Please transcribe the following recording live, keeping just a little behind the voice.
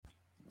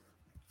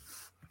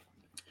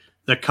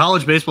The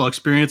college baseball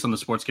experience on the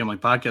Sports Gambling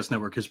Podcast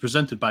Network is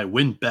presented by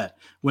WynnBET.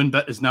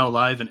 WynnBET is now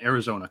live in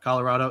Arizona,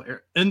 Colorado,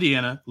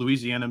 Indiana,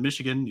 Louisiana,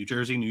 Michigan, New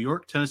Jersey, New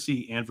York,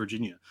 Tennessee, and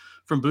Virginia.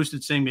 From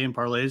boosted same-game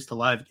parlays to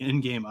live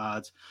in-game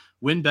odds,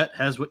 WynnBET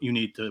has what you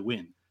need to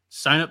win.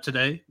 Sign up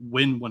today,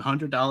 win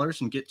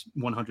 $100, and get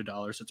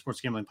 $100 at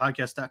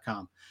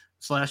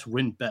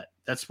sportsgamblingpodcast.com/WynnBET.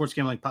 That's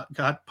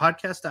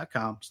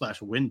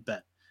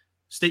sportsgamblingpodcast.com/WynnBET.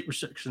 State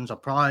restrictions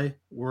apply.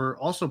 We're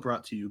also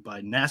brought to you by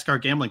NASCAR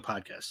Gambling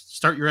Podcast.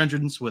 Start your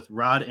engines with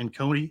Rod and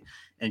Cody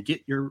and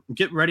get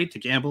ready to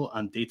gamble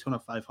on Daytona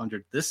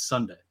 500 this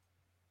Sunday.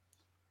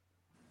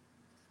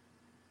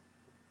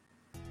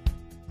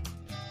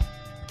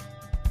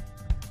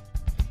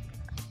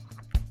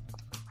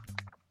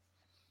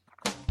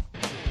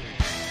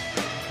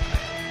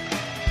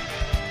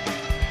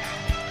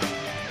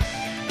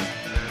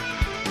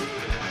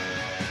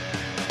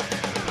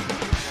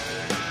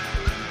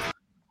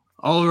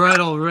 All right,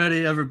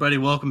 already, everybody.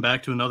 Welcome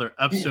back to another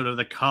episode of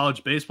the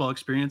College Baseball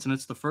Experience, and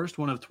it's the first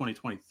one of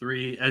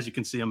 2023. As you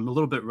can see, I'm a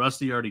little bit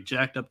rusty. I already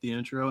jacked up the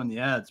intro and the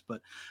ads,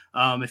 but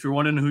if you're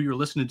wondering who you're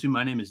listening to,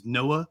 my name is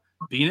Noah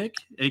Beanick,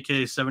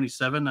 aka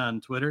 77 on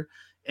Twitter,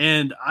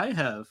 and I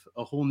have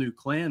a whole new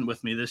clan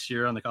with me this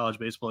year on the College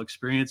Baseball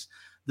Experience,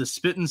 the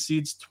Spittin'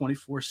 Seeds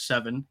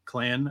 24/7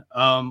 clan.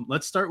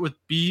 Let's start with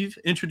Beeve.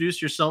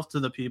 Introduce yourself to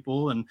the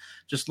people and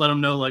just let them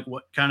know like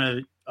what kind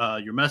of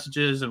your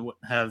messages and what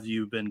have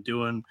you been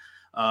doing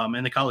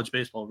in the college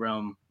baseball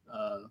realm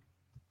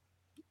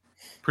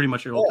pretty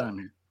much your whole time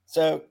here.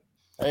 So,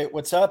 hey,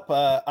 what's up?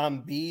 I'm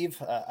Beeve.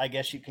 I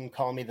guess you can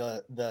call me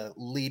the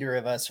leader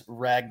of us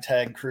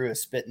ragtag crew of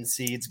Spittin'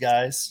 Seeds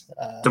guys.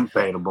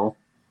 Debatable.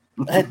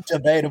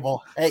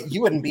 Debatable. Hey,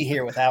 you wouldn't be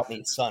here without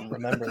me, son.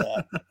 Remember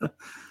that.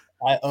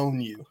 I own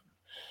you.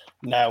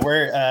 No,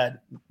 we're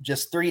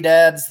just three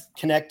dads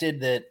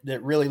connected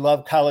that really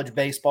love college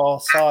baseball,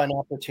 saw an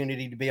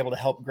opportunity to be able to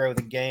help grow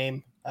the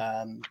game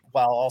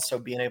while also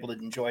being able to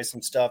enjoy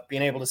some stuff,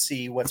 being able to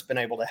see what's been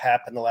able to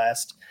happen the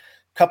last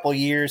couple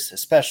years,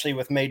 especially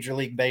with Major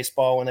League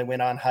Baseball when they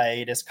went on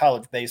hiatus.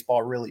 College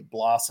baseball really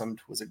blossomed,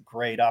 was a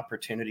great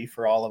opportunity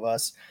for all of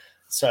us.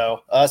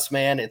 So us,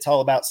 man, it's all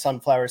about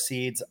sunflower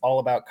seeds, all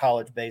about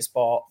college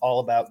baseball,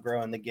 all about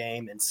growing the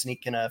game and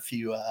sneaking a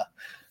few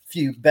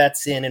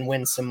bets in and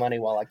win some money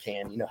while I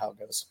can. You know how it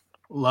goes.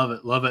 Love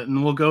it.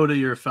 And we'll go to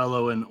your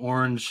fellow in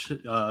orange,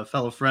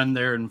 fellow friend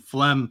there, and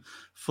Flem.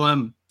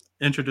 Flem,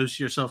 introduce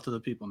yourself to the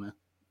people, man.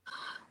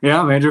 Yeah,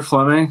 I'm Andrew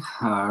Fleming.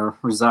 I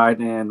reside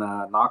in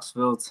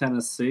Knoxville,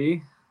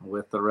 Tennessee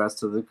with the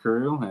rest of the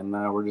crew, and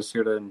we're just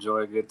here to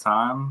enjoy a good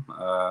time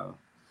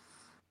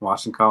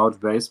watching college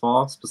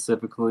baseball,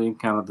 specifically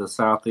kind of the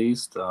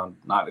Southeast,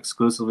 not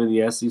exclusively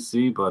the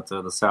SEC, but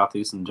the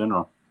Southeast in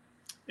general.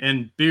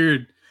 And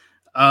Beard,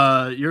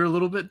 you're a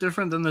little bit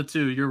different than the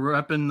two. You're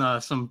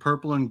repping some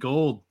purple and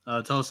gold.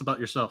 Tell us about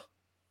yourself.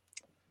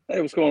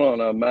 Hey, what's going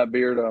on? Matt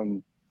Beard.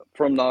 I'm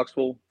from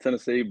Knoxville,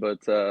 Tennessee,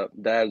 but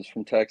Dad's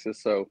from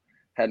Texas, so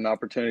had an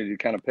opportunity to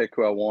kind of pick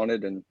who I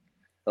wanted, and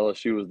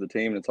LSU was the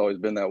team, and it's always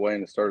been that way.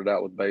 And it started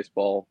out with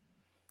baseball,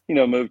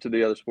 moved to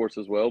the other sports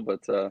as well,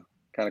 but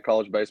kind of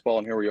college baseball,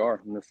 and here we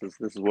are. And this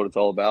is what it's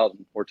all about,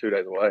 and we're 2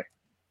 days away.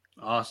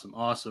 Awesome.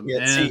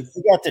 Yeah, see,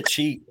 we got to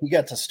cheat. We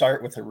got to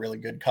start with a really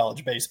good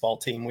college baseball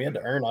team. We had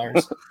to earn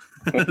ours.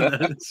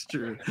 That's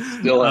true.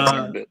 Still haven't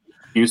earned it.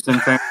 Houston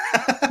fan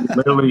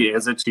literally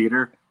is a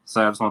cheater,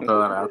 so I just want to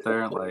throw that out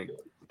there.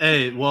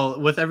 Hey,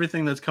 well, with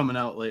everything that's coming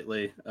out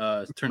lately,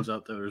 it turns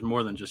out that there's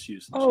more than just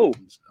Houston. Oh,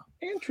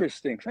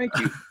 interesting. Thank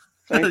you.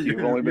 You've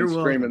only been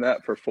screaming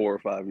that for 4 or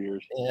 5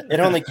 years. Yeah, it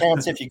only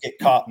counts if you get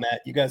caught,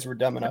 Matt. You guys were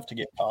dumb enough to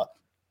get caught.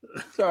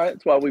 It's all right.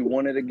 That's why we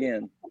won it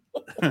again.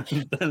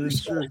 That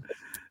is true.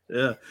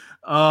 Yeah.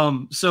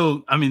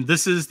 So, I mean,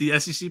 this is the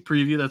SEC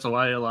preview. That's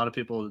why a lot of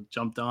people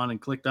jumped on and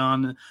clicked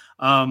on.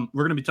 We're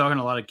going to be talking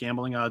a lot of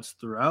gambling odds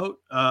throughout.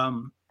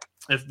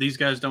 If these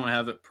guys don't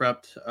have it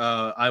prepped,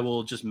 I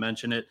will just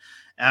mention it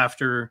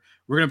after.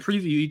 We're going to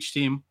preview each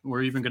team.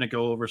 We're even going to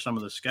go over some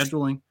of the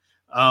scheduling.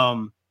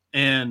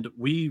 And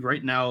we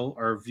right now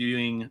are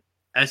viewing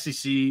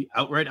SEC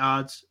outright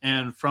odds.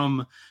 And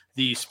from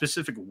the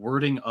specific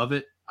wording of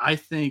it, I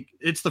think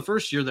it's the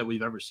first year that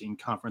we've ever seen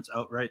conference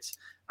outrights.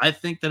 I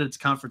think that it's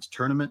conference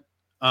tournament,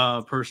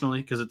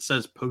 personally, because it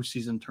says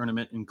postseason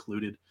tournament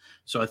included.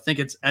 So I think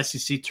it's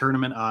SEC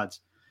tournament odds.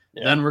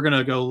 Yeah. Then we're going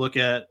to go look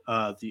at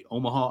the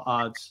Omaha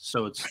odds.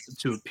 So it's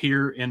to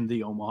appear in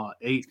the Omaha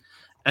 8.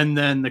 And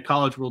then the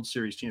College World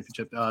Series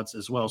Championship odds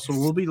as well. So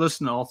we'll be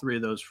listening to all three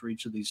of those for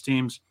each of these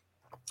teams.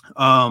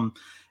 And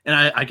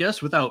I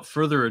guess without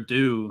further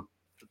ado,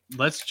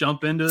 let's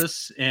jump into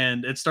this.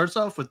 And it starts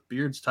off with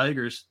Beard's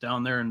Tigers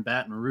down there in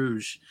Baton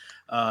Rouge.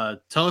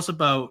 Tell us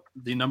about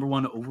the number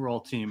one overall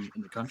team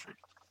in the country.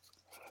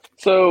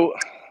 So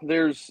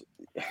there's,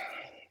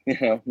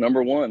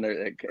 number one,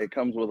 it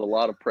comes with a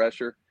lot of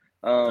pressure.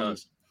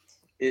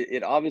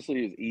 It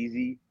obviously is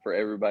easy for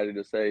everybody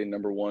to say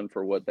number one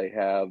for what they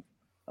have.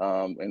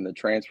 And the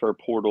transfer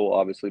portal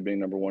obviously being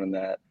number one in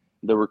that,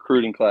 the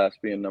recruiting class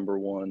being number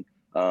one,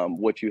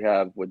 what you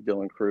have with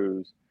Dylan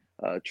Cruz,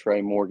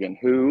 Trey Morgan,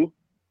 who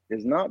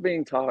is not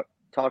being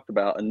talked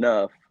about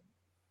enough,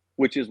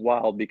 which is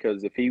wild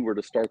because if he were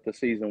to start the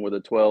season with a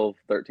 12,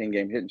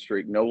 13-game hitting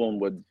streak, no one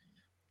would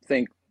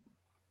think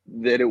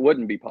that it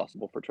wouldn't be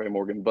possible for Trey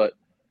Morgan. But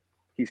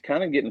he's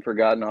kind of getting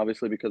forgotten,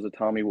 obviously, because of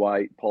Tommy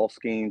White, Paul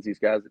Skeens, these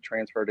guys that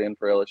transferred in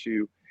for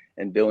LSU,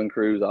 and Dylan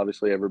Cruz.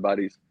 Obviously,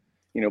 everybody's,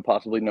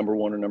 possibly number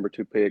 1 or number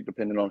 2 pick,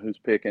 depending on who's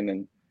picking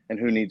and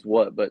who needs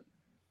what. But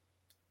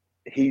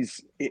him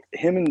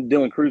and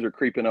Dylan Cruz are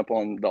creeping up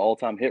on the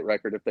all-time hit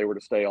record if they were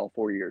to stay all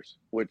 4 years,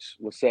 which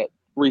was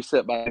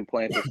reset by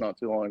Duplantis not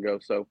too long ago.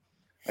 So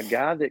a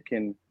guy that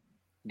can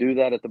do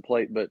that at the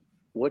plate, but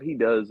what he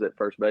does at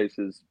first base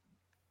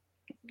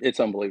it's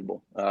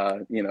unbelievable.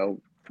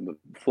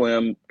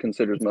 Flem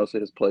considers most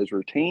of his plays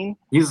routine.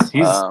 He's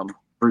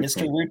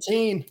Mr.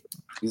 Routine.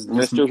 He's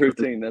Mr.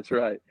 Routine. That's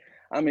right.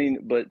 I mean,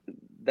 but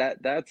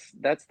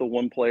that's the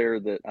one player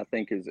that I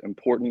think is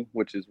important,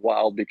 which is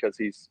wild because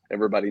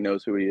everybody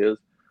knows who he is.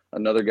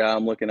 Another guy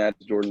I'm looking at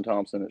is Jordan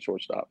Thompson at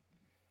shortstop.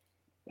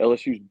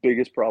 LSU's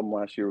biggest problem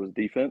last year was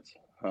defense.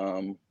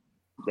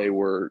 They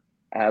were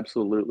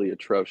absolutely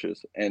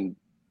atrocious, and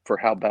for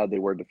how bad they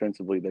were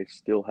defensively, they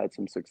still had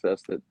some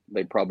success that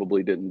they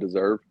probably didn't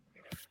deserve.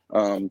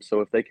 So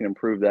if they can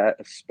improve that,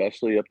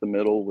 especially up the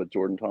middle with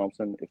Jordan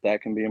Thompson, if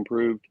that can be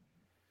improved,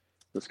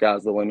 the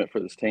sky's the limit for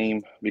this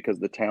team because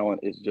the talent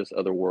is just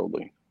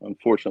otherworldly.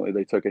 Unfortunately,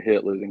 they took a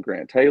hit losing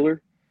Grant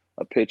Taylor,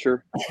 a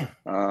pitcher.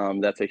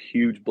 That's a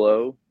huge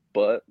blow,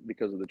 but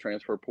because of the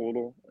transfer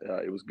portal,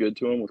 it was good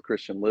to him with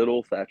Christian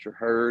Little, Thatcher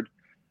Hurd.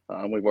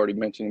 We've already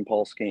mentioned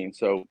Paul Skeens.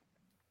 So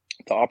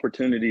the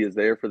opportunity is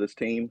there for this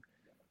team.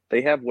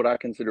 They have what I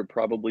consider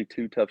probably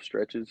 2 tough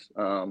stretches.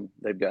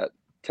 They've got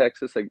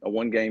Texas, a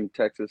one-game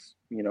Texas,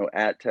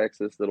 at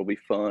Texas that'll be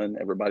fun.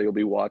 Everybody will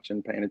be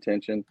watching, paying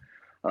attention.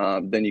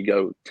 Then you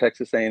go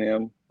Texas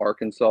A&M,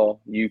 Arkansas,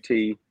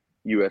 UT,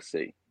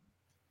 USC,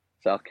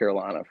 South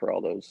Carolina for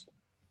all those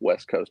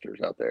West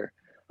Coasters out there.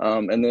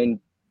 And then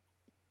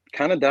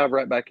kind of dive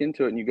right back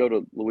into it, and you go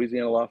to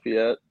Louisiana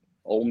Lafayette,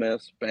 Ole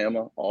Miss,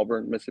 Bama,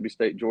 Auburn, Mississippi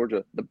State,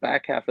 Georgia. The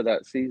back half of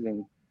that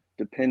season,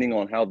 depending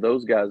on how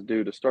those guys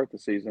do to start the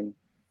season,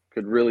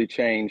 could really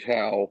change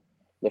how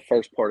the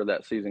first part of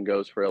that season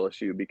goes for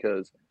LSU,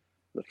 because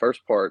the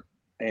first part,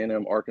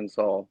 A&M,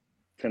 Arkansas,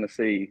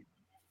 Tennessee,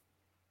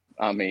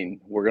 I mean,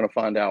 we're going to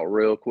find out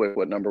real quick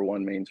what number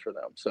 1 means for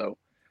them. So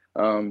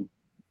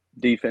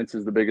defense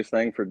is the biggest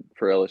thing for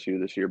LSU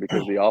this year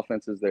because the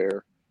offense is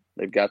there.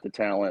 They've got the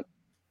talent.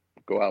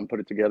 Go out and put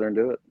it together and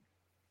do it.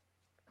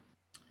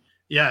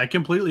 Yeah, I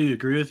completely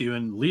agree with you.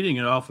 And leading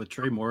it off with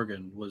Trey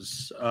Morgan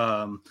was,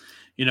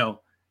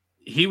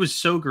 he was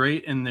so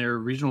great in their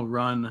regional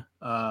run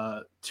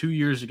 2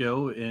 years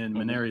ago in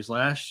Maneres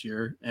last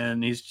year.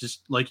 And he's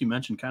just, like you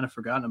mentioned, kind of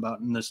forgotten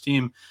about in this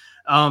team.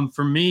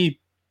 For me,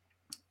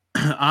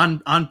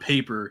 on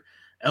paper,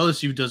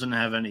 LSU doesn't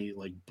have any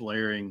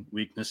blaring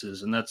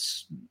weaknesses, and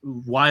that's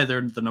why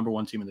they're the number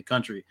 1 team in the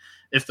country.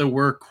 If there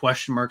were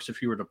question marks,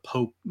 if you were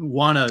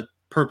to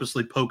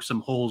purposely poke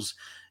some holes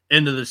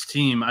into this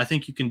team, I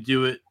think you can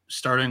do it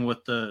starting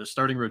with the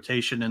starting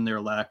rotation and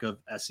their lack of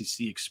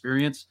SEC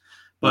experience.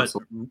 But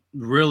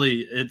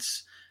really,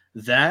 it's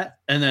that,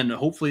 and then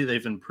hopefully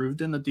they've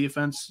improved in the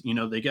defense.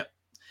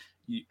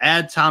 You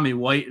add Tommy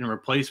White in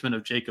replacement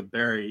of Jacob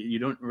Berry. You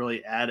don't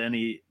really add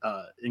any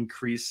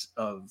increase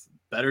of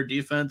better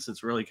defense.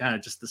 It's really kind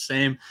of just the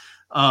same.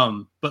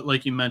 But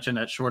like you mentioned,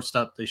 at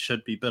shortstop, they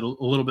should be a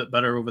little bit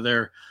better over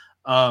there.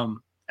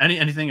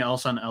 Anything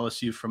else on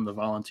LSU from the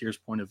Volunteers'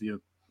 point of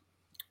view?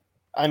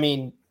 I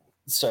mean,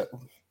 so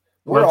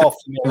we're all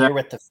familiar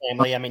with the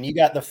family. I mean, you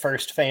got the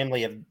first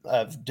family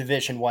of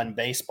Division I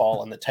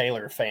baseball in the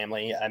Taylor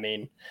family. I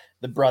mean,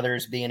 the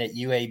brothers being at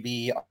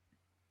UAB,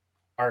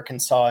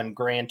 Arkansas, and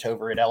Grant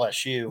over at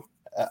LSU.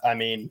 I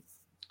mean,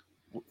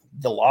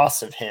 the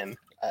loss of him,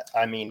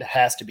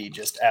 has to be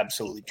just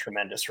absolutely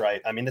tremendous,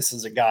 right? I mean, this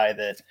is a guy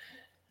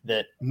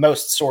that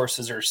most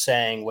sources are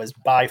saying was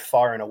by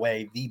far and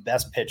away the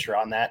best pitcher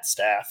on that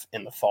staff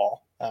in the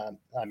fall.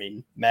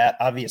 Matt,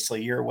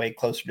 obviously you're way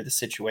closer to the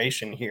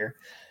situation here.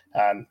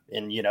 And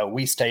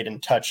we stayed in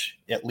touch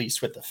at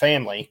least with the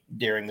family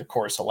during the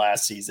course of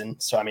last season.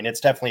 So, I mean, it's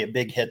definitely a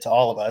big hit to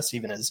all of us,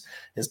 even as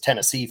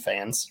Tennessee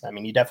fans. I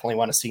mean, you definitely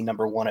want to see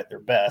number 1 at their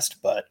best,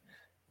 but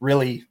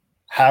really,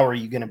 how are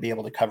you going to be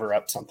able to cover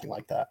up something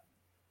like that?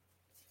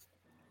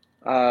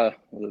 The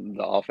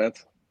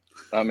offense.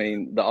 I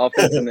mean, the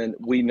offense, and then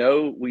we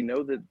know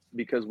that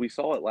because we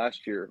saw it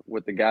last year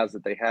with the guys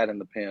that they had in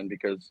the pen,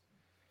 because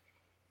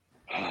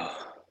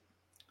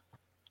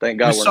thank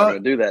God we're not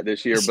going to do that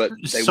this year, but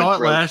they would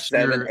throw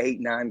 7, 8,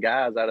 9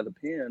 guys out of the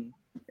pen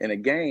in a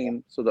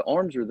game. So the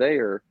arms are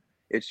there.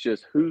 It's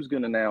just who's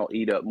going to now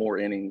eat up more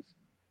innings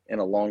in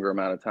a longer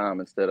amount of time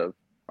instead of,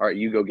 all right,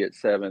 you go get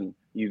 7,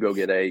 you go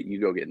get 8,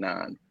 you go get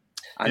 9.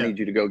 I need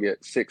you to go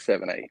get 6,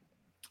 7, 8.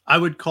 I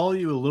would call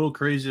you a little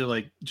crazy,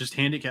 just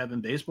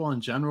handicapping baseball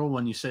in general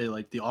when you say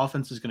the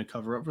offense is going to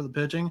cover up for the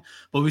pitching.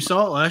 But we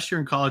saw it last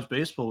year in college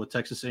baseball with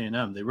Texas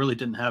A&M. They really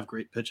didn't have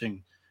great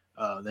pitching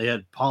They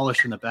had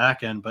Polish in the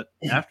back end, but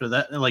after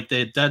that, like they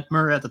had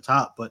Detmer at the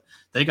top, but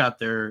they got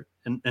there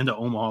into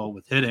Omaha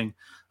with hitting.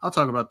 I'll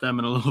talk about them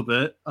in a little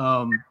bit.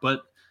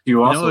 But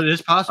you know, it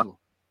is possible.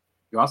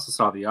 You also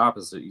saw the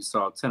opposite. You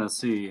saw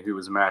Tennessee, who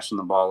was mashing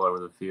the ball over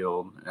the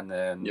field, and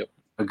then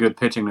a good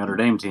pitching Notre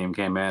Dame team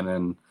came in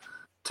and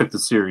took the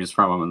series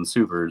from them in the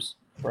Supers.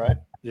 Right.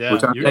 Yeah.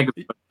 Which I think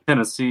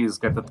Tennessee's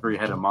got the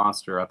three-headed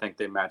monster. I think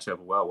they match up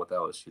well with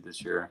LSU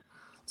this year.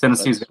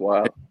 Tennessee's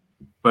got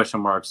question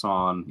marks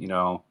on, you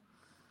know,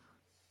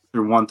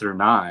 through 1 through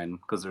 9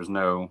 because there's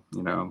no,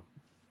 you know,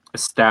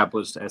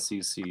 established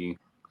SEC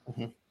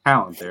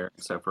talent there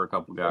except for a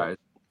couple guys.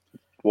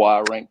 Why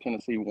I ranked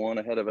Tennessee 1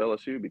 ahead of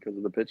LSU because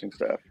of the pitching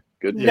staff.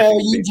 Good. No,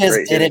 you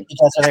just did it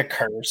because of their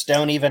curse.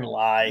 Don't even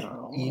lie.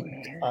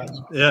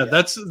 Yeah,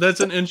 that's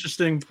an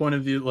interesting point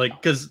of view. Like,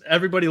 because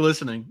everybody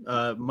listening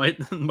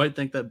might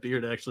think that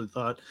Beard actually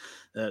thought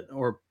that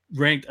or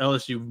ranked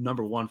LSU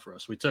number 1 for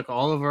us. We took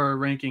all of our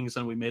rankings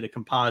and we made a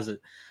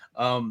composite.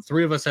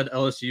 3 of us had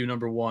LSU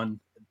number 1.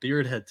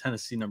 Beard had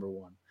Tennessee number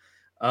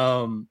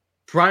 1.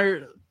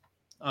 Prior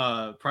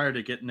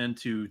to getting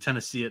into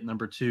Tennessee at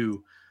number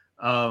 2.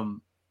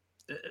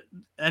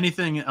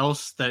 Anything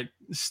else that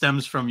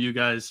stems from you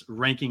guys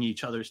ranking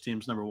each other's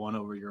teams number 1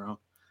 over your own?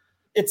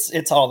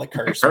 It's all the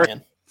curse,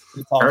 man.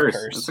 It's all the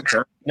curse. It's a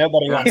curse.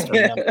 Nobody wants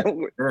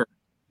to know.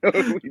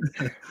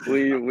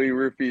 we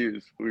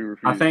refuse.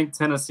 I think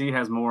Tennessee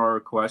has more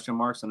question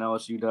marks than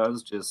LSU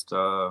does, just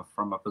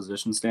from a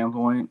position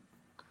standpoint.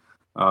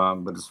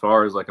 But as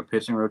far as like a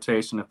pitching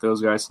rotation, if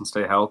those guys can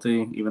stay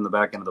healthy, even the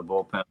back end of the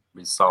bullpen will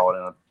be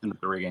solid in a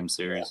 3-game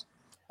series.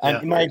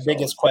 My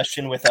biggest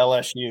question with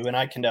LSU, and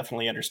I can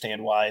definitely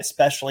understand why,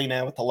 especially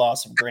now with the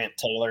loss of Grant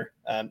Taylor,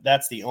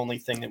 that's the only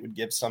thing that would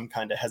give some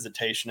kind of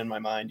hesitation in my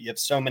mind. You have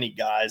so many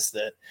guys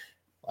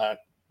that,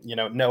 you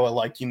know, Noah,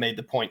 like you made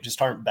the point,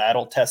 just aren't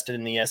battle tested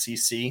in the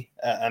SEC.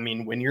 I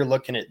mean, when you're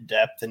looking at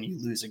depth and you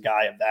lose a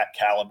guy of that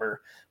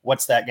caliber,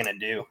 what's that going to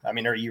do? I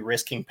mean, are you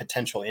risking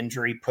potential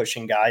injury,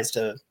 pushing guys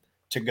to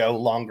go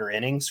longer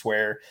innings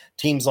where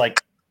teams like,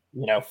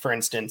 you know, for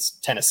instance,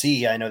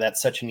 Tennessee, I know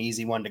that's such an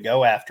easy one to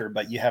go after,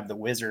 but you have the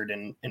wizard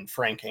and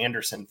Frank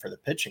Anderson for the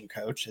pitching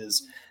coach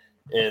is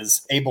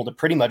able to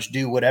pretty much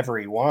do whatever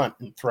he wants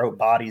and throw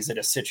bodies at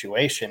a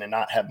situation and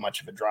not have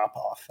much of a drop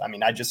off. I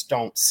mean, I just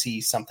don't see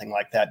something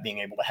like that being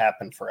able to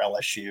happen for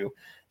LSU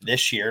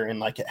this year. And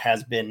like it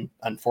has been,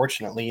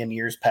 unfortunately, in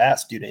years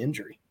past due to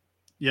injury.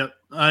 Yep,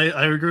 I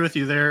agree with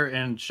you there.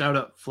 And shout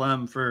out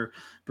Flem for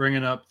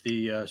bringing up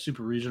the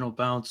super regional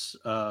bounce.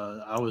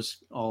 I was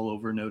all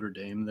over Notre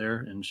Dame there,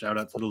 and shout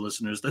out to the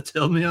listeners that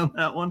tailed me on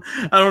that one.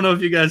 I don't know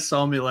if you guys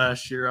saw me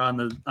last year on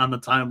the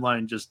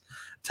timeline just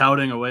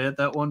touting away at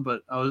that one,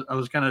 but I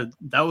was kind of,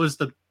 that was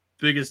the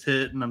biggest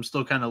hit, and I'm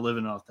still kind of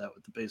living off that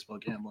with the baseball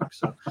gambling.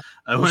 So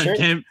I went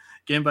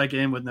game by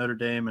game with Notre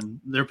Dame, and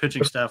their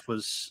pitching staff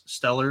was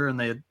stellar, and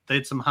they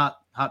had some hot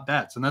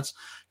bats, and that's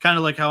kind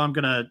of like how I'm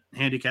gonna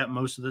handicap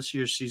most of this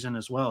year's season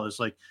as well. Is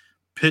like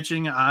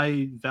pitching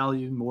I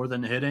value more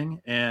than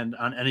hitting, and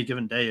on any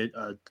given day,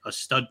 a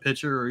stud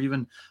pitcher or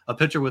even a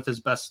pitcher with his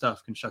best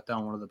stuff can shut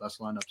down one of the best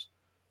lineups.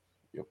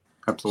 Yep,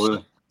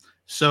 absolutely.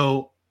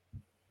 So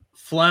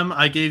Flem,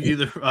 I gave you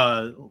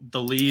the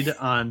lead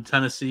on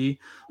Tennessee.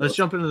 Let's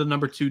jump into the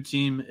number 2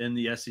 team in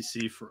the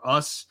SEC for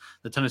us,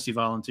 the Tennessee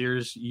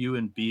Volunteers. You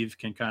and Beeve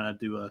can kind of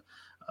do a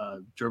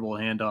dribble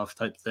handoff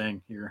type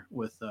thing here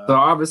with. So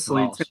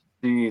obviously,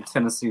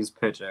 Tennessee's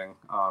pitching.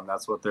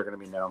 That's what they're going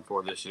to be known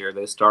for this year.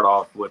 They start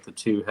off with the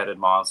 2-headed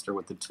monster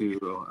with the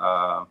 2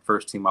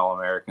 first-team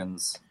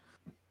All-Americans,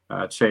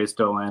 Chase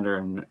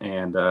Dollander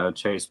and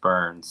Chase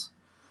Burns.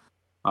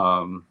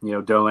 You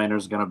know,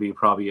 Dollander's going to be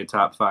probably a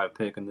top 5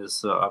 pick in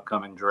this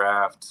upcoming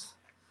draft.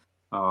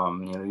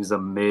 You know, he's a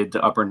mid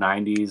to upper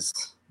 90s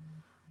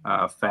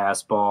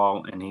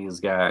fastball, and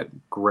he's got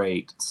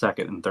great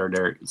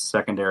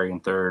secondary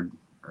and third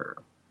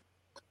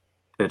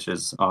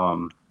pitches.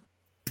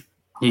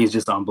 He's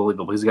just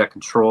unbelievable. He's got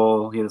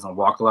control. He doesn't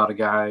walk a lot of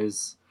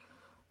guys.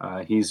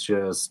 He's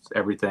just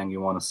everything you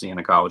want to see in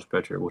a college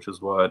pitcher, which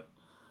is what,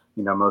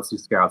 you know, most of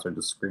these scouts are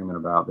just screaming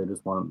about. They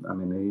just want him. I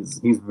mean,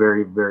 he's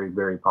very, very,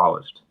 very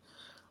polished.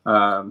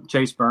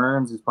 Chase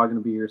Burns is probably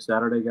going to be your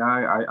Saturday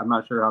guy. I'm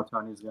not sure how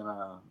Tony's going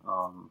to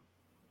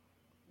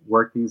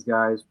work these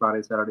guys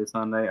Friday, Saturday,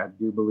 Sunday. I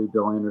do believe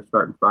Dollander's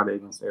starting Friday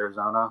against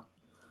Arizona.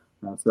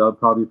 So they'll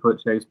probably put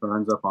Chase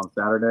Burns up on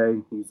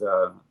Saturday. He's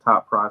a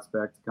top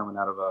prospect coming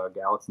out of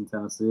Gallatin,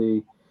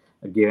 Tennessee.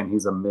 Again,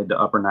 he's a mid to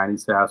upper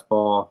 90s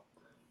fastball.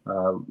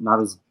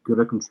 Not as good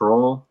a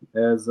control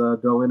as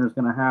Dollander's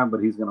going to have, but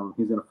he's going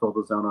to fill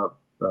the zone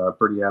up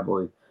pretty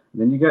heavily.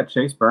 And then you got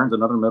Chase Burns,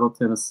 another Middle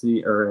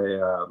Tennessee,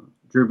 or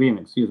Drew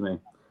Beam,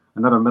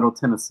 another Middle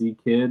Tennessee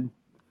kid.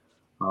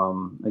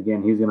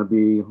 Again, he's going to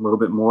be a little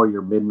bit more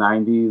your mid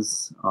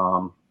 90s,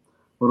 a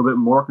little bit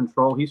more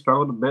control. He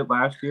struggled a bit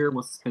last year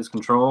with his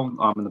control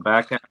in the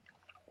back half.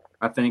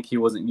 I think he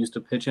wasn't used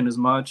to pitching as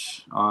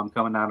much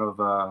coming out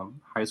of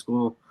high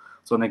school,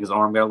 so I think his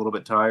arm got a little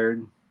bit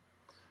tired.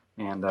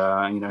 And,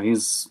 you know,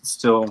 he's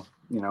still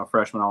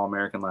freshman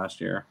All-American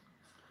last year.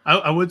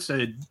 I would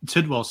say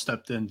Tidwell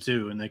stepped in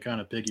too, and they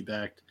kind of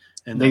piggybacked,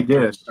 and they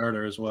did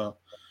starter as well.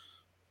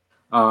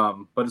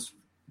 But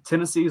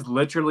Tennessee's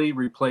literally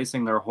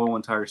replacing their whole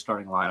entire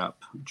starting lineup.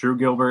 Drew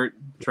Gilbert,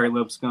 Trey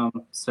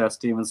Lipscomb, Seth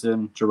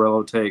Stevenson, Jarrell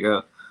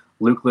Ortega,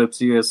 Luke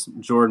Lipsius,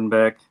 Jordan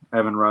Beck,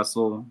 Evan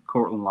Russell,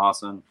 Cortland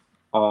Lawson,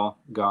 all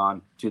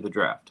gone to the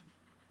draft.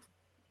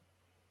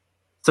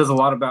 Says a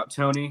lot about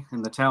Tony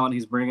and the talent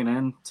he's bringing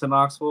in to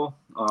Knoxville.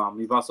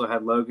 You've also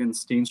had Logan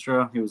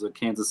Steenstra, who was a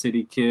Kansas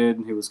City kid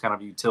who was kind of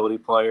a utility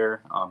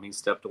player. He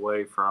stepped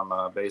away from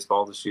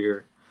baseball this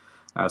year.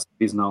 So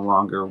he's no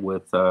longer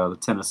with the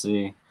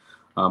Tennessee.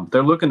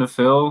 They're looking to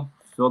fill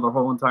the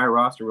whole entire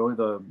roster. Really,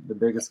 the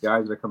biggest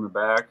guys that are coming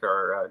back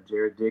are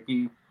Jared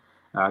Dickey.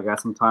 Got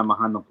some time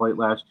behind the plate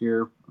last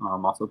year.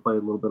 Also played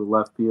a little bit of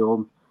left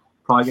field.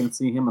 Probably going to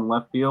see him in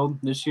left field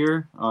this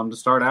year to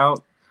start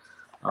out.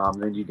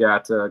 Then you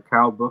got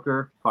Kyle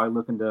Booker, probably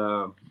looking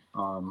to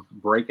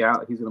break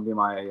out. He's going to be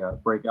my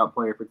breakout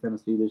player for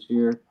Tennessee this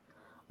year.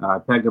 I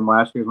pegged him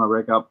last year as my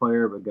breakout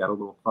player, but got a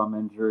little thumb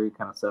injury,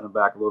 kind of set him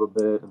back a little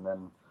bit. And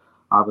then,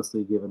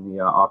 obviously, given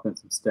the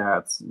offensive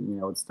stats,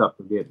 it's tough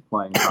to get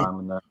playing time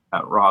in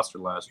that roster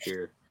last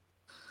year.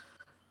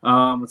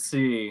 Let's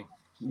see.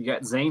 You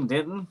got Zane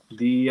Denton,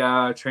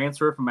 the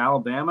transfer from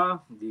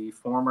Alabama, the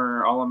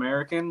former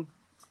All-American.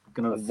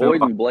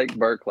 Avoiding Blake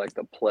Burke like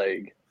the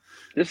plague.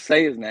 Just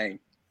say his name.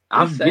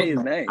 I'm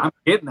getting there.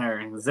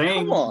 Zane.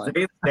 Come on.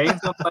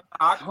 Zane's gonna play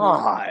hockey.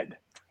 God.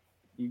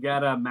 You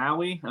got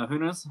Maui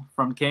Ahunas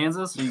from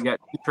Kansas. So you got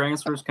two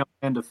transfers coming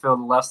in to fill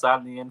the left side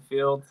of the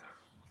infield.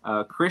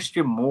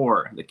 Christian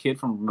Moore, the kid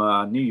from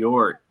New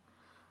York,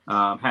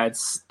 had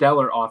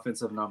stellar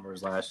offensive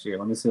numbers last year.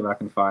 Let me see if I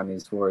can find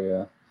these for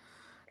you.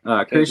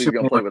 Christian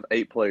Moore play with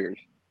 8 players.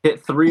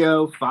 Hit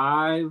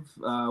 305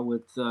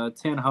 with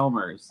 10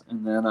 homers.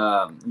 And then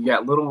you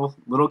got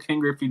little Ken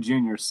Griffey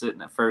Jr.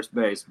 sitting at first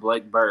base,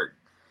 Blake Burke.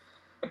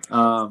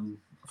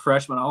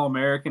 Freshman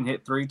All-American,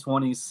 hit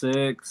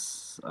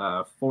 326,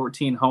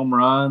 14 home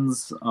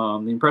runs.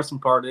 The impressive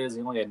part is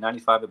he only had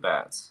 95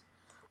 at-bats.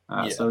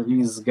 So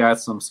he's got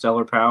some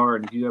stellar power.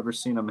 And if you've ever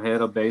seen him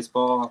hit a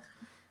baseball,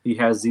 he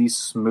has the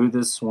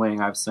smoothest swing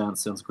I've seen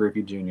since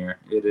Griffey Jr.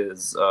 It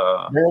is.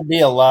 There'll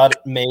be a lot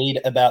made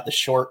about the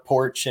short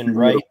porch and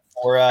right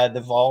for the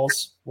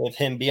Vols with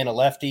him being a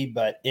lefty,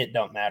 but it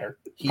don't matter.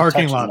 He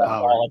parking lot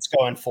power. Ball, it's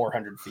going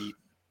 400 feet.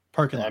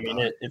 Parking lot.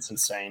 It's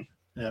insane.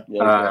 Yeah,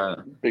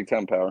 big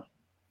time power.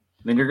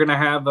 Then you're going to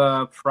have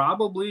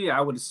probably, I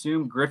would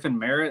assume, Griffin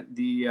Merritt,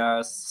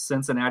 the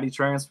Cincinnati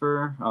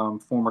transfer,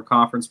 former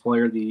conference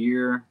player of the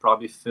year.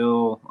 Probably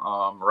fill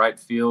right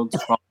field,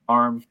 strong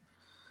arm.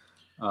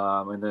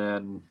 And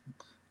then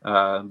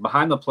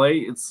behind the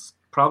plate, it's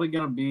probably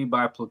going to be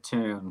by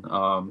platoon.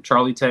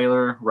 Charlie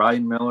Taylor,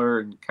 Ryan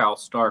Miller, and Kyle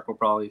Stark will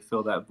probably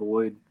fill that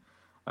void.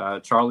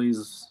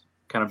 Charlie's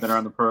kind of been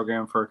around the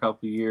program for a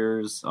couple of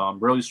years.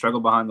 Really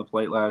struggled behind the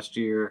plate last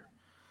year.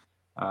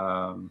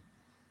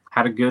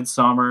 Had a good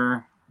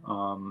summer.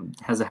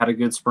 Has had a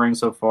good spring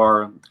so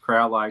far. The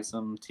crowd likes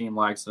him. Team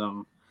likes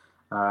him.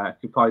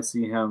 You probably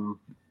see him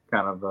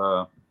kind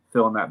of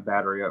filling that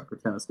battery up for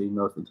Tennessee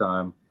most of the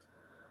time.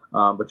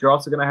 But you're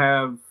also going to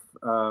have,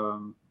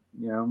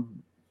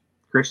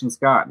 Christian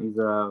Scott. He's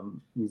a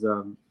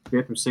 5th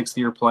or 6th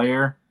year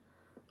player,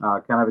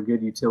 kind of a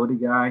good utility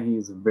guy.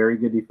 He's very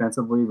good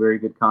defensively, very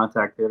good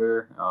contact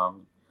hitter.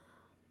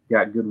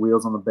 Got good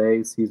wheels on the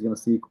base. He's going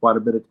to see quite a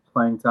bit of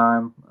playing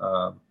time.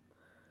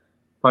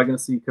 Probably going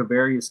to see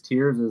Kavarius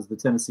Tears as the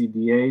Tennessee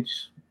DH.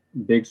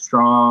 Big,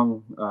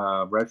 strong,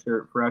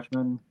 redshirt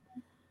freshman.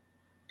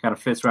 Kind of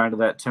fits right into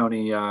that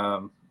Tony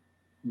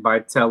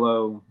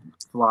Vitello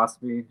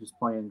philosophy, just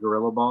playing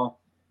guerrilla ball.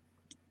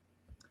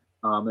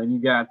 Then you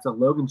got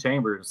Logan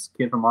Chambers,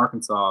 kid from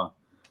Arkansas.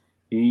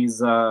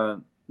 He's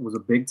was a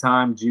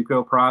big-time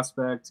JUCO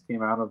prospect.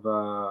 Came out of,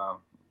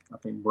 I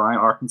think, Bryant,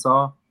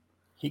 Arkansas.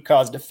 He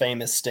caused a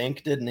famous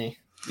stink, didn't he?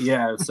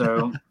 Yeah,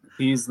 so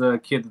he's the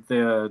kid that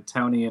the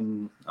Tony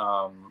and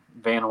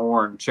Van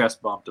Horn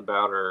chest bumped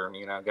about, or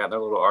got their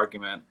little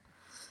argument.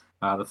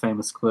 The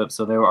famous clip.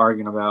 So they were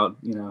arguing about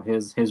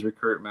his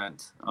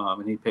recruitment,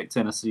 and he picked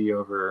Tennessee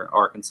over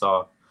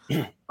Arkansas.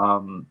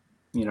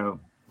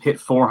 Hit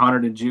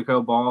 400 in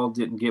JUCO ball.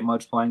 Didn't get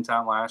much playing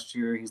time last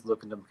year. He's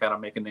looking to kind of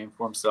make a name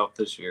for himself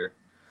this year.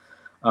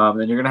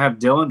 Then you're going to have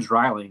Dylan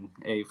Dreiling,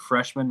 a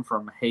freshman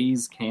from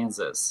Hays,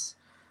 Kansas.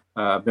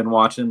 Been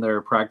watching their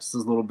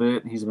practices a little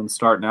bit. He's been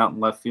starting out in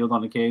left field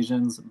on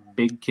occasions.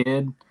 Big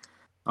kid.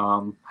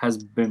 Has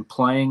been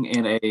playing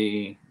in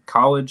a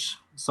college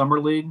summer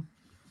league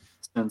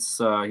since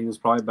he was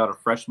probably about a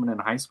freshman in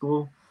high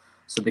school.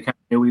 So they kind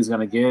of knew what he was going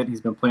to get.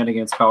 He's been playing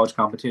against college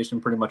competition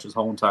pretty much his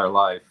whole entire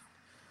life.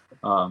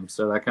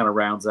 So that kind of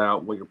rounds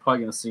out what you're probably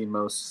going to see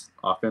most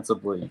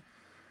offensively.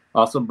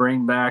 Also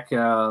bring back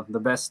the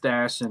best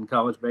stash in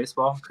college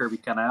baseball, Kirby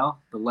Canal,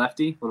 the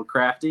lefty, a little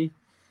crafty.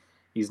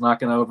 He's not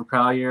going to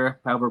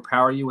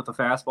overpower you with a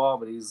fastball,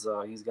 but he's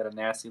got a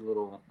nasty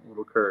little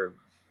curve.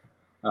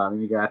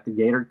 Then you got the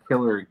Gator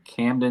killer,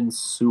 Camden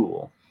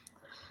Sewell.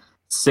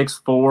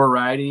 6'4"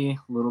 righty,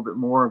 a little bit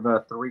more of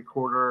a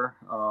 3/4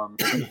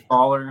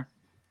 baller.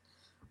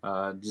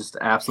 Just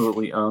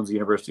absolutely owns the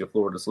University of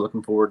Florida. So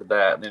looking forward to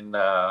that. And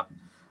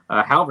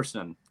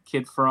Halverson,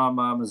 kid from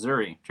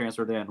Missouri,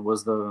 transferred in,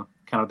 was the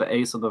kind of the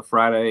ace of the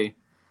Friday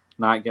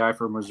night guy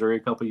for Missouri a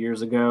couple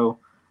years ago.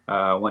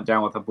 Went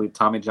down with, I believe,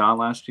 Tommy John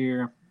last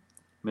year.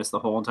 Missed the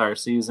whole entire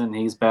season.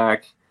 He's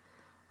back.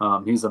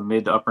 He's a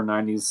mid to upper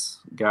 90s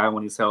guy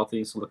when he's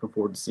healthy, so looking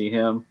forward to see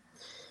him.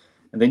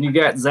 And then you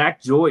got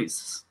Zach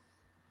Joyce,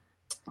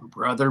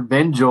 brother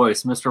Ben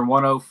Joyce, Mr.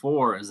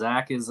 104.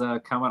 Zach is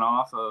coming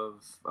off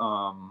of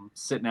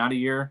sitting out a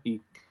year. He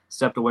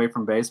stepped away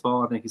from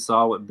baseball. I think he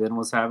saw what Ben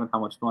was having, how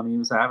much fun he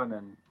was having,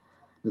 and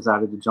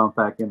decided to jump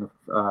back into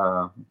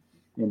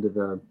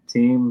the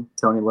team.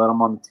 Tony let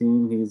him on the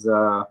team. He's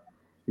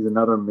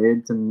another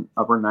mid to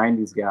upper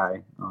 90s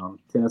guy.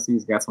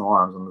 Tennessee's got some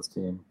arms on this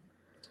team.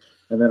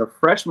 And then a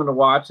freshman to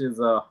watch is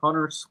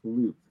Hunter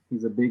Sloop.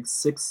 He's a big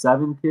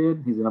 6'7"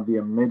 kid. He's going to be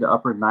a mid to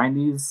upper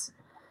 90s.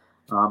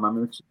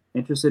 I'm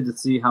interested to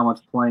see how much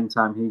playing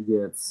time he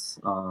gets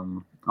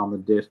on the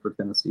dish for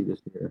Tennessee this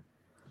year.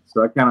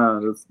 So that kind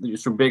of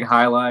just some big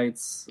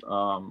highlights.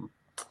 Kind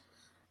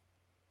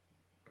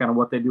of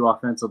what they do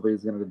offensively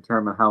is going to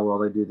determine how well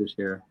they do this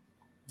year.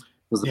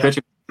 Because the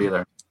pitching will be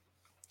there.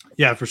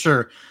 Yeah, for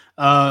sure.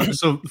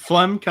 So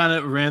Flem kind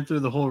of ran through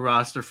the whole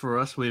roster for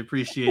us. We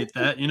appreciate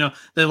that.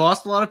 They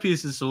lost a lot of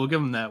pieces, so we'll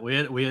give them that. We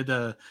had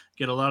to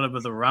get a lot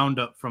of the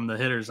roundup from the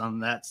hitters on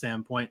that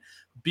standpoint.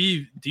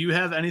 B, do you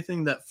have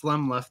anything that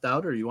Flem left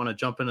out, or you want to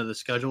jump into the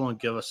schedule and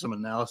give us some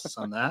analysis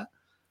on that?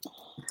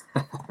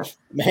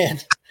 Man,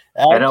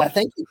 I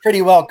think you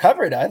pretty well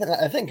covered.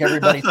 I think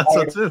everybody's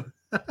tired too.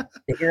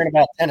 Hearing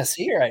about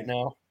Tennessee right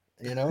now.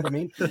 You know what I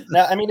mean?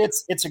 No, I mean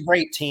it's a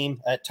great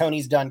team.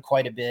 Tony's done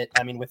quite a bit.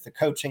 I mean, with the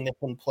coaching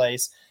that's in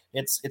place,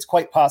 it's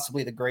quite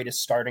possibly the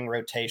greatest starting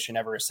rotation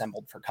ever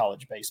assembled for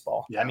college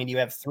baseball. Yeah. I mean, you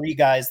have 3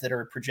 guys that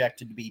are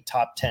projected to be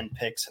top 10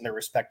 picks in their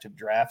respective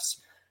drafts.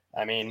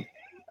 I mean,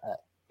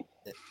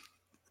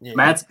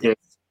 Matt's good.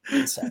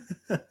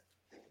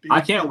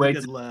 I can't wait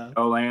to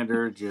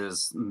Olander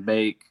just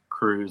make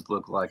Cruz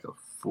look like a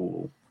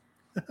fool.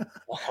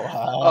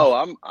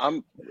 Oh,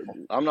 I'm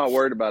not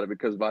worried about it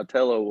because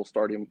Vitello will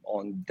start him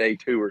on day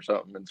 2 or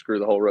something and screw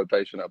the whole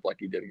rotation up like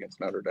he did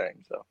against Notre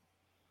Dame. So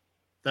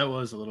that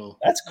was a little.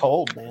 That's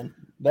cold, man.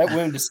 That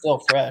wound is still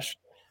fresh.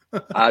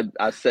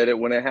 I said it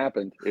when it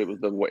happened. It was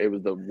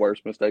the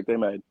worst mistake they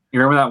made. You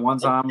remember that one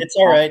time? It's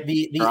all right.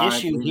 The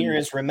issue here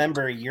is,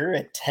 remember, you're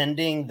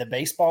attending the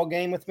baseball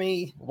game with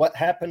me. What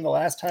happened the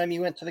last time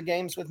you went to the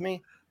games with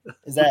me?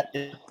 Is that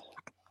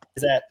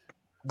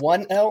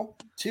 1L,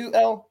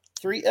 2L?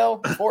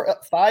 3L, 4,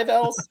 5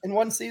 L's in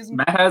one season?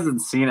 Matt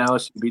hasn't seen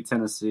LSU beat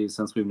Tennessee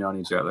since we've known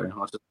each other.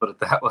 Let's just put it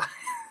that way.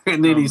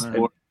 In any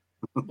sport.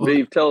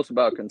 Vive, tell us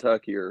about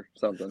Kentucky or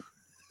something.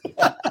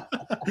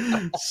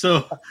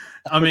 So,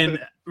 I mean,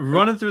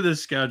 running through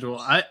this schedule,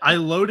 I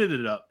loaded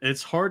it up.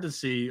 It's hard to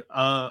see.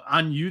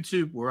 On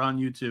YouTube, we're on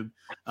YouTube.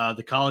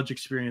 The College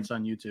Experience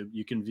on YouTube.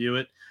 You can view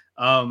it.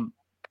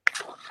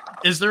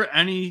 Is there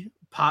any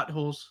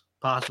potholes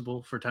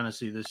possible for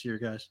Tennessee this year,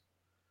 guys?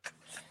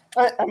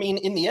 I mean,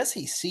 in the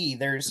SEC,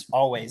 there's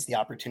always the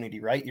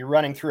opportunity, right? You're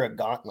running through a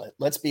gauntlet.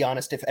 Let's be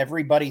honest. If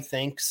everybody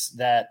thinks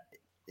that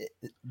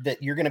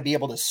you're going to be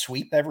able to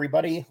sweep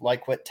everybody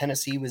like what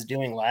Tennessee was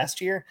doing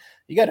last year,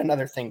 you got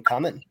another thing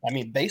coming. I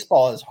mean,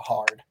 baseball is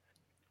hard.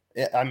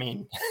 I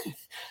mean,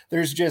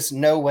 there's just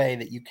no way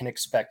that you can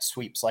expect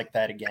sweeps like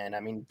that again. I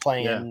mean,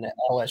 playing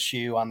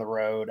LSU on the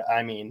road,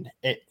 I mean,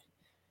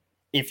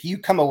 if you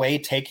come away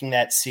taking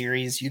that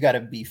series, you got to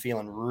be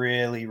feeling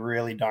really,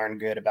 really darn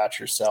good about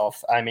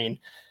yourself. I mean,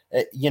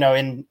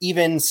 and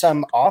even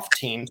some off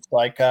teams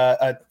like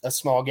a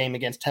small game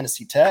against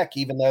Tennessee Tech,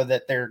 even though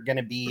that they're going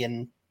to be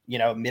in,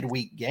 a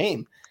midweek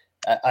game.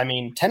 I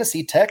mean,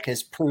 Tennessee Tech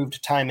has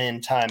proved time in,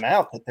 time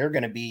out that they're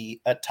going to be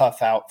a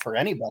tough out for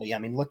anybody. I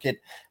mean, look at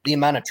the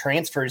amount of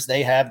transfers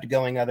they have to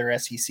going other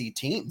SEC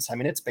teams. I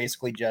mean, it's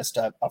basically just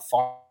a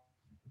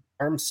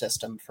farm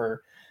system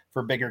for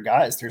bigger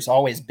guys. There's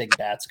always big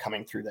bats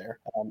coming through there.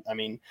 I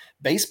mean,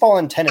 baseball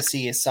in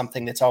Tennessee is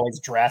something that's always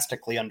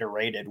drastically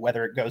underrated,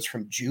 whether it goes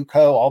from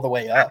JUCO all the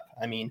way up.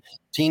 I mean,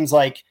 teams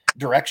like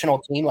directional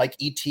team like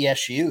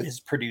ETSU has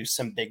produced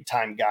some big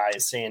time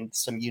guys and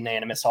some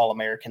unanimous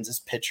All-Americans as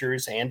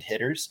pitchers and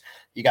hitters.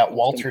 You got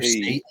Walter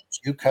State,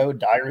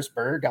 JUCO,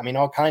 Dyersburg. I mean,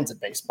 all kinds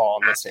of baseball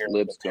in this area.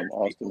 Lipscomb,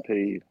 Austin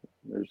Peay.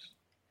 There's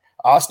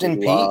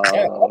Austin Peay.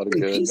 Yeah,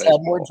 Austin Peay's had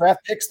more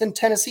draft picks than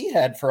Tennessee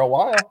had for a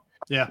while.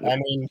 Yeah. I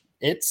mean,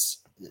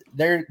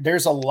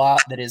 there's a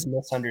lot that is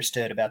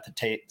misunderstood about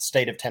the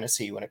state of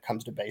Tennessee when it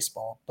comes to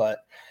baseball.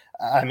 But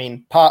I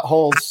mean,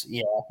 potholes,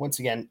 once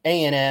again,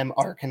 A&M,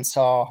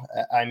 Arkansas,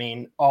 I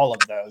mean, all of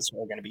those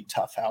are going to be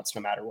tough outs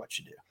no matter what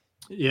you do.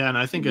 Yeah, and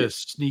I think a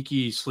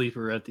sneaky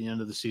sleeper at the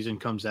end of the season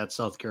comes at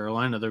South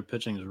Carolina. Their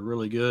pitching is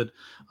really good.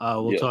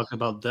 We'll talk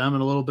about them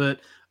in a little bit.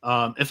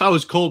 If I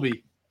was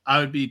Colby, I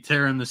would be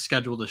tearing the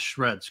schedule to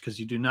shreds because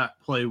you do not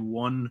play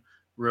one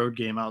road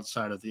game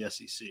outside of the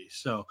SEC.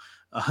 So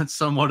it's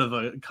somewhat of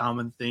a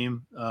common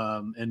theme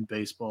in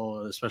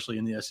baseball, especially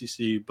in the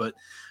SEC. But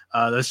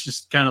that's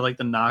just kind of like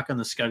the knock on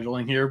the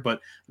scheduling here.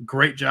 But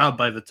great job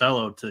by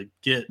Vitello to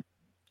get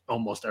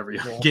almost every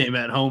game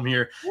at home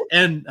here.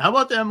 And how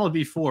about the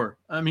MLB4?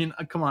 I mean,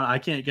 come on, I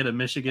can't get a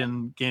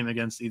Michigan game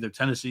against either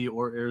Tennessee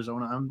or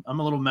Arizona. I'm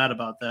a little mad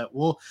about that.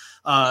 Well,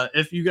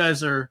 if you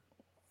guys are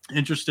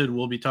interested,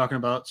 we'll be talking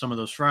about some of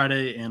those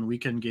Friday and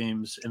weekend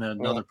games in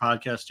another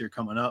podcast here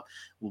coming up.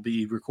 We'll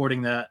be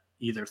recording that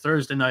either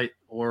Thursday night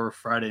or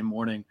Friday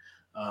morning.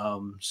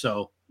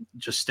 So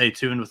just stay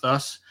tuned with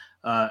us.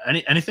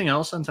 Anything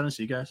else on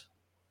Tennessee, guys?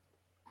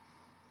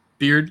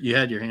 Beard, you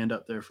had your hand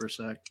up there for a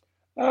sec.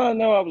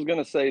 No, I was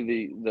going to say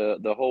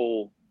the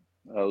whole.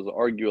 I was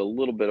argue a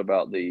little bit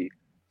about the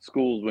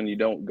schools when you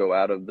don't go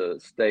out of the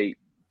state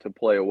to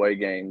play away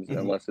games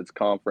unless it's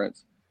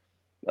conference.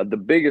 The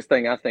biggest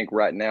thing I think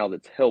right now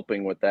that's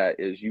helping with that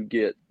is you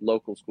get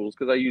local schools,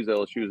 because I use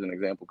LSU as an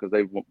example because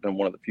they've been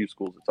one of the few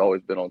schools that's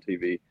always been on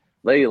TV.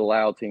 They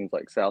allow teams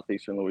like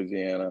Southeastern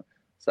Louisiana,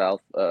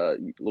 South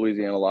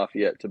Louisiana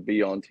Lafayette to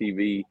be on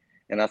TV,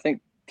 and I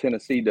think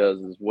Tennessee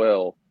does as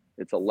well.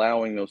 It's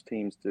allowing those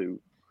teams who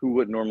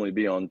would normally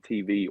be on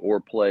TV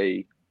or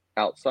play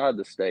outside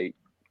the state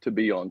to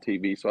be on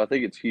TV. So I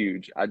think it's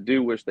huge. I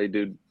do wish they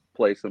did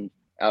play some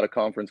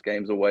out-of-conference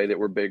games away that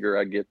were bigger.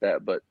 I get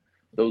that, but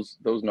those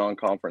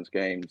non-conference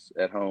games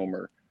at home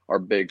are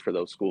big for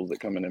those schools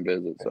that come in and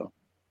visit. So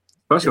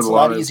it's a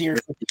lot easier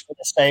for people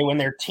to say when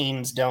their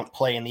teams don't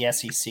play in the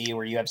SEC,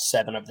 where you have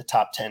 7 of the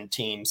top 10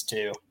 teams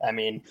too. I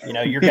mean,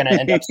 you're going to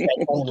end up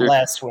spending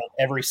less when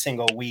every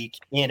single week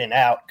in and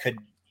out could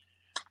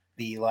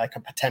be like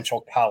a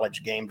potential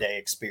college game day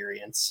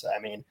experience. I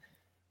mean,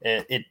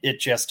 it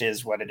just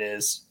is what it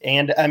is.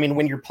 And I mean,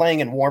 when you're playing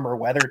in warmer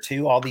weather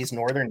too, all these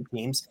northern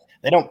teams,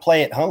 they don't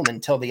play at home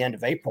until the end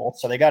of April,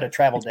 so they got to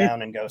travel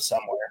down and go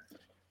somewhere.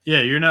 Yeah,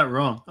 you're not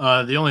wrong.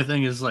 The only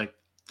thing is, like,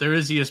 there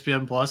is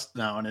ESPN Plus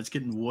now, and it's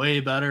getting way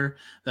better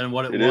than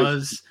what it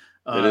was.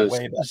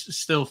 It's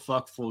still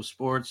fuck Flow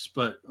Sports,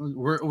 but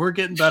we're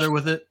getting better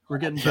with it. We're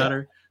getting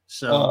better.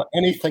 So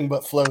anything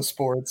but Flow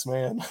Sports,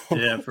 man.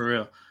 Yeah, for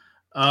real.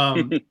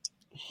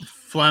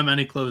 Flem,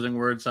 any closing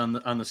words on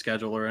the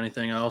schedule or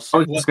anything else?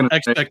 What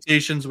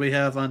expectations we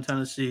have on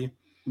Tennessee?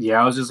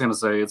 Yeah, I was just gonna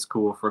say it's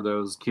cool for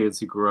those kids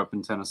who grew up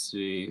in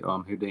Tennessee,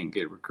 who didn't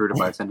get recruited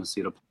by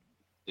Tennessee to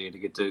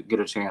get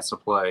a chance to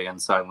play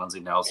inside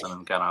Lindsey Nelson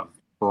and kind of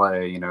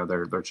play,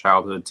 their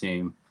childhood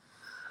team.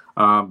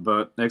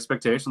 But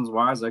expectations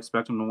wise, I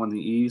expect them to win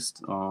the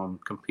East,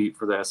 compete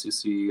for the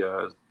SEC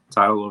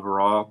title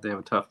overall. They have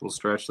a tough little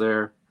stretch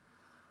there.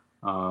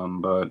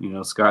 But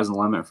sky's the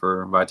limit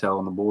for Vitello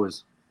and the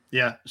boys.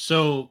 Yeah.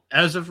 So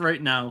as of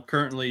right now,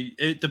 currently,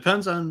 it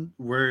depends on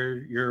where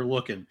you're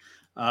looking.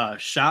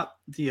 Shop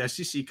the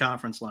SEC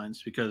conference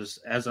lines, because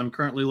as I'm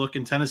currently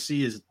looking,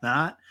 Tennessee is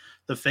not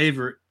the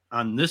favorite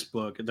on this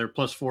book. They're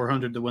plus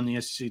 400 to win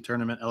the SEC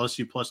tournament,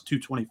 LSU plus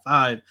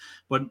 225.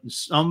 But in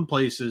some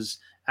places,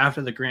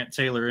 after the Grant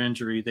Taylor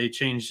injury, they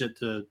changed it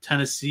to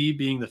Tennessee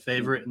being the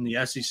favorite in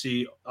the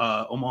SEC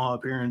Omaha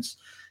appearance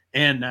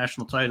and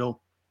national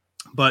title.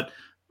 But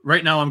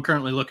right now, I'm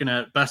currently looking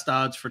at best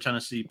odds for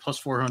Tennessee, plus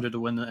 400 to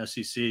win the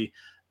SEC.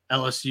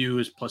 LSU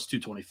is plus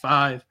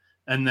 225.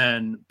 And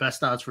then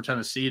best odds for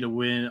Tennessee to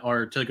win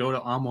or to go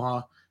to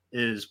Omaha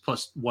is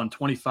plus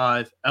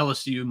 125.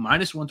 LSU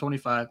minus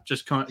 125,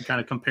 just kind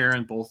of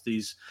comparing both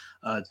these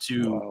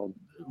two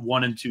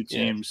 1 and 2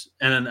 teams.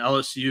 Yeah. And then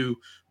LSU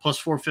plus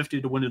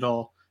 450 to win it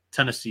all.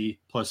 Tennessee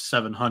plus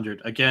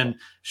 700. Again,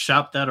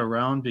 shop that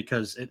around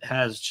because it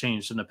has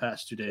changed in the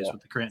past 2 days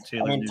with the Grant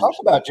Taylor news. Talk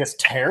about just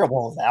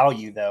terrible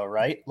value though,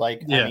 right?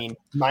 Like, I mean,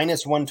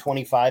 minus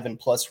 125 and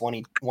plus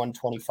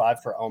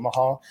 125 for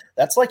Omaha.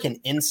 That's like an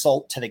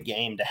insult to the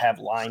game to have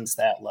lines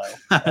that low.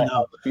 I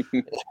know.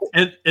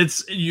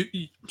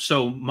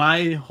 So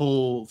my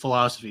whole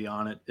philosophy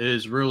on it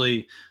is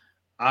really,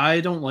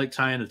 I don't like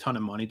tying a ton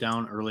of money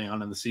down early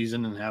on in the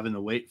season and having to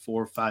wait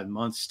 4 or 5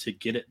 months to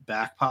get it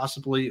back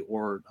possibly,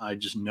 or I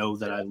just know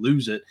that I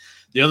lose it.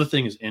 The other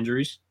thing is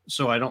injuries.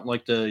 So I don't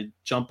like to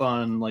jump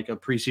on like a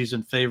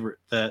preseason favorite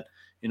that,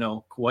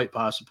 quite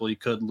possibly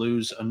could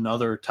lose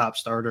another top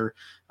starter.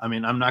 I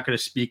mean, I'm not going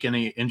to speak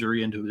any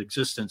injury into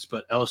existence,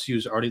 but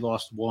LSU's already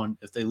lost one.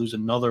 If they lose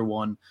another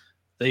one,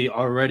 they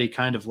already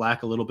kind of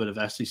lack a little bit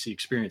of SEC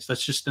experience.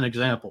 That's just an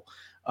example.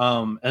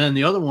 And then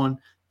the other one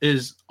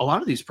is a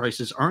lot of these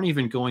prices aren't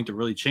even going to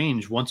really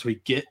change once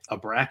we get a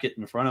bracket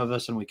in front of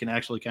us and we can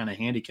actually kind of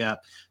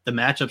handicap the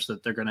matchups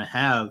that they're going to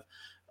have.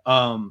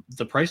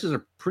 The prices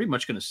are pretty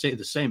much going to stay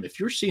the same. If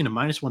you're seeing a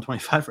minus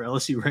 125 for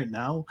LSU right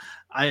now,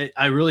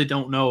 I really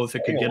don't know if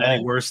it could get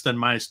any worse than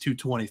minus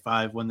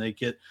 225 when they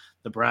get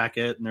the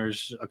bracket and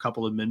there's a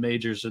couple of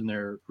mid-majors in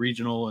their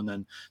regional, and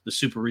then the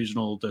super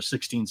regional, the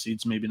 16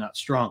 seeds, maybe not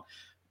strong.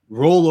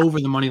 Roll over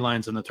the money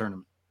lines in the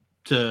tournament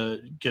to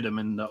get them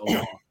in the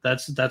Omaha.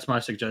 That's my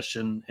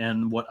suggestion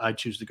and what I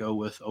choose to go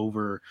with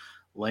over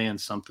laying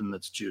something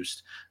that's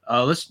juiced.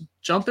 Let's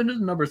jump into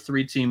the number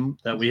 3 team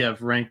that we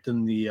have ranked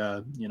in the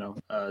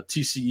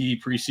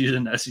TCE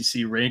preseason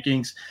SEC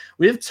rankings.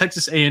 We have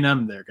Texas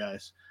A&M there,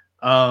 guys.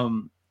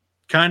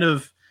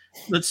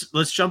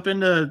 Let's jump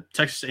into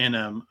Texas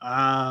A&M.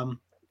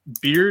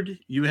 Beard,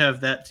 you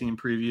have that team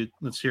previewed.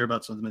 Let's hear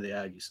about some of the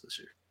Aggies this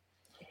year.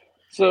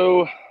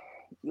 So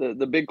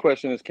the big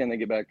question is, can they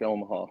get back to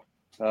Omaha?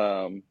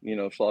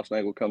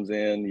 Schlossnagle comes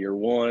in year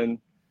one,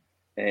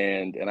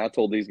 and I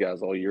told these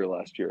guys all year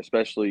last year,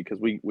 especially because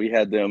we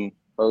had them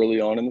early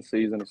on in the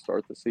season to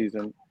start the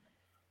season.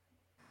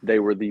 They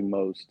were the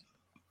most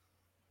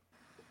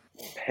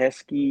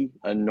pesky,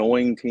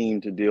 annoying team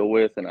to deal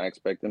with, and I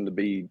expect them to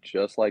be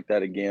just like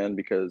that again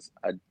because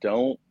I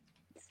don't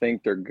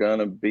think they're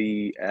gonna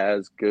be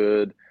as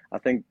good. I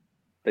think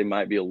they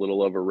might be a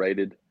little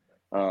overrated,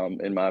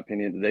 in my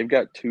opinion. They've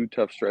got 2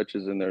 tough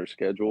stretches in their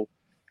schedule.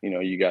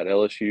 You got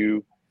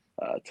LSU,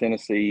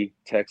 Tennessee,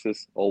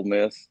 Texas, Ole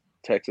Miss,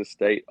 Texas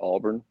State,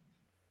 Auburn,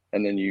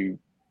 and then you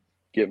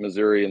get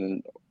Missouri and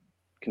then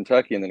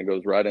Kentucky, and then it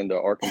goes right into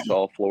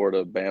Arkansas,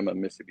 Florida, Bama,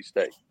 Mississippi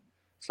State.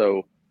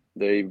 So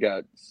they've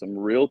got some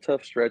real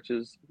tough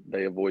stretches.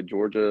 They avoid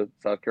Georgia,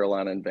 South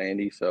Carolina, and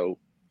Vandy, so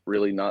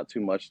really not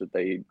too much that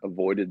they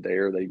avoided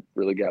there. They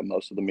really got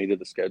most of the meat of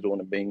the schedule,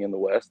 and it being in the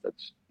West,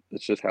 that's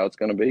just how it's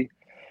going to be.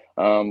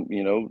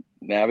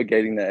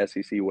 Navigating the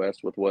SEC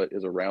West with what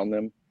is around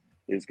them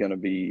is going to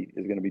be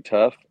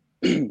tough.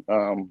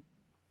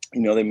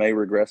 They may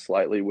regress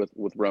slightly with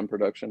run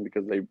production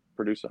because they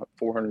produced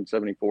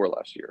 474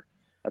 last year.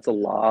 That's a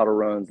lot of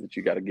runs that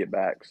you got to get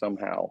back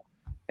somehow,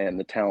 and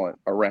the talent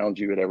around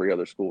you at every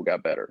other school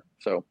got better.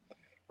 So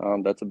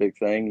that's a big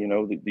thing.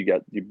 You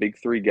got your big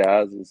 3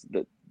 guys is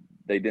that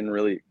they didn't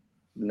really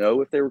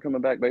know if they were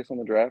coming back based on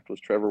the draft was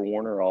Trevor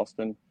Warner,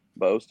 Austin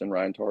Boast, and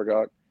Ryan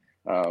Targok.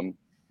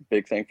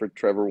 Big thing for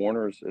Trevor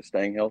Warner is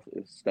staying healthy.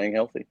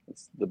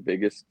 It's the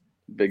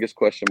biggest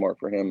question mark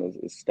for him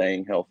is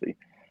staying healthy.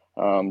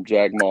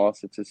 Jag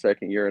Moss, it's his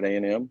second year at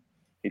A&M.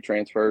 He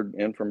transferred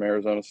in from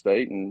Arizona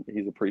State, and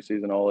he's a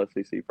preseason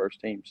All-SEC first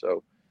team.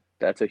 So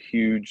that's a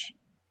huge,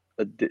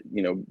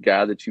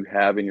 guy that you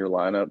have in your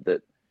lineup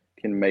that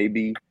can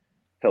maybe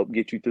help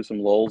get you through some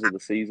lulls of the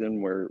season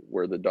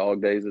where the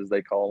dog days, as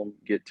they call them,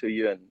 get to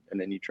you, and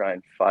then you try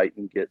and fight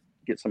and get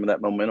some of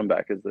that momentum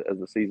back as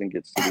the season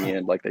gets to the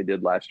end, like they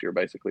did last year,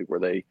 basically,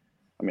 where I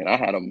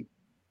had them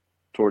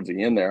towards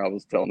the end there. I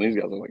was telling these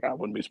guys, I was like, I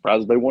wouldn't be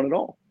surprised if they won it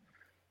all.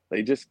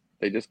 They just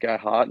got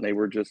hot, and they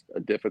were just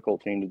a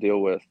difficult team to deal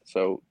with.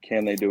 So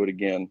can they do it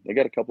again? They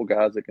got a couple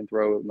guys that can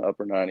throw in the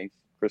upper 90s,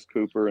 Chris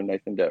Cooper and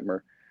Nathan Detmer.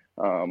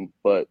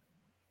 But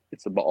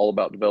it's all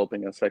about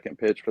developing a second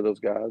pitch for those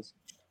guys.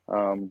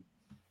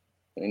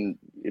 And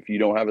if you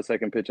don't have a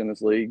second pitch in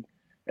this league,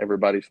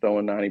 everybody's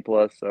throwing 90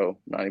 plus. So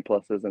 90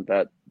 plus isn't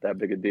that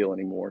big a deal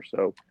anymore.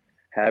 So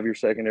have your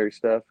secondary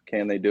stuff.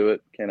 Can they do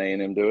it? Can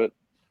A&M do it?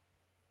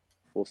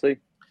 We'll see.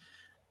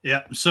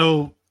 Yeah.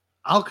 So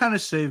I'll kind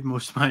of save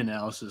most of my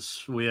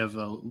analysis. We have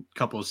a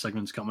couple of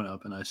segments coming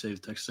up, and I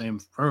saved Texas A&M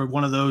for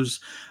one of those.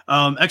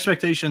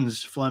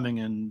 Expectations, Fleming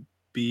and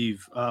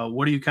Beeve.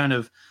 What do you kind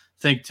of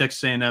think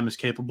Texas A&M is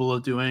capable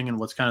of doing, and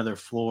what's kind of their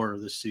floor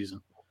this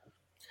season?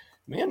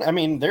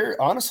 Man,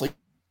 they're honestly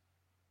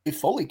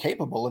fully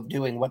capable of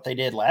doing what they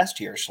did last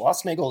year.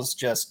 Schlossnagle is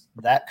just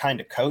that kind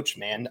of coach,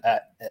 man.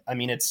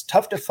 It's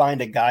tough to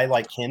find a guy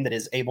like him that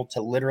is able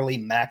to literally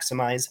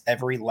maximize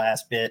every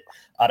last bit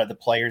out of the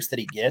players that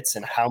he gets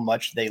and how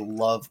much they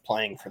love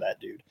playing for that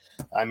dude.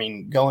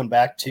 Going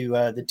back to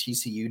the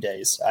TCU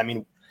days,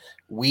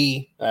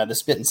 we, the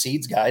Spit and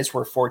Seeds guys,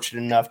 were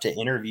fortunate enough to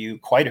interview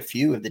quite a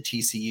few of the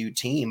TCU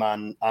team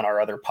on our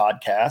other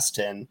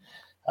podcast, and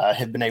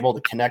have been able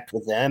to connect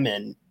with them.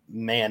 And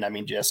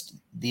man, just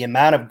the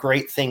amount of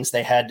great things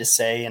they had to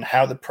say and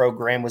how the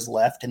program was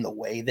left in the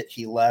way that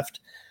he left,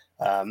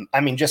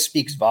 just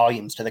speaks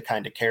volumes to the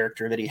kind of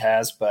character that he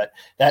has. But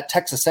that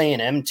Texas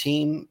A&M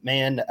team,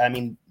 man,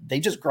 they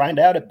just grind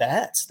out at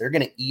bats. They're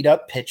going to eat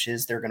up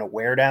pitches. They're going to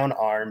wear down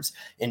arms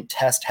and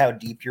test how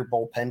deep your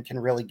bullpen can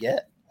really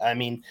get.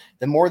 The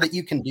more that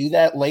you can do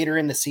that later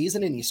in the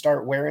season and you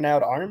start wearing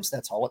out arms,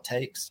 that's all it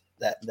takes.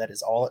 That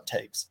is all it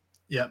takes.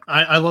 Yeah,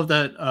 I love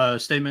that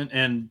statement.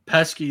 And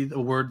pesky, the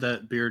word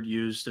that Beard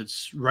used,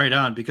 it's right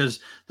on,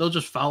 because they'll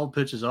just foul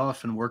pitches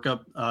off and work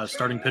up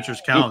starting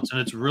pitchers counts, and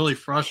it's really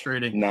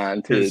frustrating.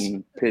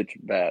 9-10 pitch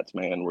bats,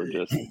 man,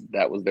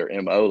 that was their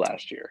MO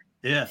last year.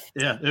 Yeah,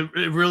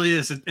 it really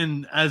is.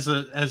 And as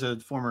a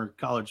former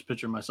college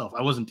pitcher myself,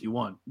 I wasn't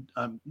D1.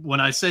 When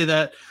I say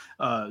that,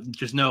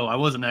 just know I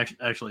wasn't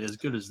actually as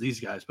good as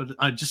these guys, but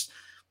I just.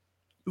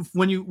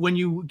 When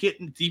you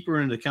get deeper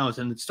into the counts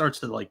and it starts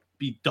to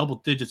be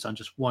double digits on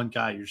just one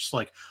guy, you're just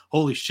like,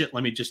 holy shit,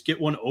 let me just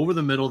get one over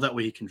the middle. That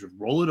way he can just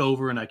roll it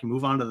over and I can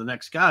move on to the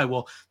next guy.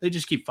 Well, they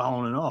just keep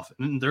following it off.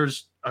 And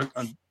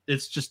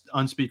it's just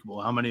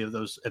unspeakable how many of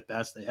those at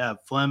bats they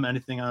have. Flem,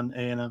 anything on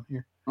A&M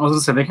here? I was going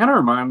to say, they kind of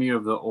remind me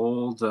of the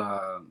old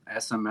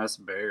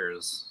SMS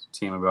Bears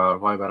team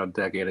about a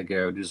decade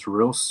ago. Just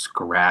real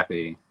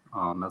scrappy.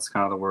 That's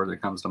kind of the word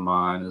that comes to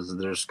mind. Is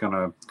they're just going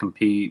to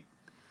compete.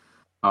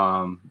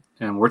 And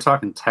we're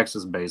talking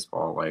Texas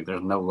baseball. Like,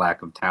 there's no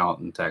lack of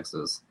talent in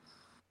Texas.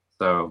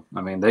 So,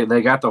 I mean,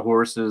 they got the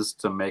horses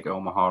to make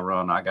Omaha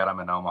run. I got them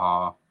in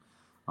Omaha.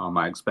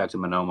 I expect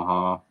them in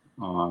Omaha.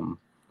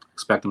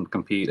 Expect them to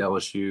compete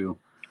LSU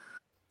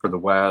for the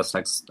West.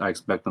 I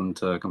expect them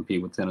to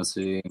compete with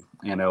Tennessee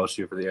and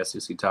LSU for the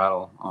SEC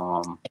title.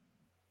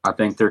 I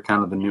think they're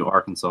kind of the new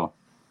Arkansas.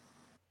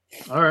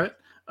 All right.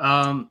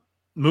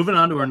 Moving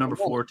on to our number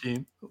 4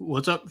 team.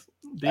 What's up,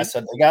 B? I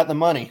said they got the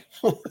money.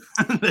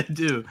 They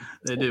do.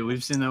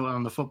 We've seen that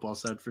on the football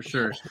side for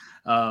sure.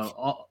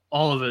 All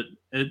of it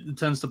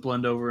tends to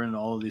blend over in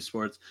all of these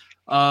sports.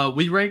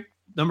 We rank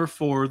number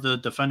 4 the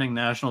defending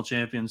national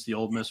champions, the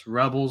Ole Miss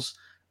Rebels.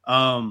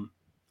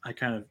 I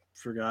kind of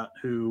forgot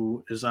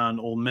who is on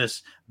Ole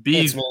Miss.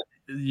 B,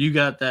 you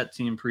got that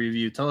team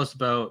preview. Tell us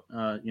about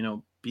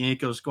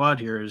Bianco's squad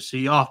here. Is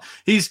he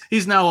off?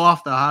 He's now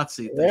off the hot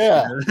seat.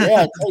 Yeah.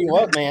 I tell you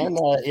what, man.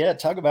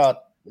 Talk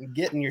about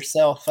getting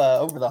yourself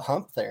over the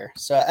hump there.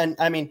 So, and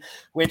I mean,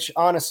 which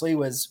honestly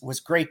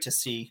was great to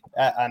see.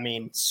 I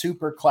mean,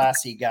 super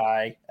classy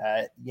guy.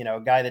 A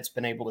guy that's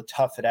been able to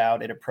tough it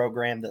out at a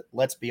program that,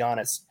 let's be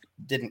honest,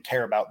 didn't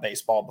care about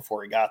baseball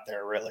before he got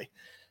there. Really.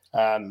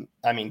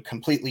 I mean,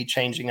 completely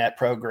changing that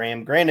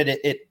program. Granted,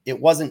 it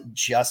wasn't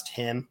just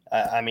him.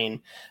 I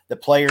mean, the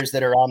players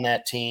that are on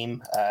that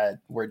team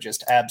were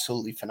just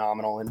absolutely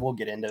phenomenal, and we'll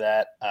get into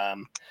that.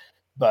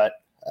 But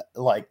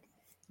like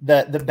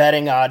the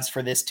betting odds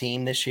for this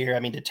team this year, I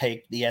mean, to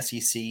take the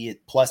SEC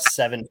at plus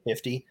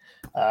 750,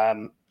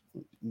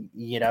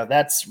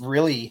 that's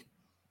really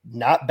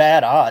not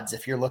bad odds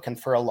if you're looking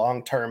for a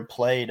long-term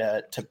play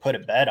to put a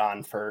bet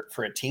on for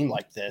a team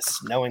like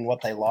this, knowing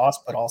what they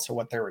lost, but also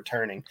what they're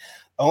returning.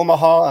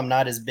 Omaha, I'm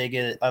not as big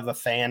of a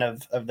fan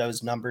of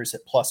those numbers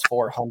at plus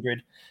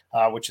 400,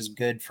 which is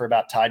good for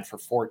about tied for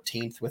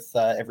 14th with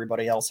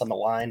everybody else on the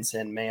lines.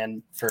 And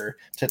man,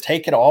 to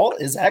take it all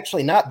is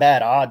actually not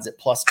bad odds at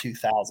plus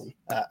 2,000.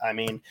 I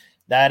mean,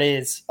 that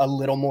is a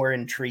little more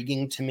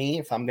intriguing to me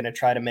if I'm going to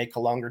try to make a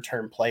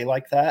longer-term play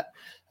like that.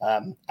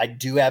 I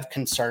do have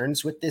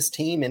concerns with this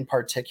team in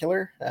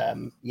particular.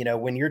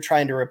 When you're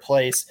trying to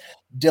replace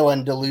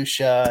Dylan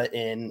DeLucia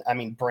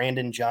and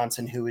Brandon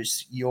Johnson, who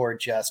is your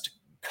just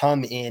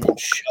come in and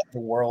shut the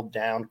world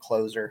down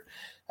closer.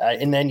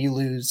 And then you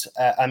lose,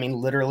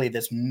 literally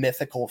this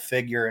mythical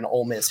figure in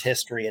Ole Miss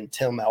history in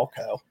Tim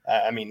Elko.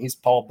 He's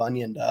Paul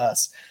Bunyan to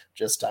us.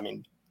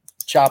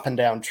 Chopping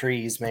down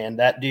trees, man.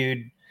 That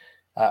dude,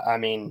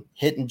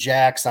 hitting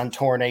jacks on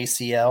torn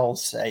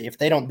ACLs. If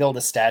they don't build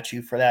a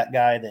statue for that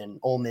guy, then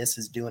Ole Miss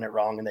is doing it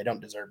wrong and they don't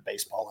deserve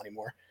baseball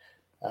anymore.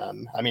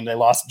 They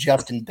lost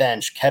Justin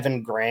Bench,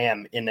 Kevin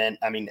Graham, and then,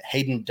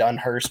 Hayden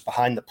Dunhurst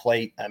behind the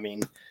plate.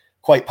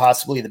 Quite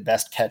possibly the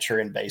best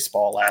catcher in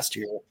baseball last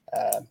year.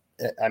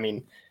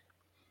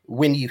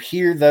 When you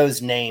hear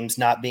those names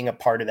not being a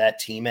part of that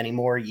team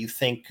anymore, you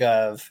think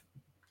of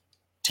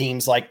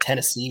teams like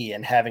Tennessee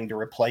and having to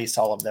replace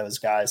all of those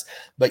guys,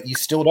 but you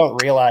still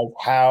don't realize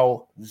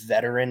how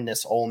veteran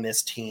this Ole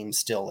Miss team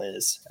still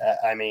is.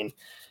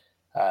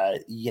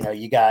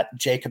 You got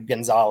Jacob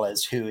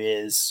Gonzalez, who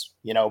is,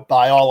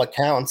 by all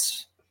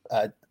accounts,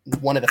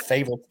 one of the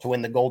favorites to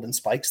win the Golden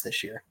Spikes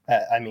this year.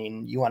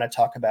 You want to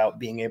talk about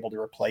being able to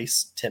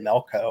replace Tim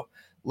Elko.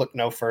 Look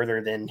no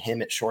further than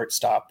him at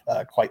shortstop,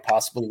 quite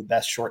possibly the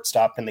best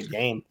shortstop in the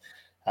game.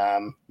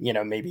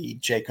 Maybe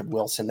Jacob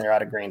Wilson there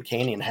out of Grand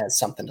Canyon has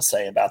something to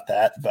say about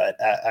that, but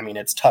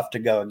it's tough to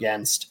go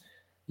against,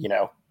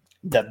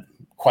 the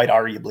quite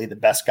arguably the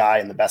best guy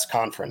in the best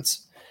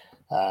conference.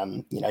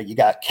 You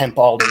got Kemp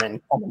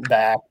Alderman coming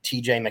back,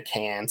 TJ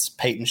McCants,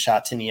 Peyton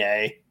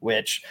Chatinier,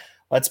 which,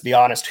 let's be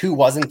honest, who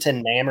wasn't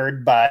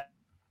enamored by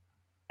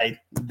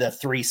the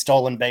 3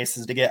 stolen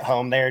bases to get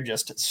home there?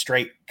 Just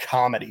straight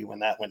comedy when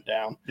that went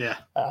down. Yeah.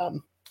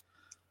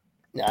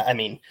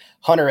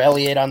 Hunter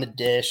Elliott on the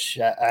dish.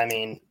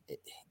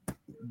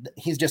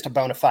 He's just a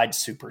bona fide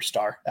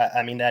superstar.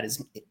 That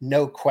is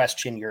no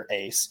question your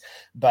ace.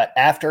 But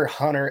after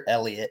Hunter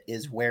Elliott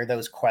is where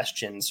those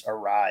questions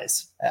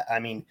arise.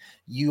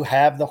 You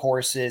have the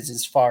horses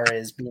as far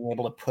as being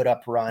able to put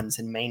up runs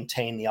and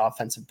maintain the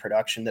offensive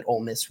production that Ole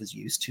Miss was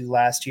used to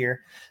last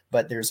year.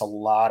 But there's a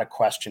lot of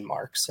question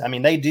marks.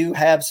 They do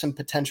have some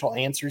potential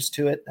answers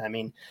to it.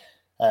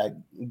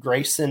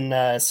 Grayson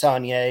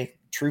Saunier,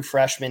 true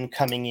freshman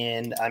coming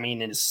in,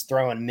 is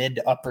throwing mid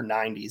to upper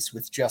 90s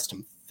with just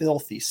some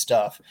filthy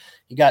stuff.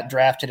 He got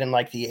drafted in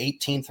like the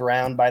 18th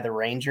round by the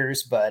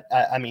Rangers, but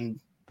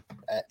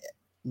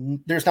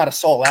there's not a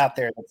soul out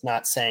there that's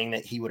not saying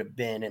that he would have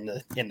been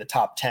in the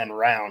top 10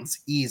 rounds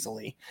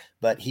easily,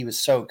 but he was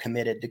so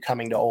committed to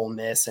coming to Ole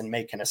Miss and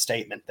making a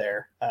statement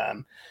there.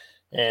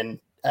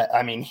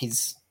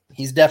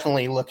 He's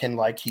definitely looking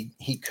like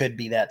he could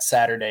be that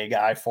Saturday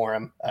guy for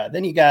him.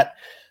 Then you got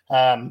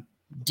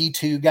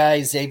D2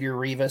 guy Xavier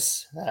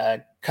Rivas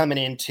coming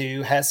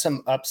into, has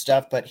some up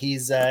stuff, but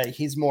he's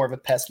more of a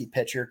pesky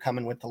pitcher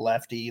coming with the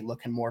lefty,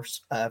 looking more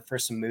for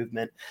some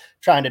movement,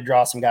 trying to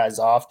draw some guys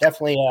off.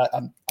 Definitely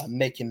a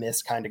make you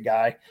miss kind of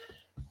guy.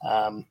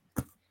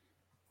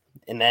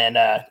 And then,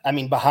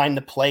 behind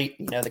the plate,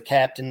 the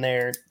captain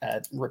there,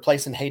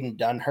 replacing Hayden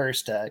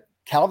Dunhurst,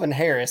 Calvin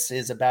Harris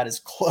is about as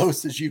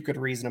close as you could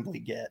reasonably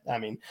get. I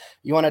mean,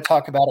 you want to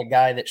talk about a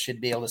guy that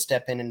should be able to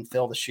step in and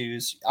fill the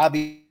shoes.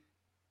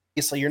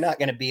 Obviously, you're not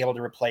going to be able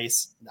to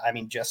replace,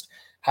 just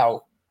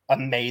how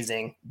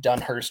amazing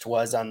Dunhurst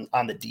was on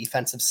the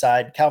defensive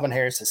side. Calvin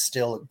Harris is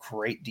still a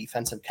great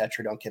defensive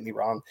catcher, don't get me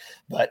wrong.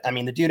 But,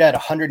 the dude had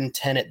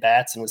 110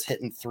 at-bats and was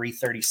hitting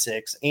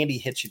 336. Andy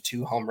hits you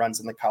 2 home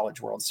runs in the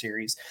College World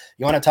Series.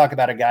 You want to talk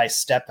about a guy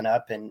stepping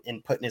up and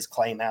putting his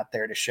claim out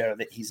there to show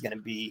that he's going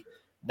to be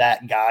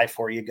that guy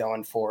for you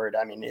going forward.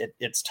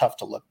 It's tough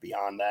to look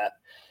beyond that.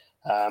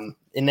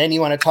 And then you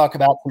want to talk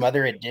about some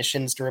other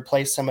additions to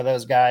replace some of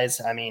those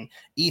guys.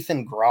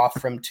 Ethan Groff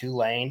from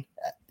Tulane,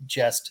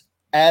 just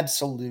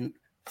absolute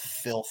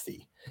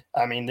filthy.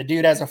 The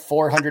dude has a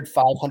 400,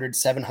 500,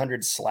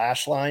 700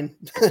 slash line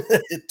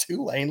at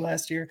Tulane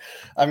last year.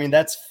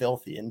 That's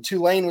filthy. And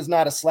Tulane was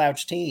not a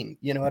slouch team.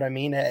 You know what I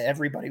mean?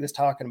 Everybody was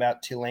talking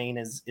about Tulane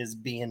as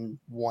being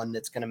one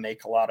that's going to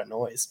make a lot of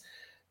noise.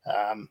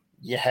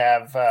 You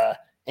have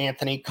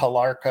Anthony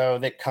Calarco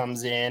that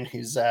comes in,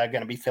 who's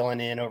going to be filling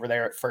in over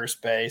there at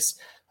first base.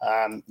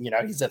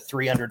 He's a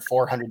 300,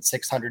 400,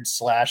 600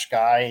 slash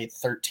guy,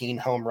 13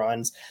 home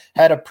runs,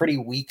 had a pretty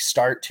weak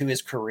start to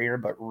his career,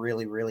 but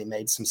really, really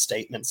made some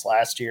statements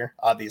last year.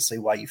 Obviously,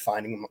 why you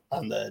find him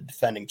on the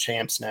defending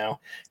champs now.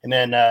 And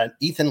then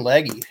Ethan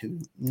Legge, who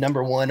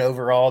 #1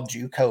 overall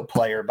JUCO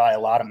player by a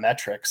lot of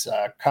metrics,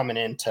 coming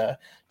in to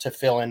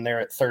fill in there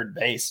at third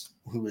base,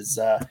 who was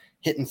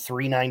hitting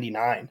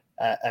 399.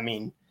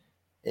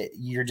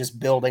 You're just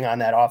building on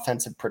that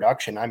offensive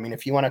production.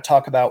 If you want to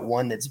talk about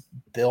one that's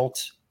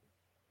built,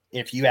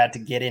 if you had to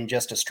get in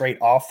just a straight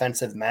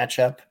offensive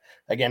matchup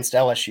against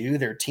LSU,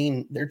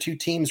 they're 2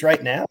 teams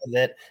right now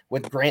that,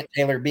 with Grant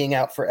Taylor being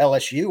out for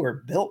LSU,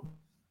 are built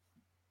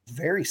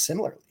very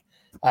similarly.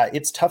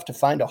 It's tough to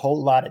find a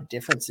whole lot of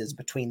differences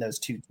between those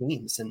 2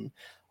 teams. And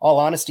all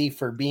honesty,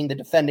 for being the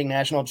defending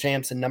national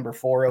champs and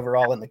 #4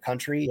 overall in the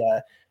country,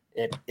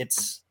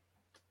 it's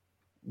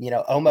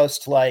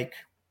almost like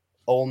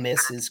Ole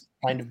Miss is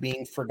kind of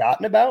being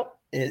forgotten about,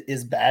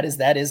 as bad as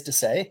that is to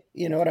say.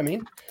 You know what I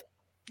mean?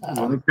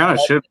 Well, they kind of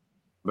should.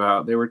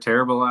 They were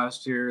terrible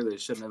last year. They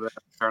shouldn't have been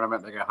in the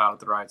tournament. They got hot at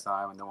the right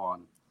time and they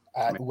won.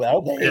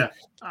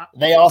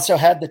 They also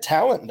had the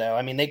talent,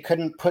 though. They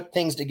couldn't put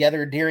things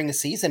together during the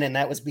season, and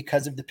that was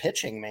because of the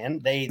pitching, man.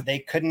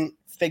 They couldn't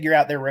figure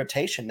out their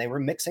rotation. They were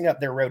mixing up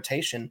their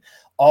rotation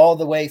all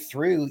the way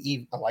through,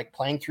 like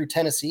playing through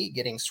Tennessee,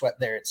 getting swept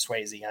there at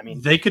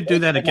Swayze. They could do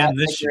that again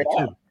this year,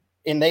 too.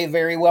 And they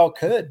very well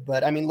could.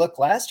 But, look,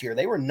 last year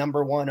they were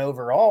 #1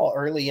 overall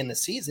early in the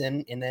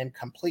season and then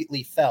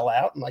completely fell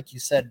out. And like you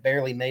said,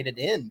 barely made it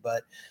in.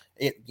 But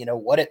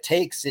what it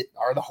takes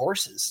are the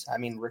horses.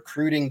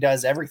 Recruiting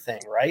does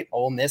everything, right?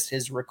 Ole Miss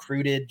has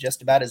recruited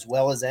just about as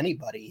well as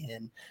anybody.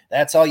 And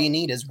that's all you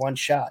need is one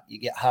shot. You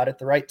get hot at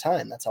the right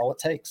time. That's all it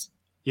takes.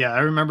 Yeah, I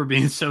remember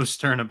being so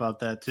stern about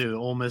that too.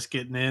 Ole Miss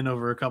getting in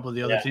over a couple of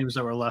the other teams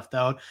that were left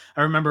out.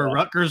 I remember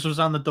Rutgers was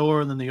on the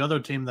door, and then the other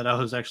team that I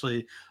was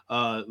actually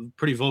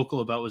pretty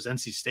vocal about was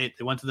NC State.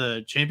 They went to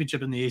the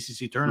championship in the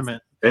ACC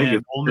tournament,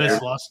 and Ole Miss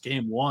lost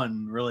game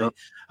 1. Really,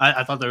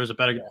 I thought there was a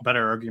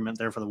better argument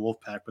there for the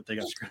Wolfpack, but they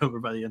got screwed over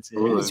by the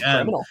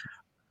NCAA.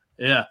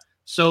 Yeah.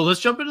 So let's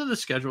jump into the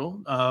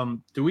schedule.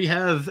 Do we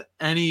have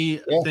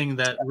anything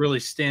that really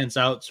stands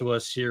out to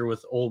us here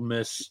with Ole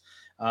Miss?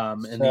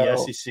 In the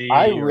SEC.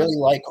 I really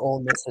like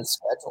Ole Miss's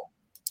schedule.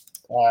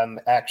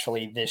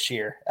 Actually, this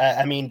year,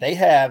 they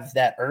have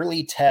that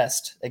early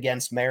test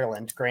against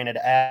Maryland, granted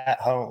at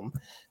home.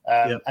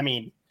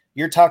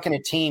 You're talking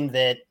a team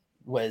that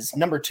was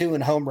 #2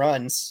 in home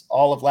runs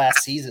all of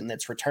last season.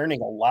 That's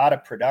returning a lot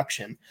of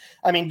production.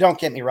 Don't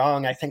get me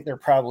wrong. I think they're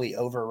probably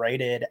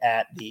overrated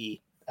at the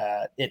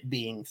it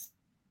being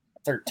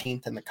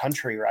 13th in the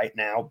country right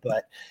now,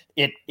 but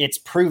it's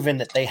proven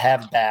that they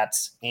have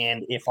bats.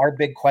 And if our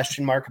big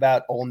question mark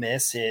about Ole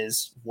Miss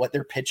is what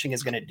their pitching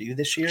is going to do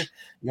this year,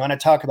 you want to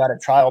talk about a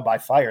trial by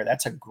fire.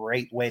 That's a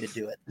great way to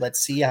do it.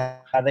 Let's see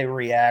how they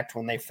react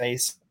when they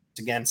face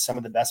against some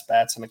of the best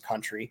bats in the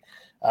country.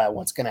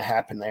 What's going to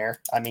happen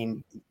there?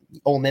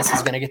 Ole Miss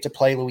is going to get to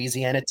play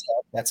Louisiana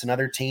Tech. That's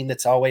another team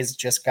that's always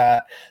just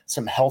got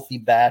some healthy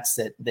bats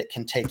that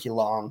can take you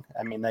long.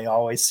 They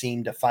always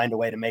seem to find a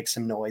way to make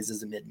some noise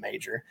as a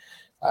mid-major.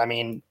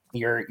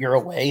 Your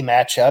away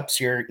matchups,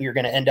 you're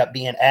going to end up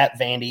being at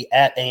Vandy,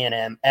 at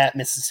A&M, at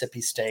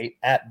Mississippi State,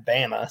 at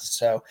Bama.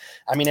 So,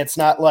 it's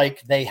not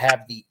like they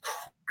have the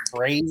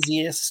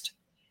craziest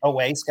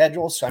away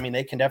schedule. So,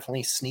 they can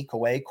definitely sneak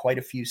away quite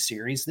a few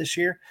series this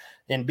year.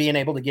 And being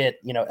able to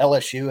get,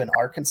 LSU and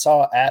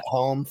Arkansas at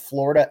home,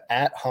 Florida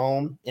at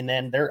home, and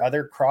then their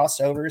other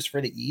crossovers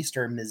for the East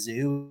are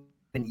Mizzou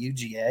and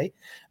UGA.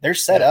 They're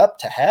set up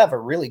to have a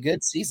really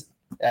good season.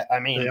 I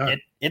mean,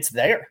 it's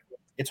there.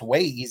 It's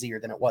way easier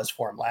than it was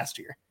for them last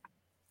year.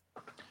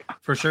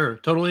 For sure.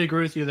 Totally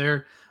agree with you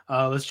there.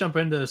 Let's jump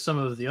into some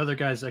of the other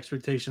guys'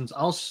 expectations.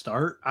 I'll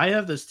start. I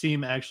have this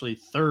team actually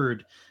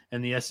third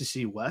in the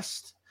SEC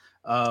West.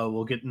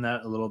 We'll get in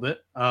that a little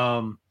bit.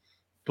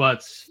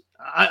 But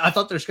I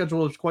thought their schedule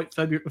was quite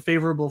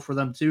favorable for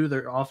them too.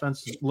 Their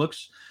offense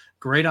looks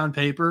great on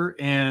paper,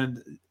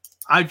 and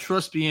I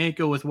trust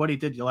Bianco with what he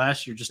did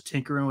last year, just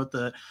tinkering with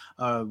the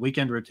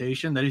weekend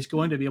rotation, that he's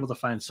going to be able to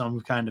find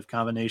some kind of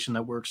combination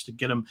that works to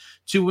get him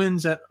two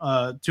wins at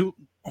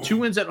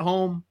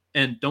home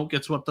and don't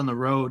get swept on the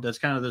road. That's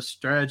kind of the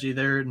strategy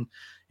there. And,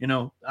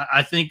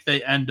 I think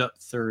they end up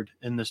third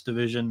in this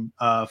division.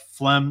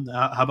 Flem,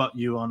 how about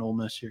you on Ole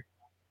Miss here?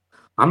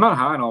 I'm not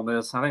high on Ole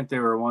Miss. I think they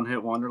were a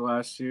one-hit wonder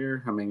last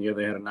year. I mean, yeah,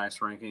 they had a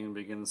nice ranking in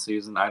the beginning of the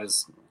season. I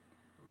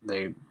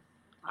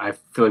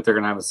feel like they're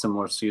going to have a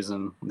similar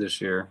season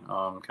this year,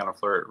 kind of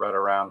flirt right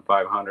around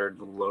 500,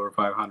 a little lower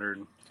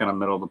 500, kind of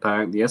middle of the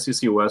pack. The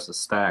SEC West is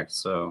stacked,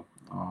 so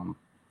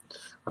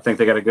I think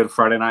they got a good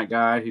Friday night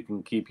guy who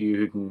can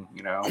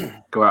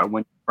go out and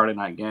win the Friday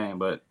night game,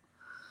 but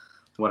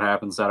what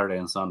happens Saturday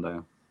and Sunday?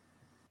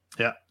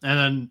 Yeah, and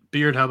then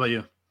Beard, how about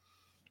you?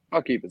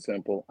 I'll keep it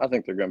simple. I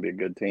think they're going to be a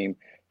good team.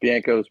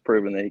 Bianco's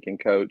proven that he can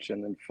coach,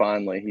 and then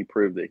finally he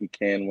proved that he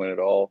can win it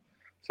all.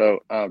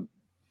 So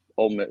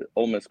Ole Miss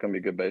is going to be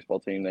a good baseball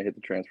team. They hit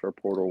the transfer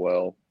portal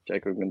well.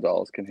 Jacob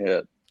Gonzalez can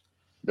hit.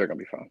 They're going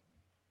to be fine.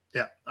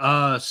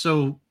 Yeah.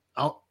 So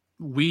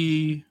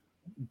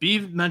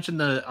Beav mentioned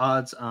the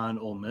odds on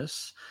Ole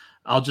Miss.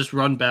 I'll just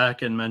run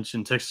back and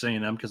mention Texas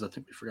A&M because I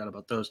think we forgot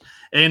about those.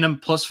 A&M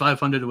plus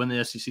 500 to win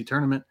the SEC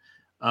tournament.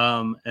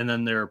 And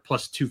then they're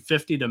plus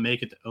 250 to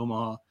make it to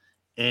Omaha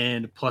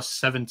and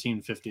plus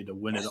 1750 to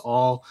win it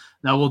all.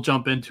 Now we'll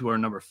jump into our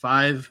number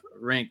 5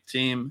 ranked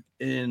team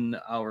in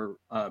our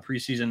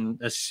preseason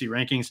SEC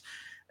rankings,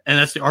 and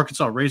that's the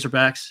Arkansas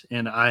Razorbacks.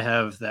 And I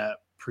have that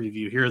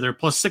preview here. They're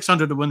plus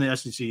 600 to win the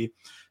SEC,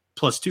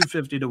 plus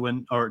 250 to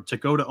win or to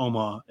go to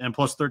Omaha, and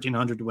plus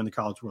 1,300 to win the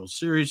College World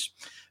Series.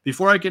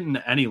 Before I get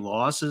into any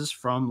losses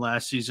from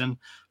last season,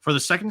 for the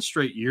second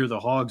straight year, the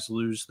Hogs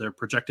lose their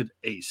projected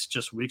ace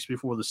just weeks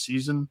before the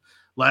season.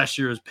 Last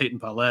year is Peyton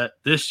Pallette.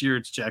 This year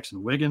it's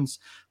Jackson Wiggins.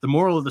 The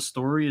moral of the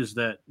story is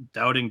that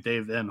doubting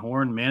Dave Van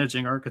Horn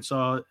managing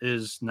Arkansas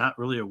is not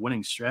really a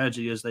winning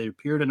strategy, as they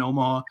appeared in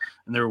Omaha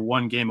and they were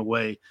one game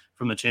away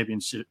from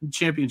the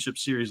championship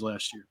series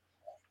last year.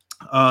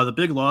 The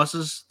big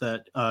losses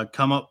that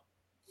come up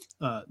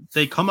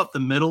the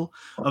middle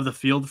of the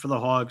field for the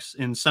Hogs.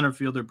 In center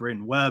fielder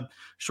Braden Webb,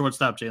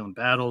 shortstop Jalen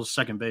Battles,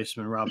 second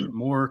baseman Robert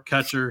Moore,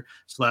 catcher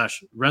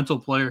 / rental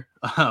player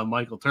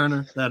Michael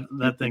Turner.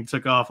 That thing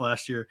took off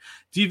last year.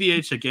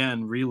 DVH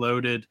again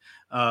reloaded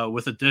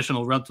with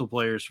additional rental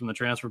players from the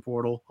transfer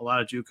portal. A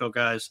lot of JUCO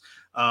guys.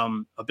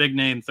 A big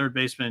name third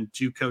baseman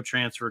JUCO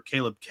transfer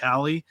Caleb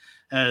Cowley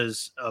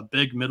has a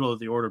big middle of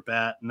the order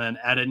bat, and then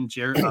added in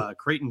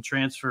Creighton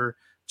transfer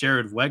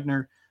Jared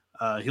Wegner.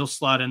 He'll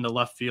slot into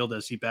left field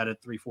as he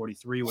batted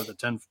 343 with a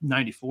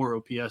 1094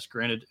 OPS.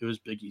 Granted, it was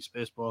Big East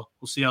baseball.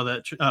 We'll see how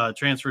that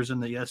transfers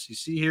in the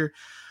SEC here.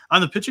 On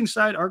the pitching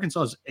side,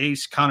 Arkansas's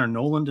ace Connor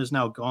Noland is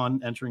now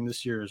gone, entering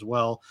this year as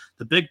well.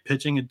 The big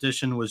pitching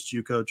addition was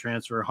JUCO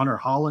transfer Hunter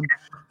Holland,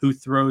 who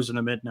throws in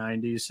the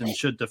mid-90s and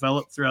should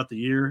develop throughout the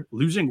year.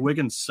 Losing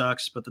Wiggins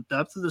sucks, but the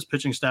depth of this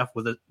pitching staff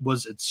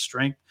was its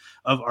strength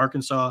of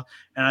Arkansas,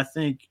 and I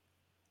think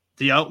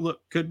the outlook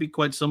could be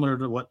quite similar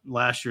to what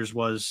last year's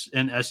was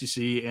in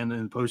SEC and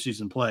in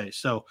postseason play.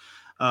 So,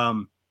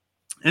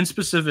 in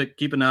specific,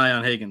 keep an eye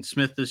on Hagen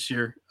Smith this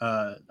year.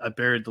 I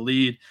buried the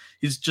lead.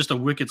 He's just a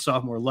wicked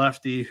sophomore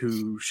lefty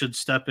who should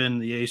step in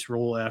the ace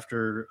role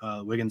after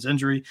Wiggins'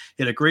 injury.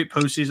 He had a great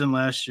postseason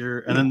last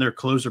year, and then their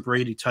closer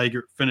Brady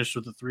Tiger finished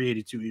with a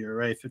 3.82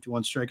 ERA,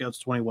 51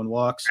 strikeouts, 21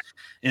 walks,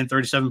 and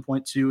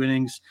 37.2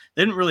 innings.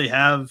 They didn't really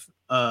have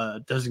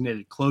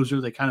designated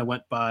closer. They kind of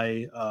went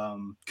by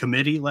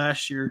committee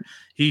last year.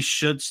 He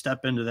should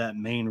step into that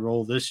main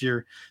role this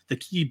year. The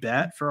key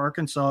bat for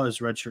Arkansas is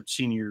redshirt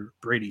senior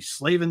Brady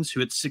Slavens, who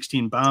hit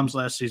 16 bombs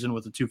last season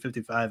with a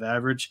 255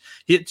 average.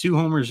 He hit 2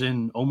 homers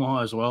in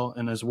Omaha as well,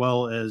 and as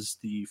well as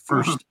the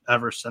first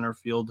ever center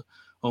field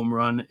home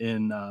run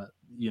in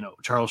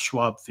Charles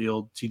Schwab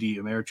Field, TD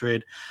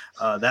Ameritrade,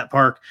 that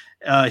park.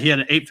 He had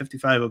an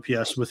 855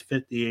 OPS with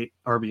 58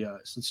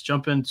 RBIs. Let's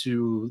jump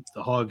into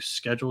the Hogs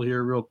schedule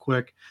here real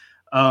quick.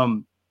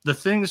 The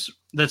things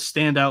that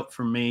stand out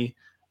for me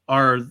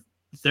are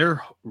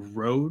their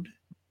road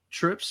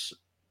trips.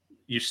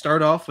 You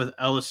start off with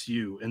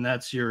LSU, and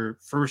that's your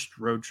first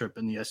road trip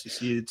in the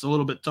SEC. It's a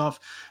little bit tough,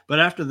 but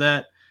after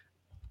that,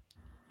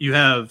 you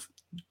have,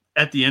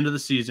 at the end of the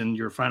season,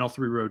 your final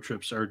 3 road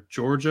trips are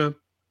Georgia,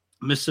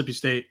 Mississippi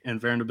State, and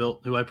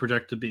Vanderbilt, who I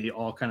project to be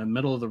all kind of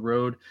middle of the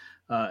road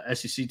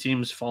SEC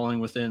teams falling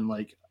within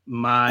like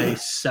my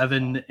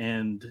 7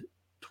 and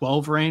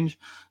 12 range.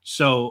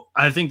 So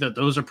I think that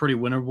those are pretty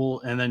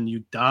winnable. And then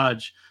you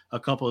dodge a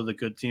couple of the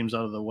good teams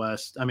out of the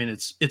West. I mean,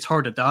 it's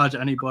hard to dodge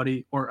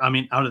anybody,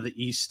 out of the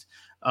East.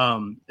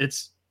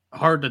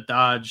 hard to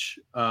dodge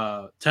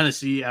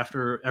Tennessee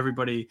after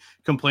everybody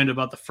complained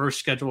about the first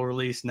schedule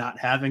release not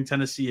having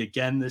Tennessee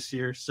again this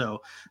year.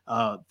 So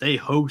they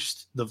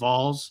host the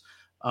Vols,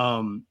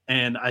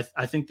 and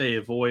I think they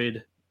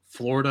avoid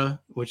Florida,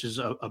 which is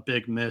a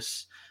big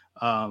miss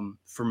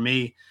for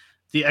me.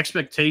 The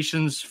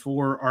expectations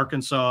for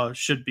Arkansas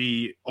should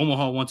be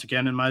Omaha once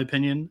again, in my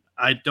opinion.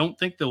 I don't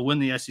think they'll win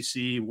the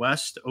SEC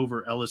West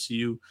over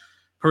LSU.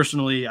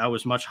 Personally, I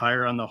was much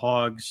higher on the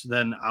Hogs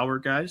than our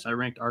guys. I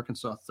ranked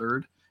Arkansas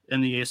third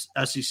in the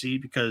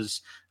SEC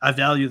because I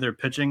value their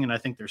pitching, and I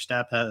think their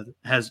staff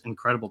has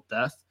incredible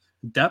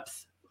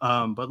depth.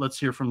 But let's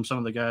hear from some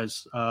of the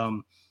guys.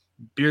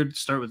 Beard,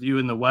 start with you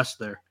in the West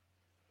there.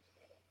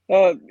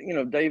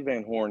 Dave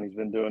Van Horn, he's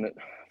been doing it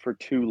for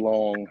too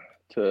long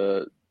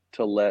to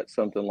let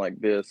something like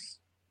this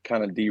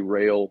kind of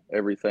derail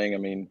everything. I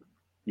mean,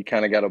 you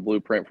kind of got a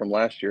blueprint from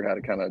last year how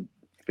to kind of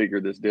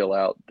figure this deal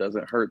out.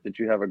 Doesn't hurt that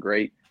you have a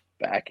great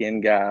back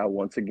end guy.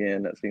 Once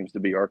again, that seems to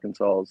be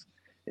Arkansas's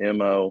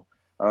MO.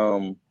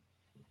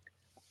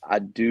 I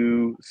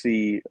do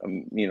see,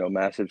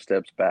 massive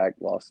steps back,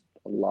 lost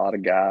a lot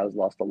of guys,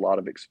 lost a lot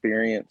of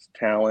experience,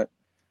 talent.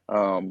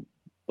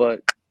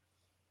 But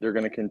they're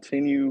going to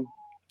continue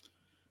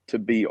to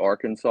be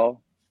Arkansas.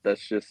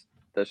 That's just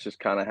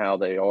kind of how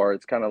they are.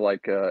 It's kind of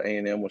like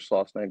A&M with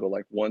Schlossnagle.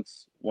 Like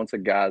once a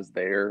guy's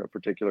there, a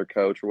particular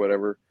coach or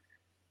whatever,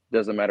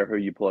 doesn't matter who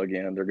you plug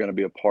in, they're going to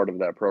be a part of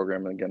that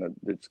program, and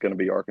it's going to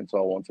be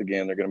Arkansas once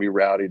again. They're going to be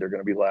rowdy. They're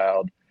going to be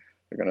loud.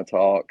 They're going to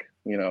talk,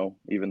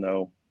 even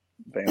though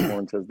Van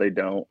Horn says they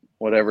don't,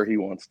 whatever he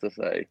wants to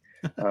say.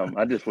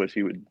 I just wish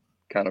he would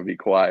kind of be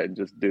quiet and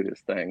just do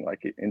his thing.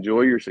 Like,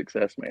 enjoy your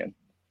success, man.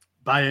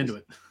 Buy into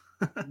it.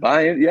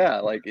 Buy in. Yeah.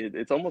 Like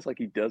it's almost like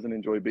he doesn't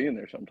enjoy being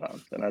there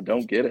sometimes, and I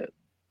don't get it.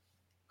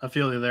 I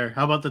feel you there.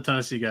 How about the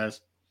Tennessee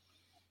guys?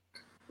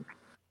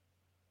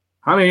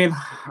 I mean,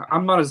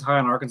 I'm not as high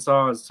on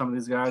Arkansas as some of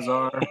these guys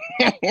are.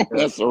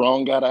 That's the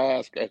wrong guy to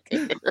ask right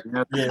there.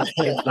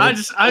 Yeah.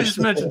 I just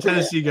mentioned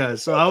Tennessee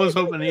guys, so I was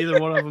hoping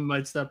either one of them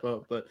might step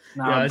up. But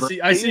I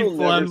see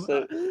Flem.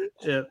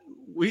 Yeah,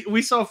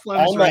 we saw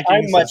Flem's rankings.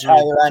 I'm much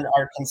higher on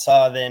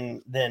Arkansas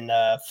than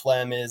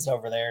Flem is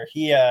over there.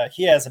 He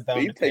has a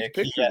bone to pick.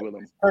 With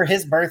him. For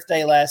his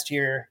birthday last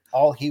year,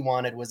 all he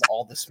wanted was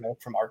all the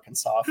smoke from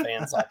Arkansas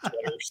fans on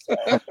Twitter.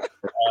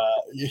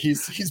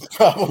 So he's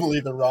probably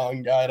the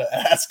wrong guy to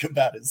ask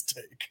about his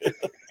take.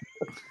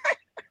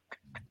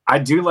 I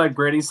do like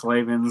Brady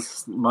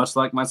Slavens, much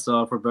like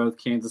myself. We're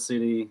both Kansas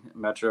City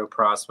Metro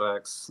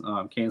prospects,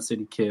 Kansas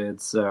City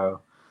kids. So,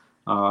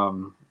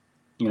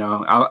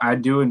 I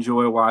do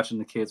enjoy watching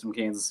the kids from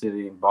Kansas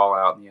City ball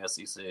out in the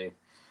SEC.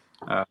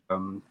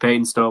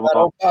 Peyton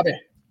Stovall.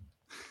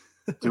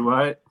 Do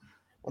what?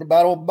 What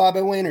about old Bobby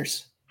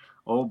Wieners?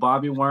 Old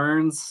Bobby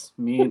Werns,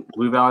 me,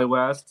 Blue Valley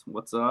West.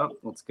 What's up?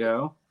 Let's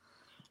go.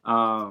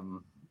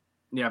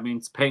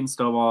 It's Peyton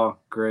Stovall,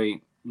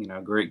 great,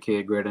 great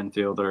kid, great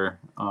infielder.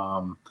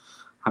 I'm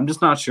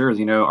just not sure.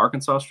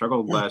 Arkansas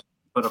struggled last year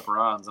to put up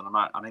runs, and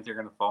I think they're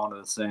going to fall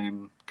into the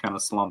same kind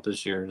of slump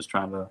this year, just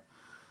trying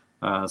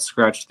to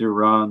scratch through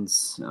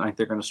runs. I think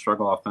they're going to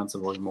struggle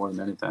offensively more than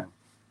anything.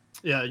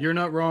 Yeah, you're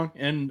not wrong,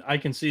 and I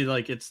can see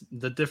it's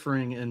the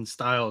differing in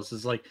styles.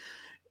 Is like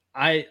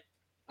I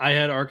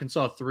had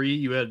Arkansas 3,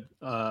 you had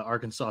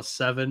Arkansas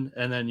 7,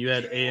 and then you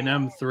had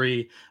A&M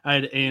 3, I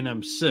had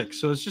A&M 6.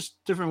 So it's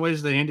just different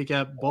ways they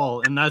handicap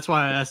ball, and that's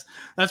why I asked.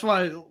 That's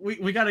why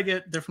we got to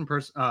get different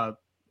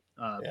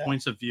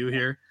points of view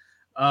here.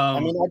 I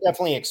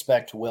definitely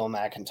expect Will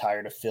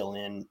McIntyre to fill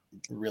in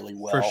really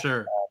well. For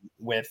sure.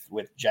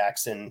 With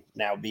Jackson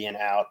now being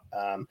out.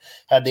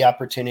 Had the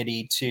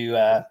opportunity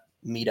to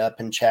meet up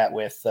and chat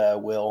with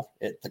Will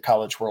at the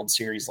College World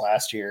Series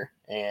last year,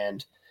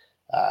 and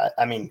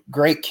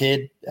great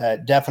kid.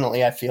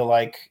 Definitely, I feel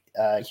like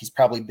he's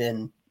probably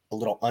been a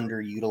little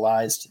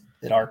underutilized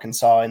at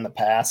Arkansas in the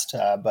past,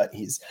 but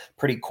he's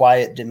pretty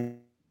quiet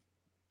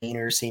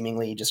demeanor,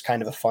 seemingly just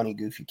kind of a funny,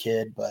 goofy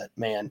kid. But,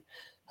 man,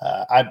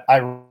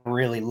 I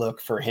really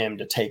look for him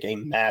to take a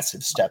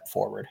massive step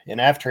forward.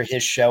 And after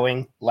his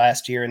showing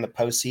last year in the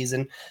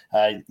postseason,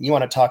 you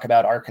want to talk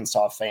about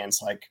Arkansas fans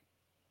like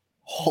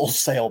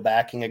wholesale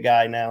backing a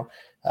guy now.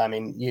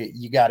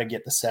 You got to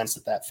get the sense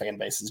that fan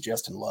base is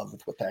just in love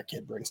with what that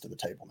kid brings to the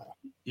table now.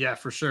 Yeah,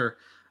 for sure.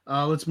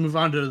 Let's move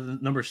on to the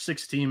number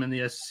 6 team in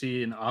the SEC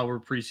in our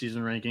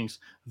preseason rankings.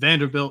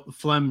 Vanderbilt.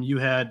 Flem, you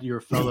had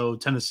your fellow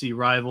Tennessee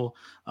rival.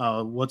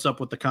 What's up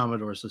with the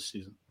Commodores this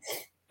season?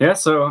 Yeah,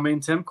 so,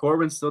 Tim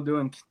Corbin's still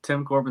doing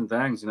Tim Corbin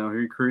things. He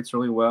recruits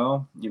really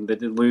well. They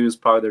did lose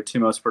probably their 2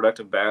 most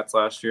productive bats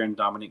last year in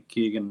Dominique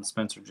Keegan and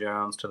Spencer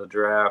Jones to the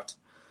draft.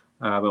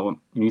 But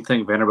when you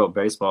think Vanderbilt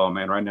baseball,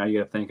 man, right now you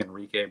got to think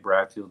Enrique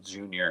Bradfield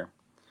Jr.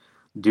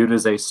 Dude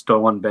is a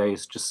stolen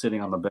base just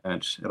sitting on the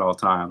bench at all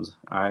times.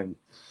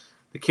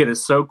 The kid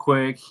is so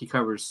quick. He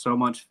covers so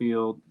much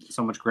field,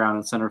 so much ground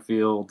in center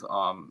field.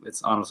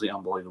 It's honestly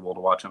unbelievable to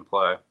watch him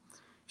play.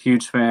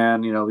 Huge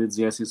fan, leads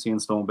the SEC in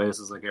stolen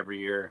bases like every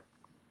year.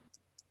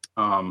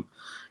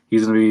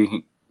 He's going to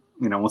be,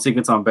 once he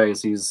gets on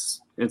base,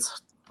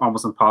 it's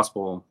almost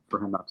impossible for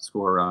him not to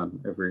score a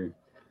run every.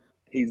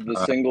 He's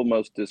the single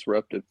most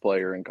disruptive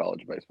player in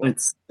college baseball.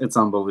 It's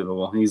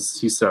unbelievable.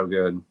 He's so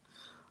good.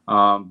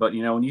 But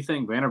when you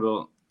think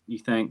Vanderbilt, you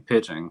think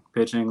pitching.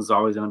 Pitching is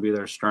always going to be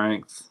their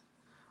strength.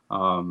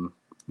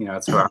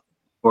 It's how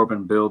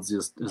Corbin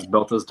has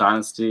built this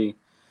dynasty.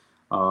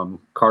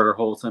 Carter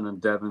Holton and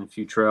Devin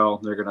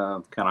Futrell, they're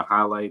going to kind of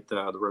highlight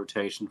the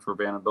rotation for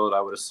Vanderbilt,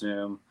 I would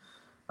assume.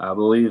 I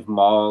believe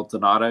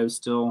Maldonado is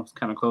still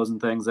kind of closing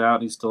things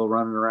out. He's still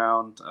running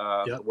around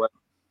the West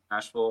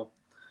Nashville.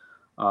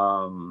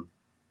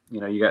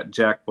 You got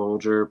Jack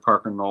Bolger,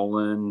 Parker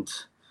Noland.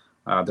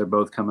 They're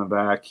both coming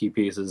back, key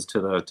pieces to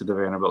the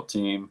Vanderbilt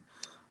team.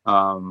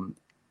 And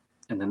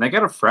then they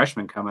got a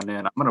freshman coming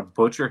in. I'm going to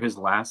butcher his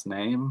last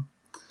name,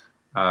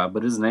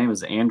 but his name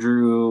is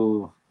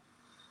Andrew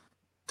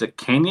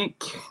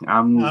Dekanik.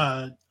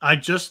 I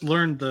just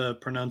learned the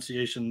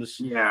pronunciation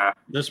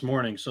this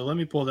morning, so let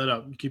me pull that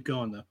up. Keep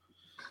going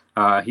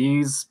though.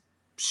 He's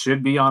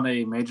should be on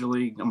a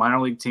minor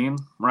league team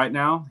right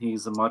now.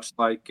 He's a much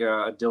like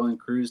a Dylan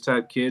Cruz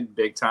type kid,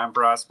 big time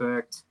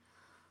prospect.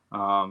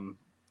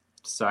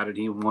 Decided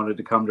he wanted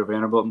to come to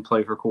Vanderbilt and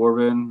play for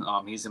Corbin.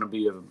 He's going to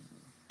be a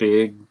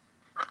big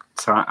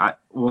time.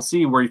 We'll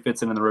see where he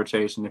fits in the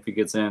rotation if he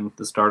gets in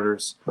the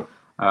starters.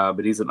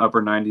 But he's an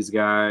upper 90s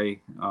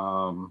guy.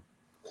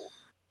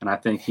 And I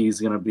think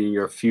he's going to be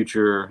your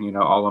future,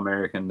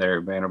 All-American there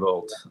at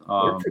Vanderbilt.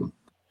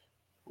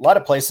 A lot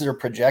of places are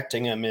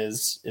projecting him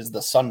is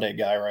the Sunday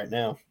guy right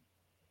now.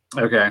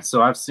 Okay,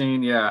 so I've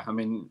seen, I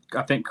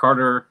think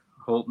Carter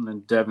Holton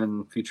and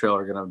Devin Futrell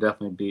are going to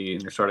definitely be in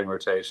your starting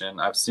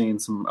rotation. I've seen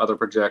some other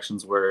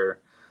projections where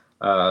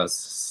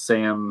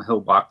Sam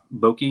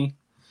Hilboki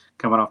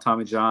coming off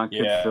Tommy John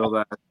could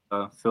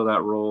fill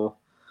that role.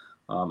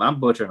 I'm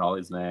butchering all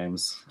these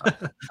names.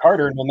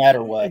 Carter, no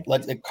matter what.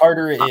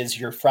 Carter is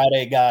your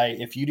Friday guy.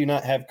 If you do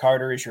not have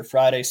Carter as your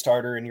Friday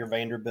starter in your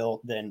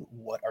Vanderbilt, then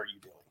what are you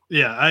doing?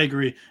 Yeah, I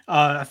agree.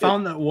 I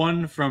found that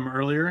one from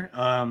earlier,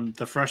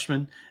 the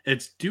freshman.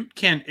 It's Duke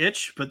Can't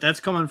Itch, but that's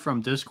coming from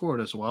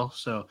Discord as well.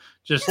 So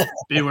just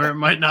beware. It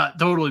might not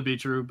totally be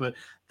true, but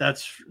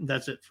that's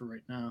it for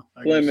right now.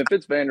 Slim, if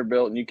it's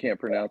Vanderbilt and you can't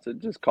pronounce it,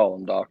 just call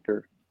him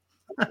Doctor.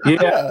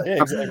 Yeah,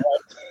 exactly.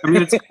 I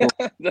mean, it's cool.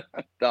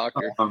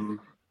 Doctor.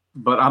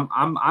 But I'm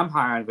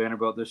high on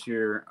Vanderbilt this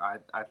year.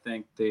 I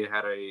think they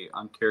had a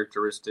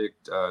uncharacteristic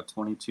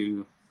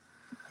 22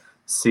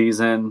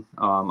 season.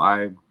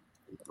 I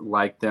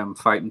like them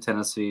fighting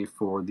Tennessee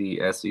for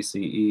the SEC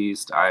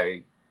East.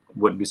 I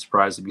wouldn't be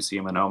surprised if you see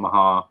them in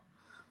Omaha.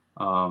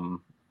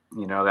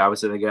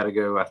 Obviously they got to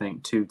go, I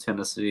think, to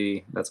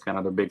Tennessee. That's kind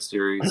of their big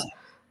series.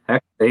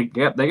 Heck, they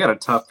got a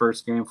tough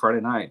first game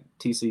Friday night,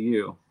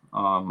 TCU.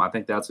 I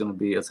think it's going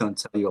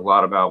to tell you a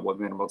lot about what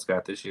Vanderbilt's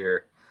got this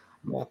year.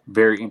 Yeah.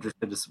 Very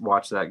interested to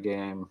watch that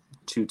game.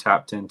 2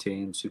 top 10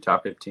 teams, 2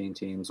 top 15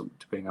 teams,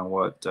 depending on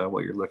what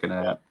you're looking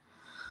at.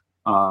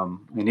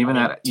 And even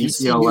that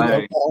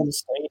UCLA,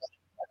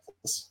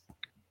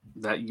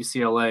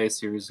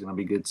 series is going to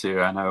be good too.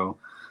 I know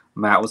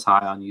Matt was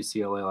high on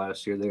UCLA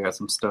last year. They got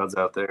some studs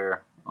out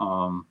there.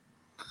 And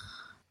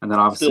then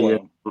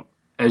obviously,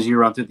 as you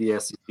run through the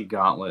SEC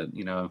gauntlet,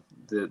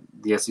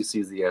 the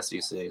SEC is the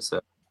SEC.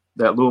 So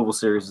that Louisville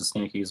series is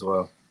sneaky as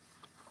well.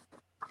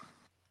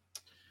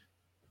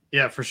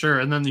 Yeah, for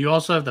sure. And then you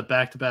also have the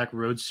back-to-back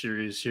road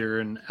series here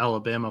in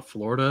Alabama,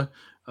 Florida.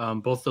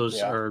 Both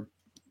those are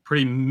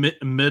pretty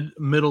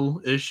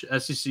middle-ish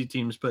SEC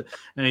teams, but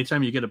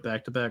anytime you get a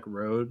back-to-back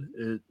road,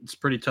 it's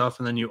pretty tough.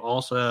 And then you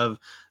also have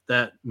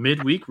that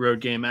midweek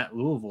road game at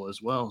Louisville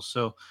as well.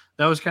 So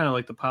that was kind of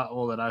like the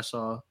pothole that I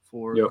saw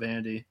for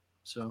Vandy.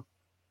 So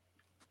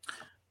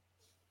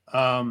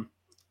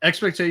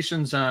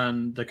expectations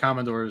on the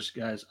Commodores,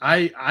 guys.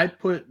 I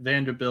put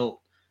Vanderbilt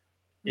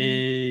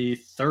a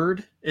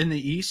third in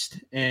the East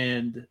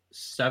and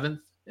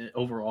 7th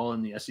overall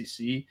in the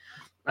SEC.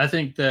 I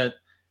think that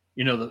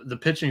the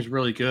pitching is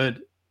really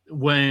good.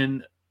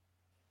 When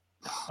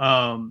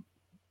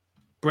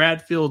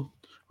Bradfield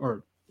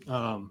or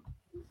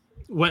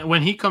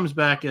when he comes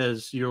back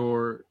as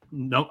your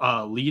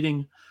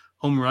leading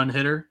home run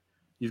hitter,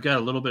 you've got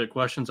a little bit of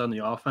questions on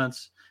the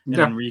offense and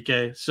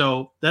Enrique.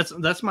 So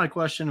that's my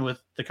question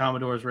with the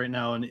Commodores right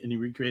now, and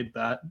Enrique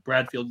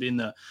Bradfield being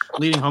the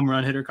leading home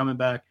run hitter coming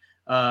back.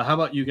 How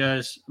about you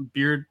guys?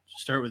 Beard,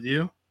 start with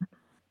you.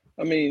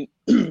 I mean,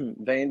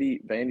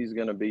 Vandy's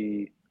going to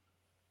be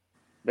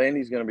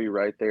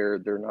right there.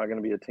 They're not going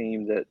to be a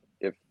team that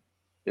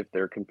if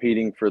they're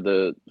competing for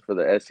the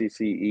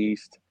SEC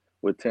East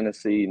with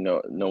Tennessee,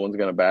 no one's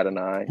going to bat an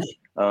eye.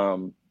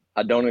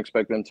 I don't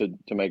expect them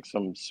to make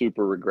some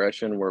super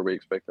regression where we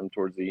expect them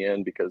towards the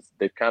end, because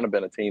they've kind of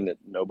been a team that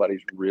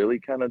nobody's really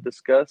kind of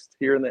discussed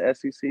here in the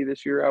SEC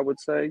this year, I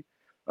would say.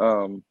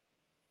 And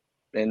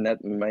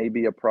that may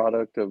be a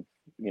product of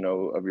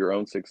your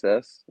own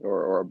success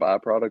or a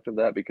byproduct of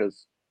that,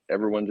 because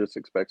everyone just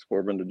expects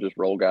Corbin to just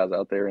roll guys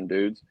out there and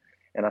dudes.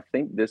 And I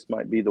think this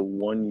might be the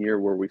one year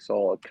where we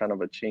saw a kind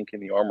of a chink in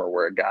the armor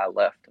where a guy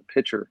left, a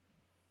pitcher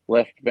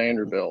left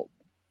Vanderbilt,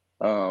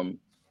 and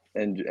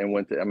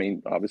went to. I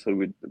mean,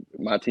 obviously,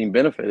 my team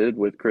benefited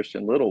with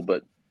Christian Little,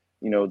 but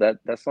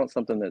that's not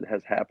something that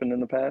has happened in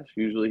the past.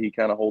 Usually, he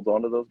kind of holds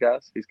on to those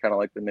guys. He's kind of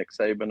like the Nick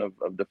Saban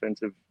of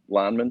defensive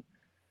linemen.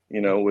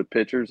 With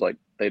pitchers, like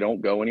they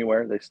don't go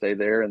anywhere. They stay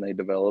there and they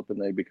develop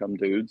and they become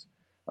dudes.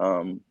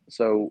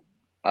 So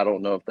I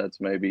don't know if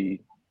that's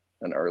maybe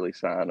an early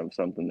sign of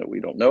something that we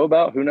don't know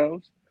about. Who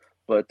knows?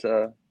 But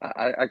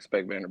I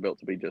expect Vanderbilt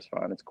to be just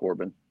fine. It's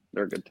Corbin.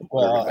 They're good.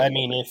 Well, I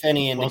mean, if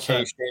any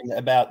indication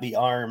about the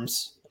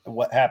arms,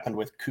 what happened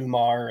with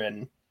Kumar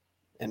and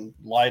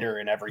Leiter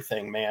and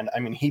everything, man, I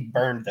mean, he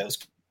burned those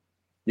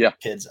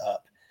kids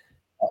up.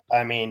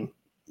 I mean,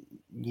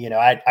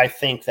 I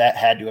think that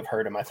had to have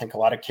hurt him. I think a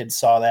lot of kids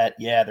saw that.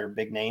 Yeah, they're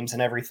big names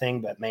and everything,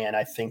 but man,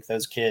 I think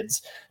those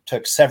kids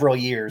took several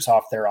years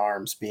off their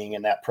arms being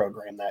in that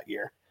program that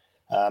year.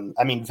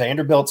 I mean,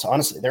 Vanderbilt's,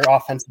 honestly, their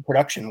offensive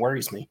production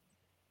worries me.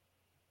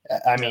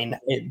 I mean,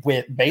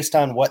 based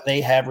on what they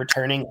have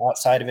returning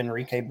outside of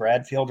Enrique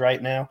Bradfield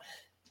right now,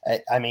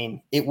 I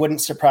mean, it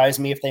wouldn't surprise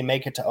me if they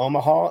make it to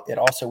Omaha. It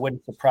also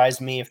wouldn't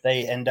surprise me if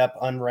they end up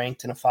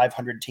unranked in a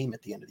 500 team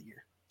at the end of the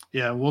year.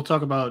 Yeah, we'll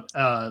talk about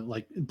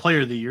like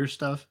player of the year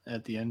stuff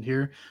at the end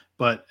here,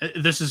 but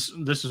this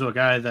is a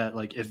guy that,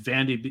 like, if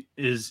Vandy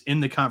is in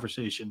the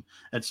conversation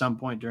at some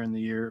point during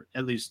the year,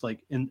 at least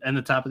like in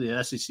the top of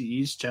the SEC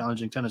East,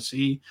 challenging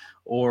Tennessee,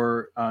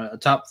 or a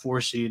top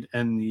 4 seed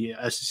in the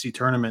SEC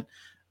tournament,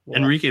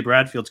 Enrique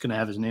Bradfield's going to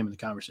have his name in the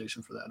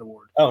conversation for that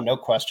award. Oh, no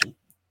question.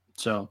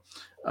 So,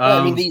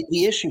 I mean,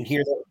 the issue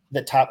here,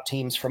 the top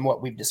teams, from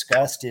what we've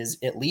discussed, is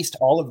at least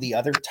all of the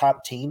other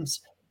top teams,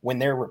 when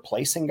they're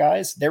replacing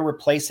guys, they're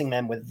replacing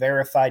them with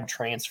verified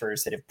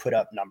transfers that have put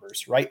up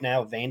numbers. Right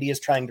now, Vandy is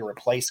trying to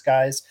replace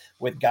guys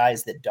with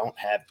guys that don't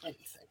have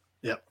anything.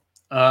 Yep.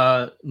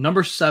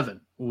 Number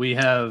 7, we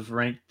have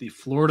ranked the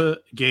Florida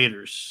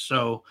Gators.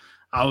 So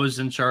I was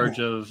in charge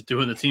of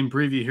doing the team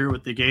preview here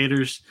with the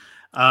Gators.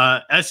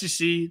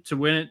 SEC to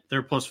win it,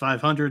 they're plus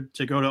 500.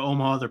 To go to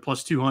Omaha, they're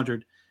plus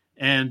 200.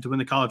 And to win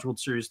the College World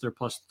Series, they're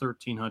plus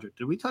 1,300.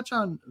 Did we touch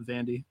on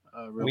Vandy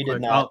real quick?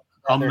 Did not.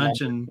 I'll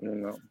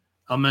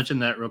mention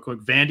that real quick.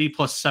 Vandy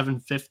plus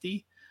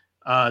 750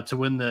 to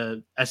win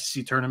the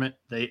SEC tournament.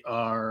 They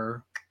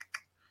are,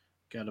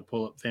 got to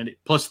pull up Vandy,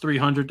 plus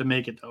 300 to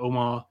make it to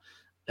Omaha.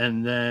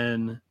 And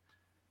then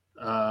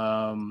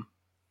plus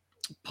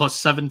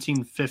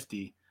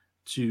 1750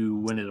 to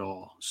win it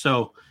all.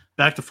 So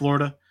back to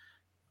Florida.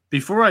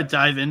 Before I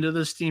dive into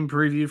this team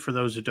preview, for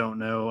those who don't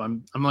know,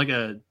 I'm like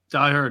a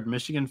diehard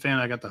Michigan fan.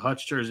 I got the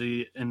Hutch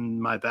jersey in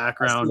my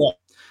background,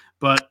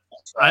 but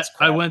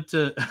I went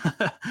to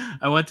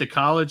I went to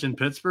college in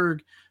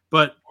Pittsburgh.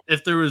 But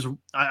if there was,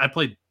 I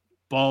played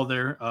ball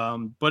there.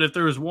 But if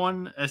there was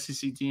one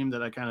SEC team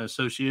that I kind of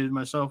associated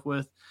myself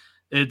with,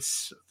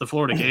 it's the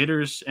Florida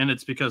Gators, and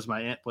it's because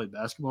my aunt played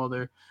basketball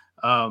there.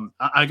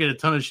 I get a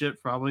ton of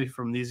shit probably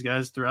from these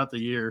guys throughout the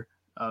year,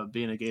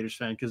 being a Gators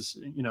fan, because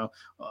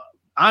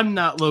I'm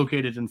not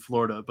located in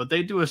Florida, but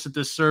they do us a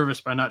disservice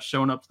by not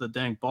showing up to the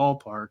dang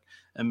ballpark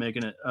and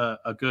making it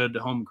a good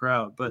home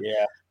crowd. But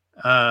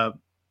I'll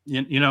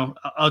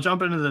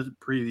jump into the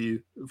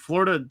preview.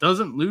 Florida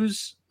doesn't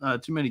lose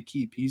too many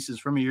key pieces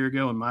from a year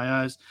ago in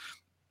my eyes.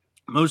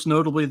 Most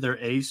notably, their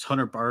ace,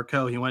 Hunter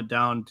Barco. He went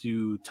down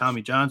to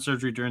Tommy John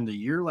surgery during the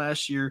year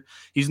last year.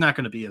 He's not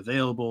going to be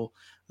available.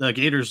 The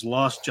Gators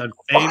lost Judd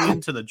Fabian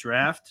to the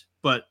draft,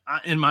 but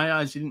in my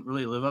eyes, he didn't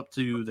really live up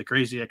to the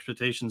crazy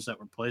expectations that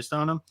were placed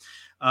on him.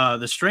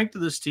 The strength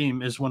of this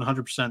team is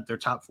 100% their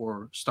top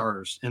 4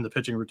 starters in the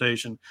pitching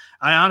rotation.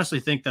 I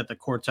honestly think that the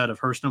quartet of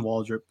Hurston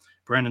Waldrop,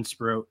 Brandon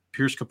Sproat,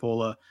 Pierce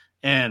Capola,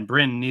 and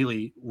Brandon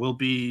Neely will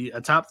be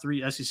a top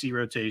 3 SEC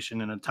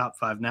rotation and a top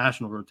 5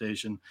 national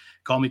rotation.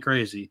 Call me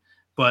crazy,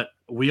 but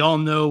we all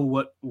know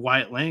what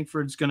Wyatt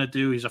Langford's going to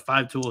do. He's a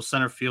 5-tool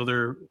center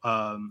fielder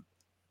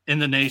in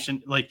the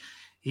nation. Like,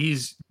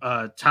 he's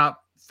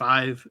top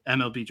 5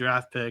 MLB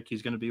draft pick.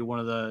 He's going to be one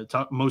of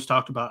the most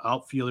talked about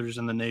outfielders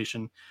in the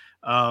nation.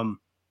 The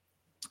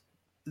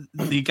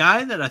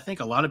guy that I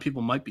think a lot of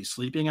people might be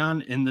sleeping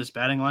on in this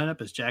batting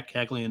lineup is Jack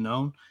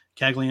Caglianone.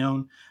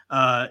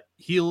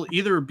 He'll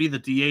either be the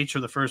DH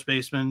or the first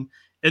baseman.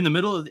 In the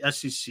middle of the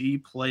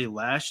SEC play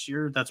last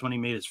year, that's when he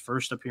made his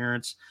first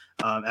appearance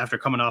after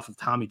coming off of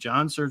Tommy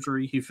John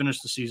surgery. He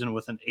finished the season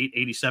with an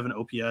 887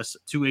 OPS,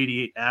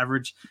 288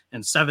 average,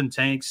 and 7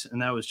 tanks,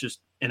 and that was just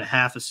in a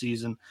half a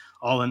season,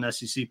 all in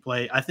SEC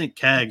play. I think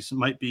Cags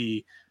might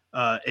be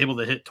able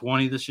to hit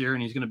 20 this year,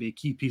 and he's going to be a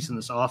key piece in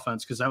this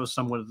offense, because that was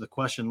somewhat of the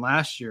question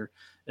last year,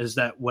 is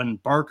that when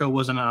Barco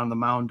wasn't on the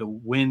mound to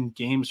win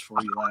games for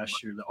you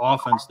last year, the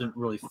offense didn't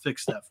really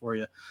fix that for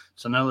you.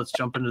 So now let's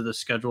jump into the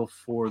schedule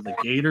for the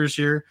Gators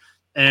here.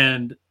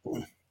 And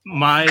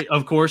my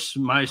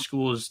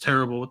school is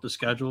terrible with the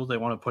schedule. They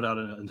want to put out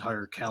an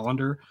entire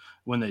calendar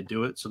when they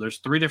do it. So there's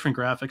 3 different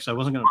graphics. I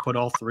wasn't going to put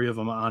all 3 of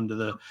them onto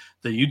the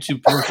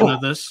YouTube portion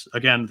of this.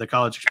 Again, the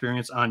college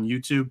experience on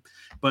YouTube,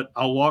 but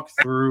I'll walk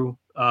through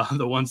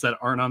the ones that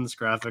aren't on this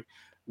graphic.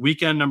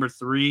 Weekend number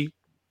 3,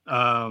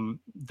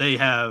 they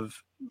have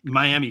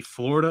Miami,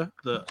 Florida,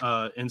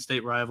 the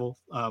in-state rival,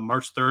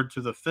 March 3rd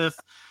through the 5th.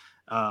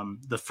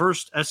 The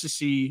first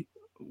SEC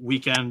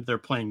weekend, they're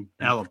playing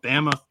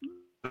Alabama,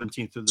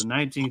 17th through the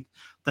 19th.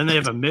 Then they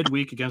have a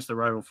midweek against the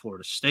rival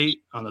Florida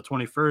State on the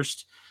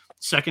 21st.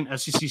 Second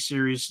SEC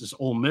series is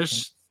Ole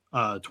Miss,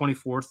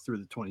 24th through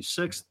the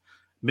 26th.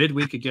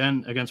 Midweek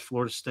again against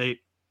Florida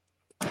State.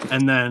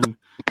 And then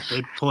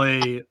they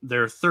play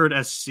their third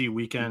SEC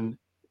weekend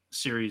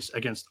series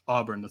against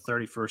Auburn, the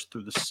 31st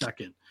through the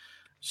 2nd.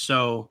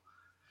 So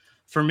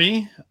for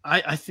me,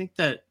 I think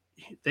that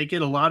they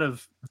get a lot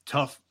of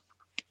tough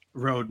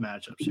road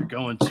matchups. You're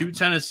going to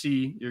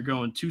Tennessee, you're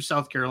going to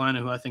South Carolina,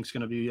 who I think is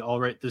going to be all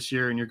right this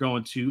year, and you're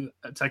going to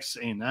Texas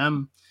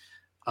A&M.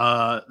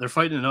 They're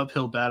fighting an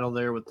uphill battle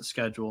there with the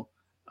schedule.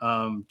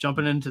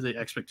 Jumping into the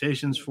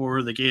expectations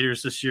for the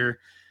Gators this year,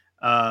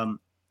 I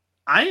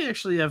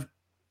actually have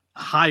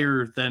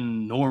higher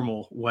than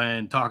normal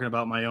when talking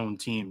about my own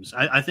teams.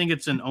 I think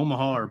it's an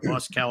Omaha or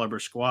bust caliber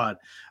squad.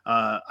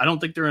 I don't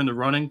think they're in the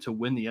running to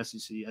win the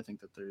SEC. I think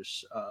that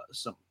there's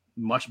some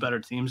much better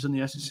teams in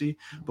the SEC.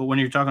 But when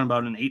you're talking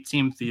about an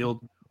 8-team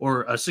field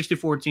or a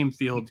 64-team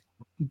field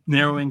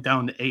narrowing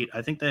down to 8,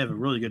 I think they have a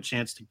really good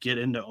chance to get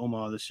into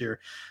Omaha this year.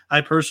 I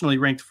personally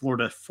ranked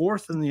Florida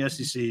 4th in the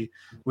SEC,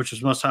 which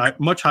is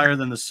much higher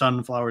than the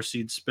Sunflower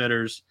Seed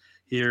Spitters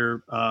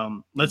here.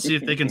 Let's see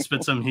if they can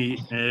spit some heat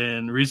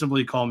and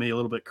reasonably call me a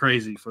little bit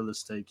crazy for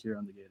this take here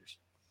on the Gators.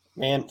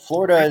 Man,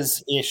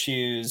 Florida's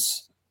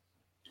issues,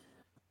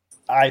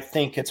 I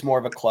think it's more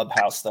of a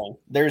clubhouse thing.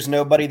 There's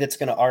nobody that's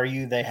going to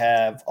argue they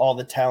have all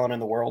the talent in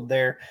the world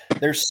there.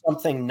 There's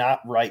something not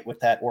right with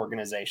that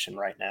organization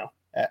right now.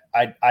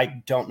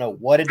 I don't know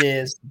what it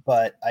is,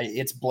 but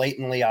it's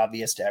blatantly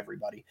obvious to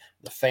everybody.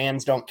 The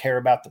fans don't care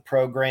about the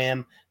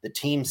program. The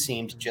team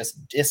seemed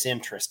just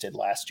disinterested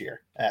last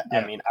year.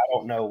 I mean, I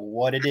don't know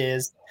what it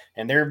is.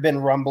 And there have been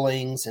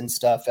rumblings and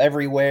stuff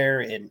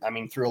everywhere. And I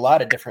mean, through a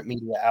lot of different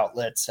media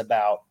outlets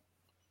about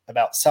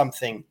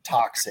something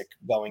toxic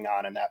going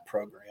on in that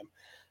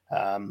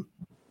program.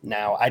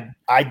 Now,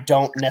 I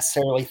don't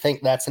necessarily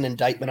think that's an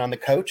indictment on the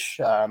coach.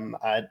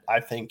 I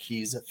think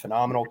he's a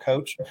phenomenal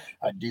coach.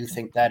 I do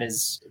think that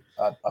is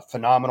a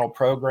phenomenal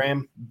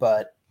program.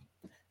 But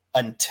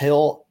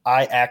until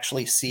I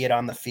actually see it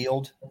on the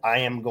field, I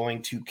am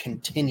going to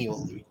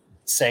continually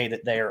say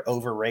that they are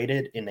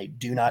overrated and they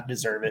do not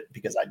deserve it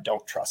because I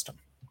don't trust them.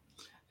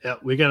 Yeah,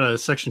 we got a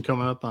section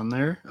coming up on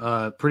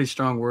there. Pretty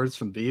strong words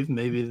from Beeve.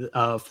 Maybe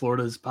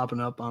Florida's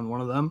popping up on one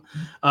of them.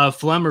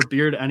 Flem or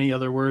Beard, any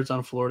other words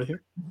on Florida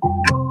here?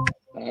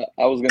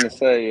 I was going to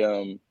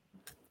say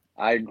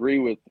I agree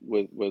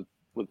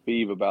with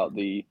Beeve about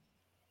the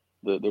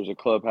there's a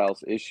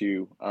clubhouse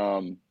issue.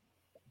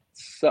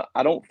 So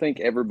I don't think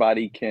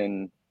everybody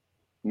can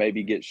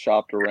maybe get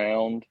shopped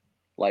around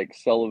like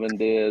Sullivan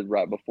did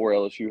right before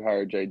LSU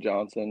hired Jay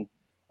Johnson.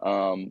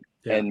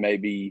 And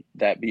maybe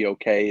that be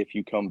okay if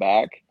you come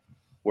back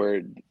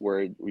where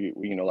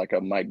you know, like a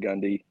Mike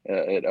Gundy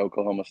at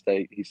Oklahoma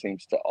State, he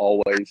seems to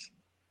always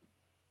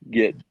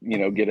get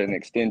an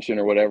extension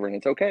or whatever. And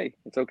it's okay.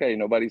 It's okay.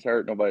 Nobody's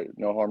hurt.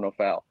 No harm, no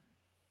foul.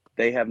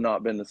 They have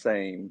not been the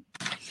same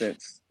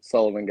since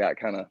Sullivan got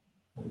kind of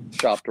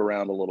shopped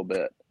around a little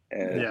bit.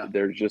 And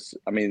they're just,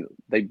 I mean,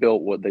 they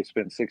built they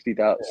spent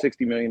 $60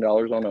 million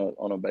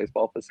on a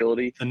baseball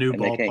facility, a new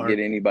and ballpark. They can't get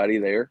anybody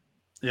there.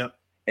 Yep.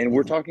 And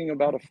we're talking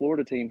about a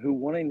Florida team who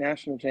won a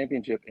national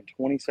championship in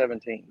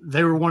 2017.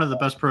 They were one of the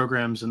best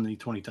programs in the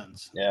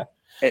 2010s. Yeah.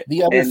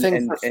 The other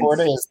thing for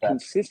Florida is that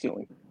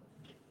consistently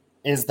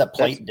is the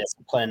plate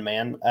discipline,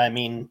 man. I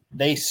mean,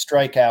 they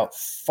strike out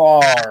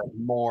far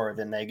more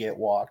than they get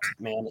walked,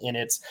 man. And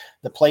it's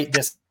the plate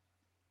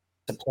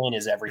discipline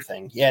is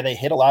everything. Yeah, they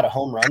hit a lot of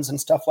home runs and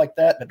stuff like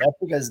that, but that's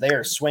because they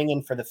are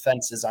swinging for the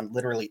fences on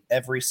literally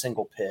every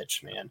single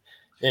pitch, man.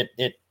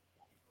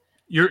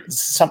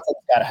 Something's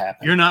got to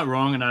happen. You're not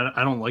wrong, and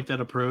I don't like that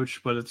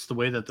approach, but it's the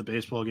way that the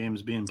baseball game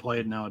is being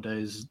played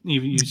nowadays.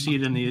 You see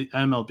it in the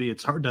MLB.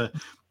 It's hard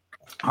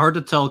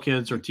to tell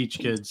kids or teach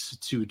kids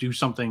to do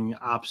something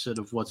opposite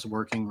of what's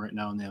working right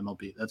now in the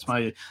MLB.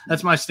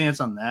 That's my stance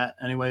on that.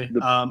 Anyway,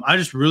 I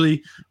just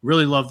really,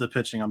 really love the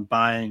pitching. I'm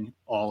buying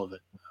all of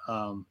it,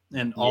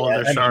 and all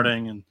of their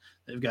starting, and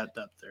they've got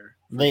depth there.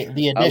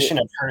 The addition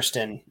of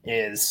Hurston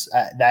is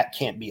that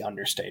can't be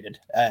understated.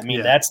 I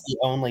mean, that's the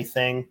only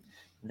thing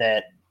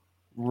that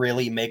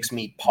really makes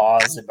me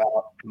pause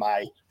about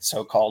my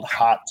so-called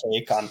hot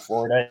take on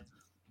Florida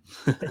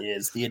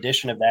is the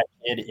addition of that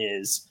kid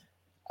is,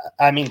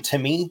 I mean, to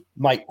me,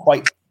 might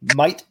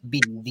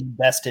be the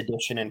best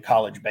addition in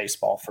college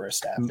baseball for a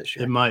staff this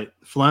year. It might.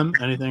 Flem,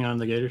 anything on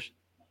the Gators?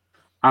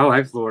 I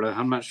like Florida.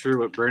 I'm not sure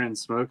what Brandon's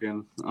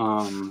smoking.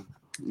 You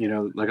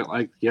know,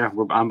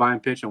 I'm buying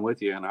pitching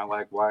with you, and I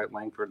like Wyatt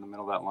Langford in the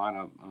middle of that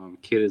lineup.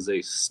 Kid is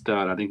a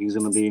stud. I think he's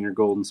going to be in your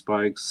Golden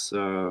Spikes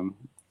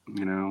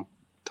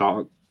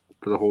talk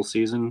for the whole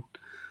season.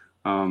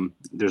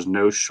 There's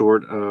no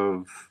short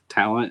of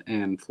talent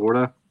in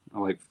Florida. I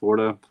like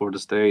Florida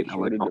State. I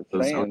like all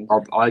those.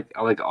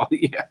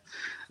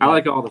 I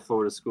like all the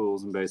Florida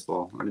schools in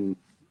baseball. I mean,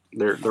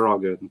 they're all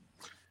good.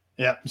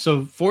 Yeah,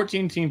 so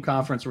 14-team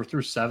conference. We're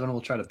through 7. We'll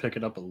try to pick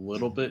it up a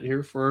little bit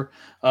here for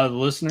the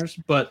listeners.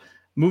 But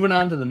moving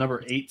on to the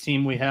number 8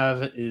 team we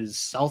have is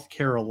South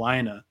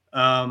Carolina.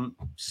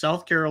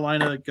 South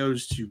Carolina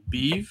goes to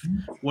Beeve.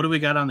 What do we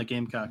got on the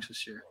Gamecocks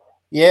this year?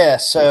 Yeah,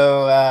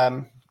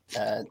 so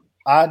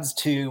odds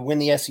to win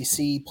the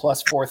SEC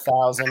plus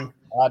 4,000.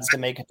 Odds to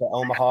make it to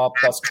Omaha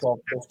plus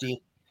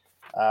 1,250.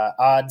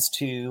 Odds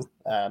to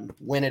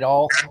win it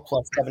all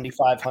plus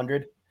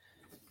 7,500.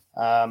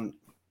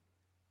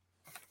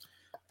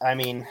 I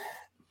mean,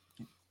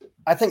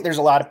 I think there's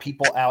a lot of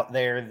people out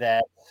there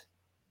that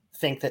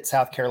think that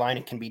South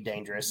Carolina can be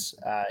dangerous,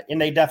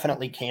 and they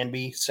definitely can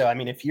be. So, I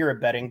mean, if you're a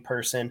betting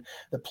person,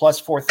 the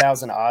plus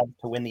 4,000 odds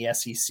to win the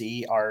SEC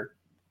are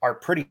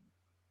pretty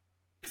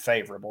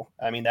favorable.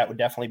 I mean, that would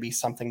definitely be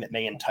something that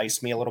may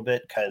entice me a little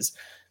bit because,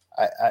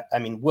 I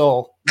mean,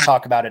 we'll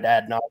talk about it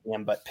ad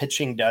nauseum, but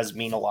pitching does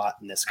mean a lot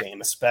in this game,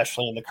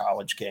 especially in the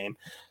college game.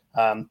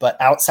 But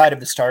outside of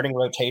the starting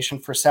rotation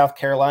for South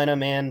Carolina,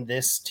 man,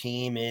 this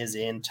team is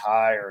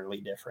entirely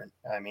different.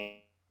 I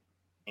mean,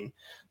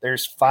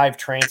 there's 5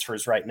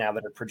 transfers right now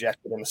that are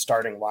projected in the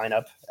starting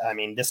lineup. I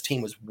mean, this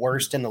team was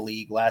worst in the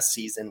league last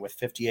season with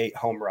 58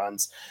 home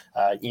runs.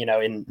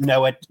 And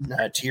Noah,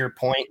 to your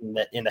point,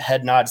 in the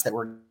head nods that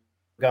were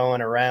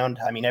going around,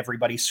 I mean,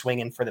 everybody's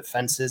swinging for the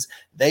fences.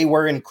 They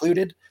were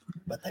included,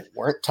 but they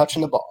weren't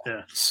touching the ball.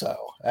 Yeah. So,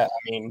 I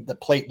mean, the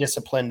plate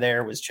discipline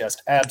there was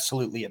just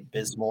absolutely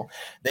abysmal.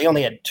 They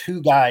only had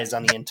 2 guys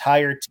on the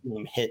entire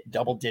team hit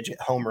double-digit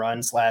home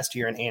runs last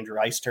year, and Andrew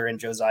Eister and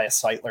Josiah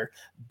Seitler,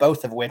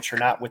 both of which are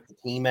not with the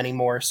team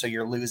anymore, so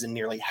you're losing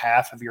nearly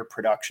half of your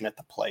production at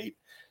the plate.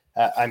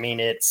 I mean,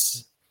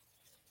 it's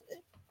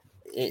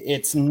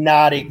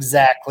not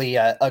exactly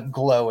a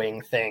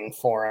glowing thing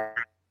for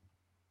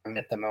them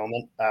at the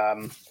moment.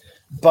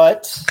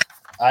 But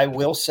I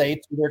will say,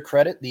 to their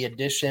credit, the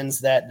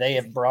additions that they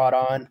have brought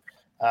on,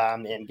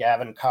 and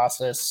Gavin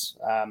Casas,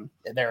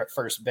 there at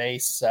first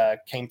base,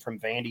 came from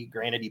Vandy.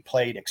 Granted, he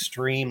played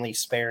extremely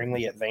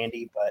sparingly at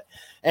Vandy, but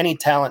any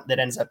talent that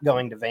ends up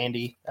going to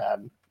Vandy,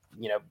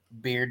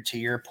 Beard, to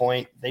your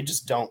point, they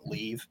just don't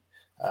leave.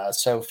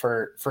 So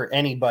for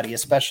anybody,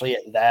 especially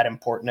at that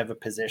important of a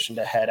position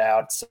to head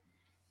out,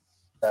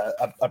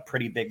 a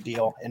pretty big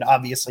deal. And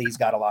obviously he's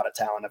got a lot of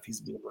talent if he's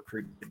being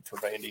recruited for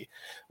Vandy.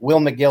 Will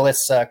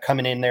McGillis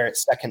coming in there at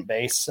second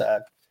base,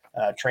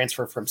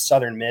 transfer from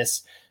Southern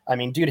Miss. I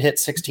mean, dude hit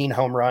 16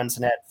 home runs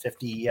and had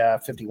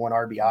 51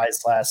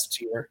 RBIs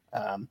last year.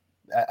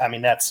 I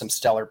mean, that's some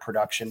stellar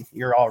production.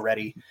 You're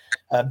already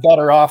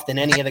better off than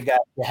any of the guys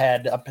you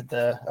had up at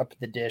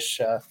the dish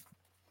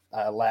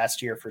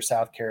last year for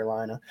South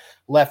Carolina.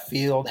 Left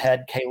field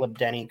had Caleb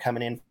Denny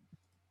coming in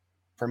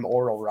from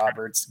Oral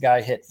Roberts.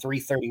 Guy hit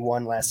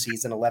 331 last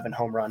season, 11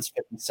 home runs,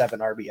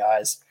 57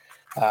 RBIs.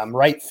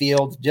 Right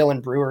field,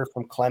 Dylan Brewer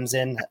from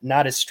Clemson,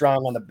 not as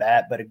strong on the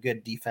bat, but a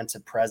good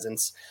defensive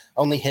presence,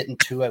 only hitting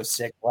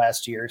 206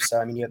 last year. So,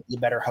 I mean, you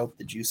better hope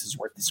the juice is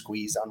worth the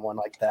squeeze on one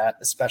like that,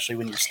 especially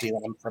when you're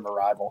stealing them from a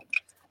rival.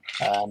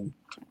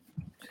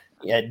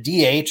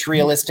 DH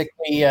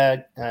realistically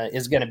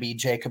is going to be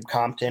Jacob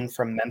Compton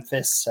from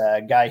Memphis,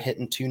 guy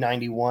hitting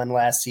 291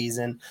 last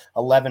season,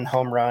 11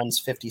 home runs,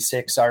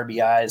 56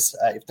 RBIs.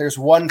 If there's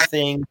one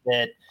thing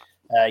that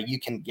you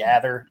can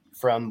gather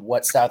from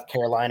what South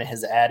Carolina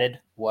has added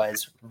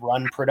was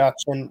run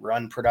production.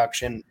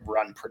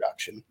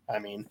 I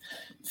mean,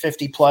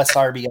 50 plus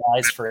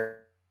RBIs for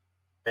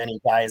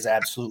any guy is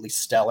absolutely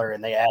stellar,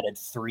 and they added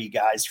 3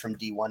 guys from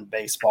D1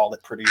 baseball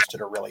that produced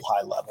at a really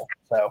high level.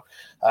 So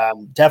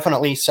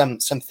definitely some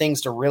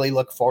things to really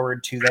look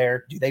forward to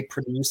there. Do they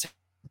produce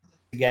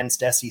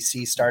against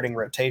SEC starting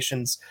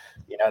rotations?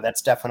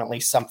 That's definitely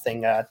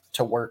something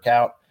to work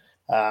out.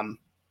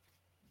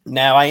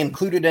 Now, I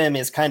included him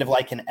as kind of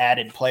like an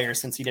added player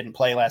since he didn't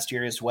play last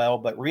year as well,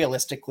 but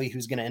realistically,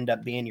 who's going to end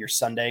up being your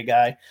Sunday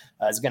guy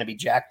is going to be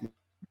Jack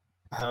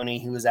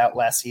Mahoney, who was out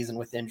last season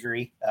with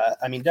injury.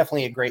 I mean,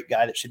 definitely a great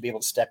guy that should be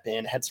able to step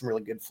in, had some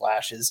really good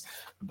flashes,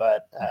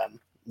 but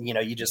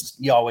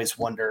you always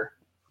wonder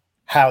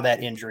how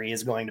that injury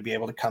is going to be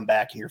able to come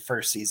back in your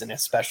first season,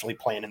 especially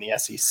playing in the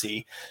SEC.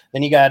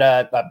 Then you got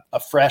a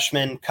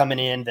freshman coming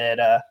in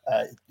that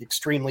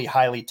extremely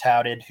highly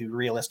touted, who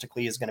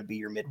realistically is going to be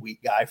your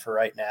midweek guy for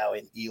right now,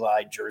 in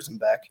Eli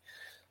Jersenbeck.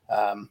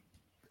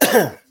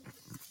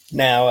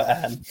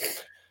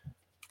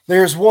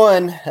 There's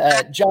one,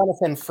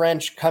 Jonathan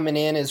French, coming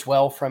in as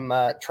well from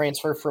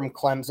transfer from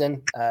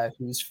Clemson,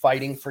 who's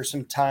fighting for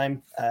some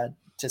time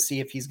to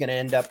see if he's going to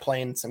end up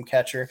playing some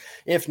catcher.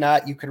 If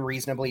not, you could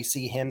reasonably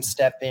see him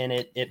step in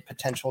at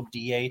potential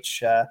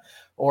DH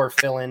or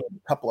fill in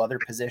a couple other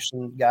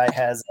positions. Guy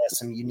has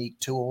some unique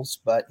tools,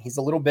 but he's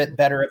a little bit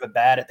better of a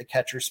bat at the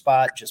catcher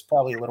spot, just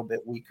probably a little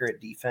bit weaker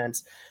at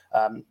defense.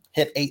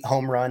 Hit 8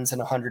 home runs and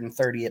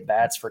 130 at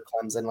bats for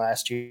Clemson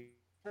last year.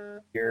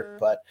 year.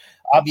 But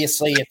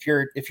obviously, if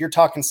you're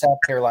talking South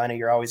Carolina,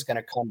 you're always going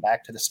to come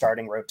back to the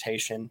starting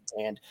rotation,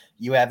 and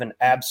you have an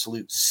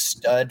absolute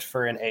stud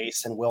for an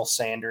ace and Will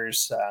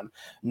Sanders.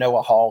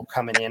 Noah Hall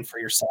coming in for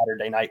your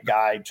Saturday night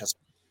guy, just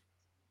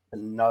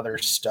another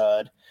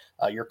stud.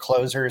 Your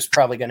closer is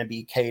probably going to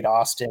be Cade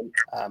Austin,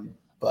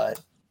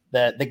 but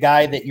the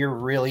guy that you're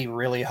really,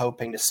 really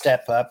hoping to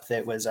step up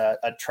that was a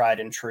tried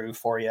and true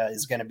for you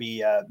is going to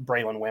be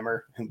Braylon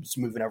Wimmer, who's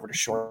moving over to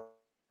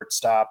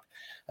shortstop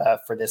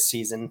for this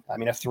season. I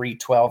mean, a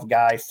 3-12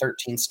 guy,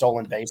 13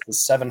 stolen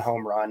bases, 7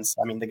 home runs.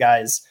 I mean, the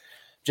guy's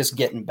just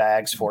getting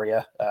bags for you.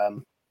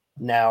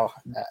 Now,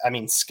 I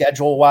mean,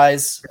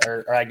 schedule-wise,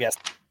 or I guess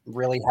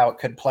really how it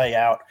could play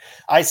out,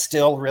 I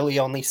still really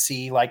only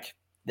see like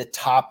the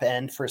top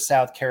end for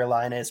South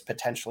Carolina is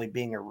potentially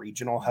being a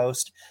regional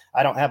host.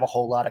 I don't have a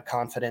whole lot of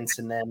confidence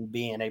in them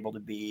being able to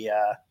be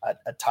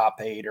a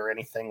top 8 or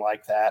anything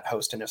like that,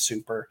 hosting a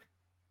super.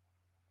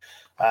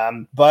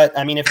 But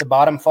I mean, if the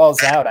bottom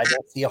falls out, I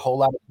don't see a whole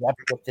lot of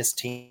depth with this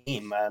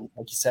team.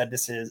 Like you said,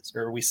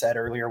 we said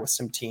earlier with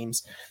some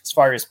teams, as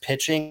far as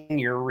pitching,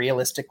 you're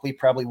realistically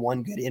probably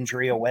one good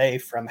injury away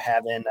from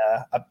having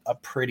a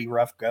pretty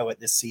rough go at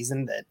this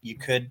season that you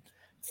could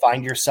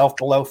find yourself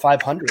below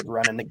 500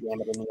 running the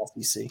gamut in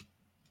the SEC.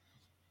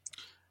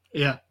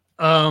 Yeah.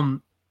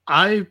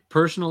 I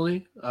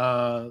personally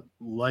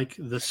like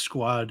this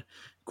squad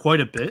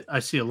quite a bit. I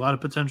see a lot of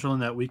potential in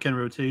that weekend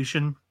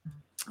rotation.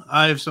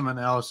 I have some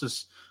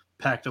analysis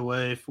packed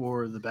away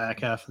for the back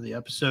half of the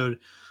episode.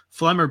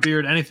 Flem or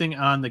Beard, anything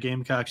on the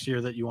Gamecocks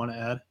here that you want to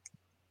add?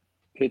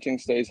 Pitching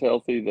stays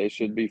healthy, they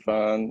should be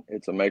fine.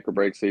 It's a make or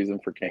break season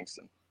for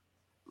Kingston.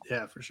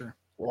 Yeah, for sure.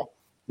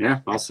 Yeah,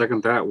 I'll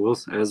second that.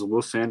 As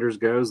Will Sanders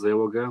goes, they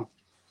will go.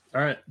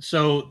 All right.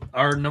 So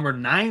our number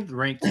 9th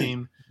ranked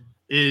team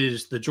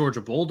is the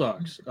Georgia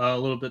Bulldogs. A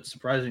little bit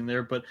surprising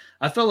there, but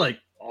I felt like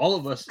all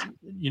of us,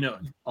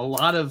 a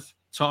lot of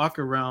talk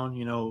around,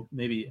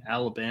 maybe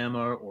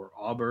Alabama or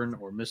Auburn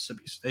or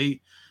Mississippi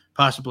State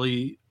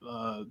possibly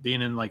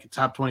being in like a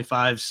top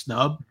 25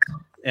 snub.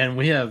 And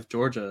we have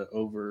Georgia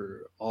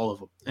over all of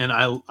them. And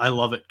I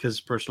love it because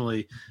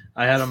personally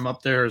I had them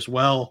up there as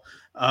well.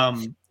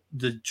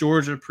 The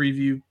Georgia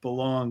preview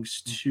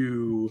belongs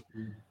to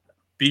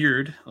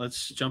Beard.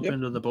 Let's jump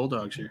into the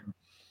Bulldogs here.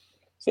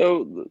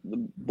 So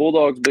the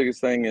Bulldogs'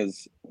 biggest thing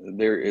is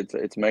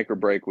it's make or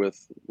break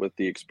with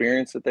the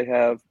experience that they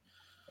have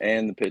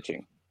and the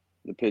pitching.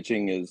 The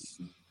pitching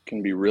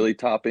can be really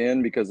top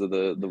end because of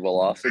the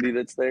velocity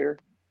that's there.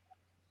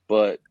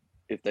 But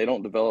if they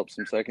don't develop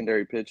some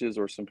secondary pitches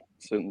or some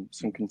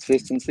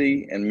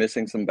consistency and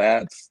missing some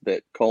bats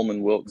that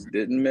Coleman Wilkes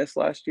didn't miss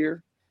last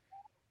year,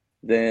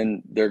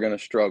 then they're going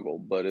to struggle.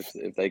 But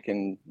if they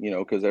can,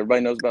 because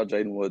everybody knows about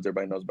Jaden Woods,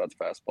 everybody knows about the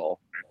fastball,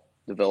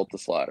 develop the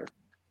slider,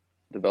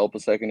 develop a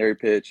secondary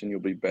pitch, and you'll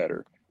be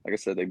better. Like I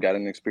said, they've got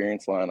an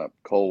experienced lineup: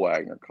 Cole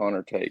Wagner,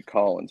 Connor Tate,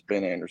 Collins,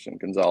 Ben Anderson,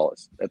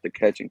 Gonzalez at the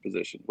catching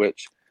position,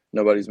 which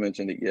nobody's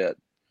mentioned it yet,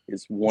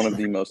 is one of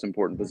the most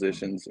important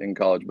positions in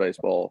college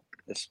baseball,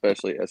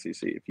 especially SEC.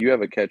 If you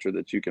have a catcher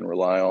that you can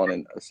rely on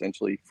and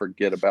essentially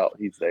forget about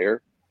he's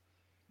there,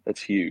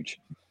 that's huge.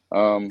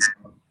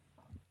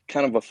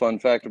 Kind of a fun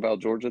fact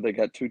about Georgia, they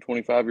got 2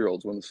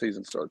 25-year-olds when the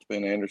season starts,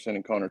 Ben Anderson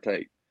and Connor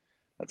Tate.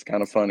 That's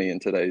kind of funny in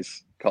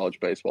today's college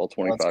baseball,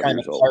 25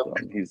 years old.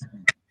 He's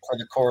for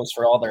the course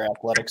for all their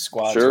athletic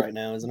squads right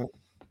now, isn't it?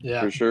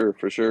 Yeah, for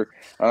sure.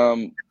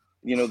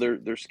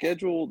 Their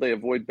schedule, they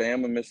avoid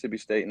Bama, Mississippi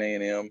State, and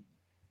A&M.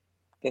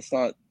 That's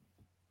not,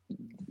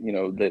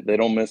 they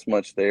don't miss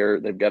much there.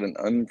 They've got an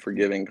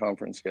unforgiving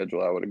conference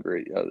schedule, I would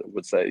agree. I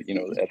would say,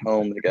 at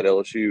home, they got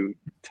LSU,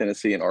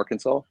 Tennessee, and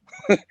Arkansas.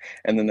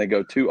 And then they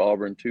go to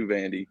Auburn, to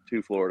Vandy,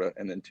 to Florida,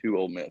 and then to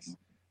Ole Miss.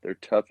 Their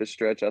toughest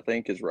stretch, I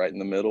think, is right in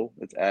the middle.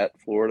 It's at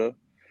Florida,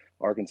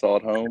 Arkansas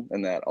at home,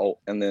 and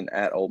then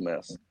at Ole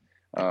Miss.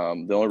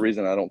 The only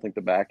reason I don't think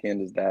the back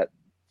end is that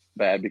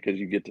bad because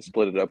you get to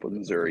split it up with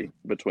Missouri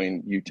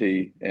between UT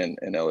and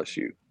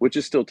LSU, which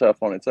is still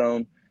tough on its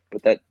own.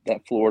 But that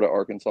Florida,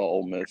 Arkansas,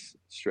 Ole Miss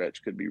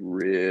stretch could be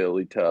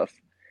really tough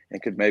and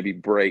could maybe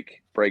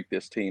break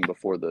this team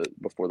before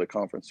the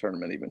conference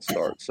tournament even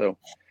starts. So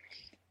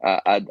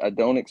I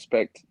don't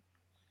expect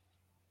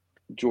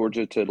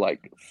Georgia to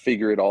like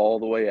figure it all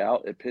the way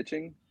out at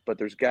pitching, but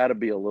there's got to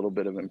be a little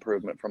bit of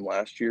improvement from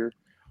last year.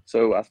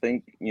 So I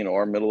think,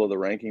 our middle of the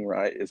ranking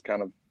right is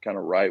kind of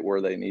right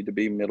where they need to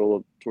be,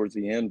 towards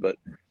the end. But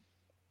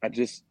I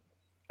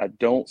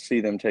don't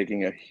see them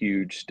taking a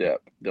huge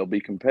step. They'll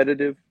be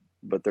competitive,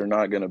 but they're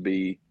not going to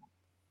be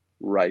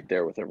right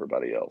there with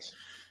everybody else.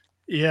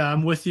 Yeah,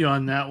 I'm with you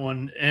on that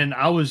one. And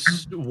I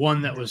was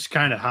one that was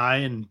kind of high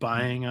in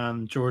buying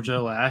on Georgia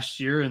last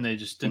year, and they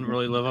just didn't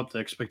really live up to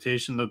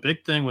expectation. The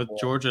big thing with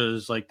Georgia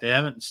is like they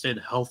haven't stayed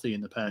healthy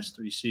in the past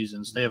 3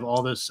 seasons. They have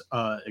all this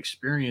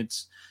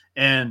experience,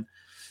 and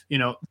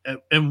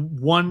in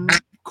one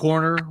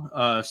corner,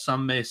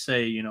 some may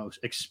say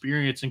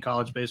experience in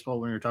college baseball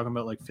when you're talking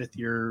about like 5th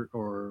year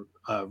or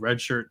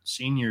redshirt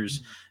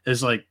seniors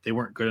is like they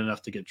weren't good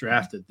enough to get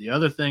drafted. The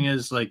other thing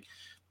is like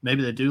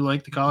maybe they do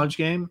like the college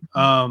game.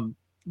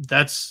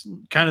 That's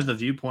kind of the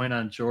viewpoint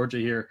on Georgia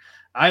here.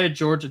 I had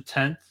Georgia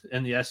 10th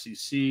in the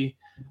SEC,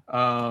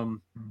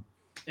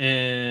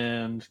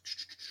 and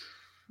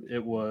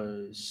it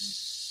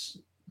was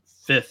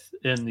 5th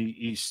in the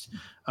East.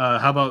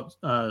 How about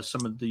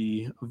some of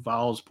the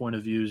Vols' point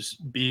of views?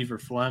 Beav or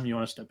Flem, you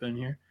want to step in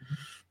here?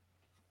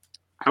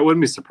 I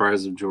wouldn't be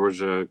surprised if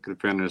Georgia could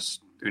finish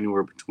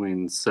anywhere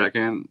between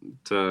 2nd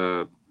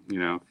to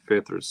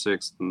 5th or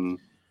 6th in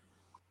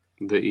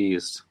the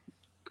East.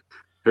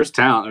 There's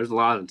talent. There's a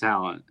lot of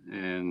talent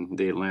in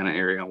the Atlanta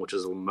area, which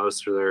is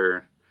most of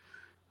their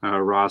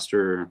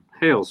roster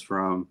hails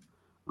from.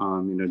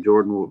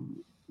 Jaden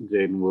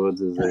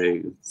Woods is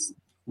a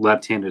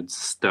left-handed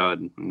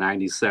stud,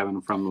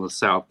 97 from the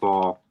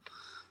southpaw,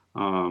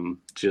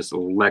 just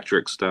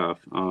electric stuff.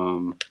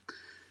 You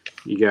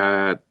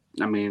got,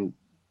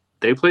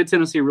 they played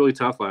Tennessee really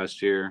tough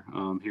last year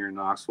here in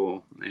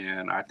Knoxville,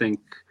 and I think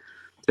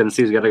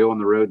Tennessee's got to go on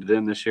the road to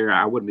them this year.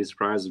 I wouldn't be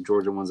surprised if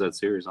Georgia wins that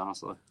series,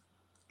 honestly.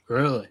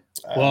 Really?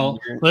 Well,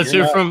 let's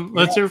hear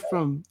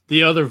from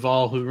the other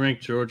Vol who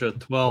ranked Georgia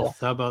 12th.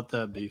 How about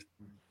that, Beef?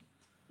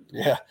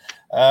 Yeah.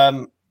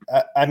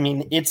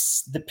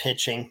 It's the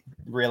pitching,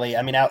 really.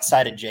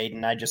 Outside of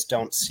Jaden, I just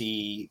don't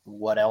see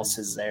what else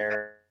is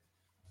there.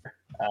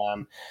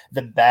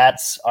 The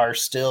bats are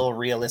still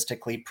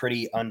realistically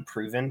pretty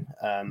unproven.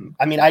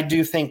 I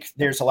do think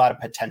there's a lot of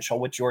potential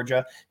with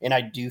Georgia, and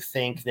I do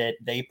think that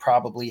they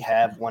probably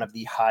have one of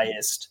the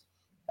highest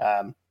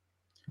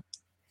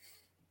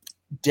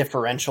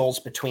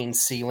differentials between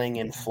ceiling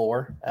and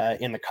floor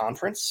in the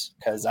conference,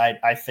 because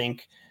I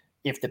think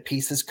if the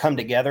pieces come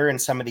together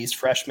and some of these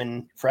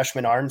freshman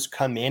arms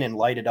come in and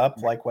light it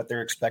up like what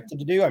they're expected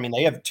to do.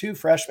 They have 2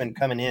 freshmen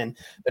coming in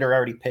that are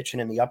already pitching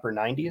in the upper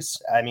 90s.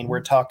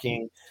 We're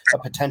talking a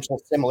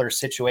potential similar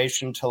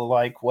situation to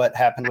like what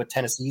happened with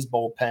Tennessee's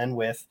bullpen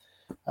with,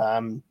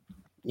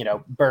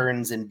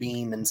 Burns and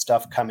Beam and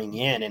stuff coming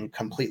in and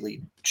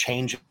completely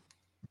changing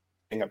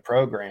a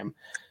program.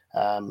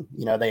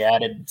 They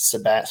added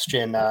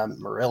Sebastian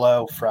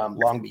Murillo from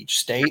Long Beach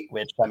State,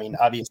 which,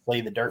 obviously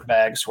the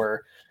Dirtbags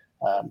were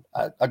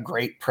a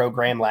great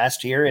program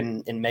last year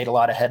and made a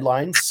lot of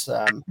headlines.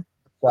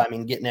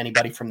 Getting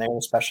anybody from there,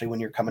 especially when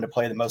you're coming to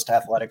play the most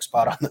athletic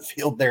spot on the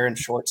field there in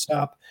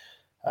shortstop.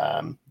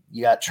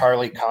 You got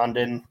Charlie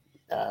Condon.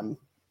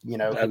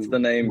 That's the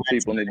name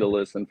people need to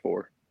listen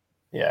for.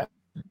 Yeah.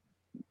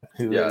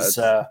 Who was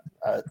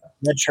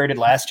redshirted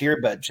last year,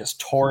 but just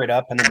tore it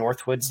up in the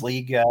Northwoods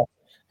League.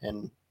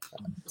 There's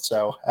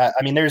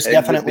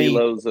definitely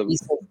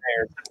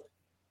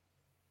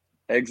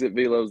exit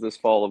velos this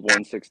fall of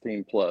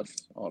 116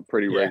 plus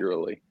pretty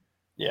regularly.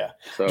 Yeah.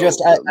 So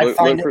I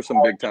find look for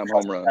some big time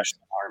home runs.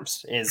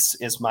 Arms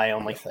is my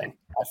only thing.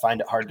 I find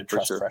it hard to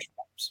trust fresh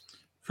arms.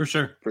 For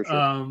sure.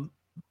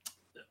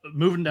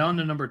 Moving down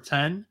to number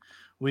 10,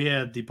 we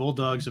had the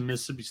Bulldogs of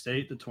Mississippi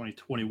State, the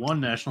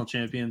 2021 national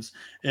champions,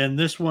 and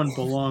this one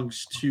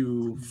belongs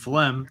to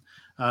Flem.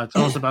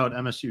 Tell us about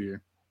MSU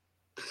here.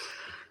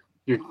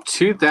 Your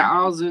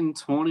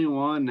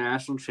 2021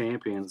 national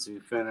champions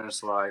who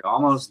finished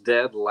almost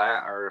dead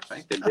last, or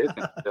I think they did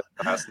finish dead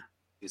last in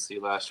the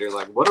SEC last year.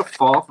 What a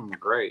fall from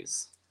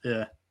grace.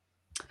 Yeah.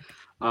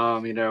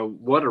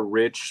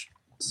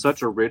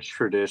 Such a rich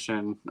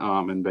tradition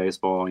in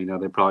baseball.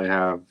 They probably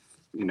have,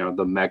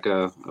 the mecca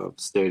of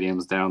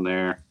stadiums down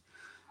there.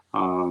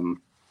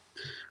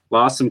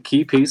 Lost some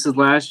key pieces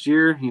last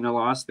year.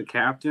 Lost the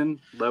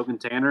captain, Logan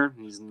Tanner.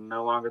 He's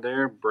no longer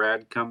there.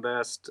 Brad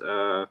Cumbest,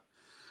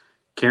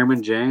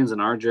 Cameron James, and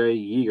RJ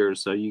Yeager.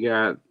 So you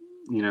got,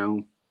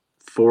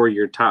 4 of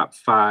your top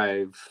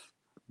 5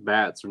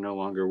 bats are no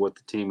longer with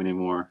the team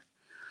anymore.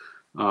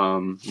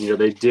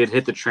 They did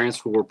hit the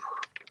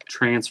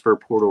transfer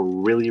portal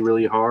really,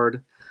 really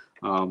hard.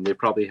 They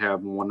probably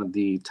have one of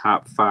the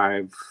top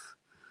 5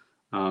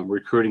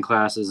 recruiting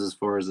classes as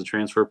far as the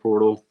transfer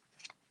portal.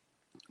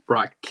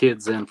 Brought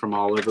kids in from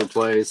all over the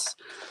place.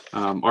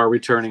 Are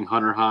returning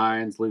Hunter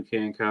Hines, Luke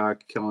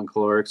Hancock, Kellen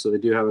Clark. So they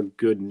do have a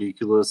good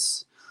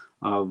nucleus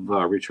of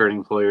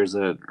returning players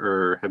that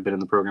have been in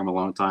the program a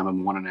long time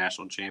and won a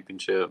national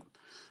championship.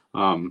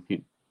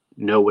 You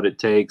know what it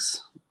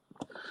takes.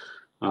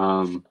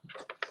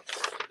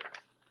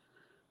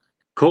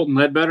 Colton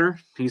Ledbetter,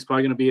 he's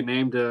probably going to be a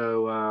name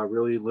to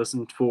really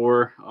listen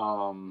for.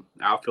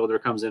 Outfielder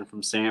comes in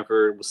from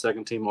Sanford, was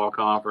second team all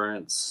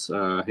conference,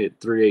 hit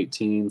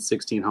 .318,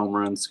 16 home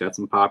runs, got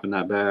some pop in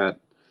that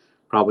bat.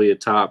 Probably a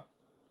top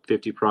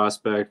 50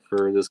 prospect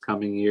for this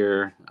coming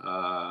year.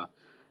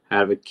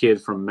 Have a kid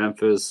from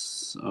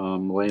Memphis,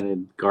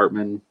 Landon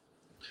Gartman,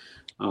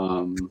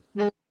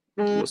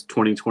 was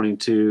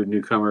 2022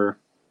 newcomer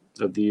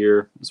of the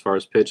year as far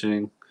as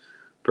pitching.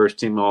 First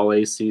team all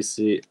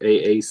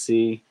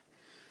AAC.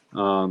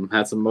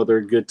 Had some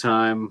other good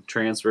time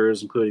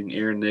transfers, including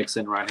Aaron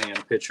Nixon,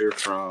 right-hand pitcher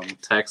from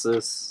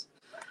Texas.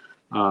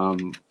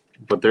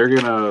 But they're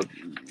going to –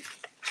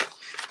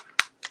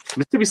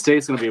 Mississippi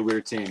State's going to be a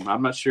weird team.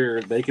 I'm not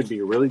sure. They could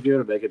be really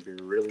good or they could be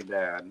really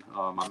bad.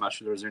 I'm not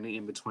sure there's any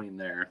in between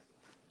there.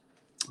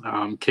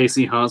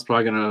 Casey Hunt's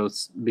probably going to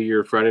be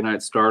your Friday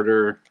night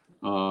starter.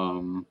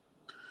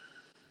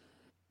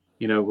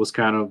 Was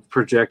kind of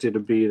projected to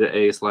be the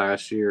ace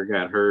last year,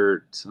 got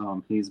hurt.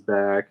 He's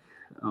back.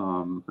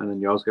 And then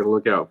you also got to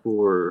look out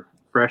for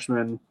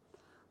freshman,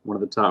 one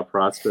of the top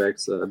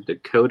prospects,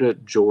 Dakota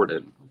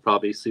Jordan.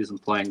 Probably see some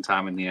playing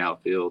time in the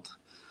outfield.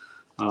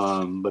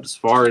 But as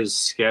far as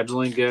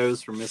scheduling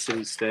goes for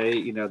Mississippi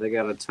State, they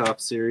got a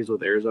tough series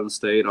with Arizona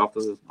State off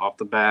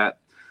the bat.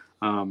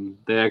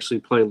 They actually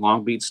played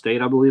Long Beach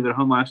State, I believe, at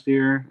home last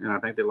year, and I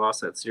think they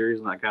lost that series,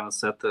 and that kind of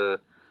set the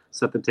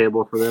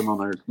table for them on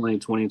their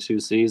 2022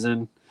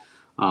 season.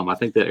 I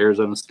think that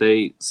Arizona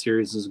State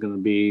series is going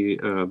to be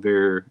a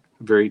very,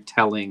 very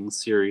telling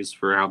series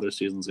for how their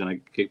season is going to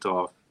get kicked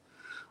off.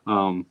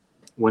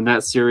 When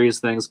that series,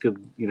 things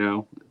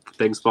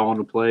fall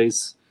into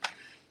place.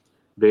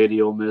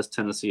 Vandy, Ole Miss,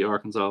 Tennessee,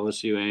 Arkansas,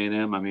 LSU,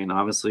 A&M. I mean,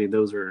 obviously,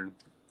 those are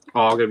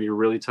all going to be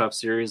really tough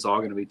series, all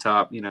going to be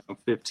top,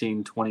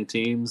 15, 20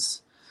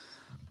 teams.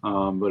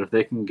 But if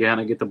they can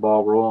kind of get the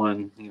ball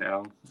rolling,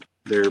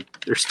 they're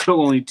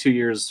still only 2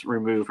 years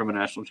removed from a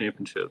national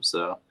championship.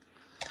 So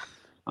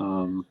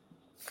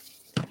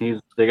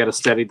they got to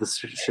steady the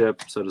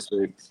ship, so to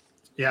speak.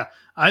 Yeah,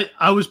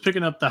 I was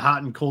picking up the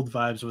hot and cold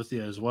vibes with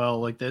you as well.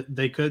 Like that,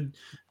 they could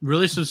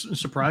really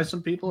surprise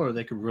some people, or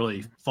they could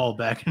really fall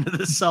back into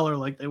the cellar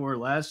like they were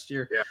last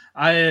year. Yeah.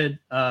 I had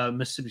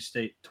Mississippi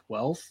State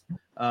 12th.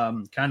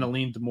 Kind of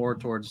leaned more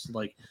towards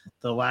like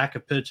the lack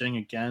of pitching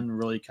again.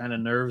 Really kind of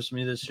nerves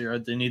me this year.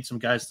 They need some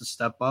guys to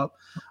step up.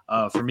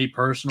 For me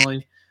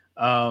personally,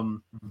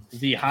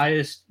 the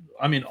highest.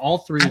 I mean, all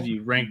three of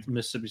you ranked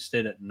Mississippi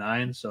State at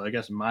 9, so I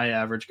guess my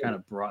average kind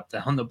of brought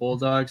down the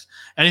Bulldogs.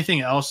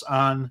 Anything else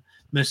on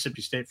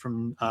Mississippi State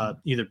from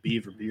either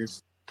Beav or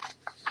Beers?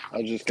 I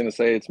was just going to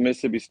say it's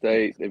Mississippi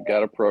State. They've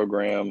got a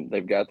program.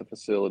 They've got the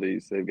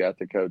facilities. They've got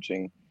the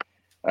coaching.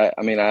 I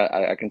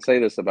can say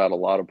this about a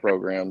lot of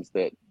programs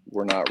that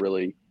we're not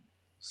really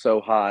so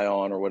high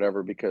on or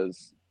whatever,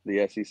 because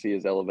the SEC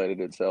has elevated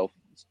itself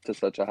to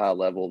such a high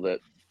level that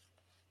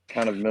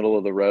kind of middle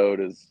of the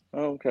road is,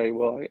 okay,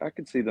 well, I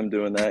could see them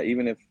doing that,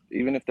 even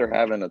if they're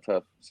having a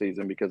tough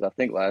season, because I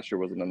think last year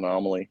was an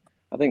anomaly.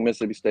 I think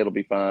Mississippi State will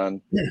be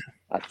fine. Yeah.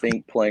 I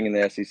think playing in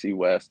the SEC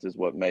West is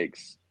what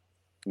makes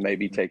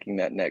maybe taking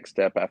that next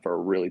step after a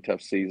really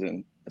tough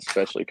season,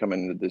 especially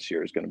coming into this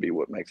year, is going to be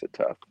what makes it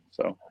tough.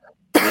 So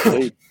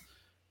we'll see.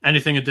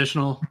 Anything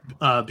additional,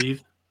 Beav?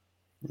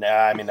 Nah,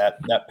 I mean, that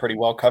pretty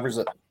well covers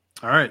it.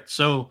 All right,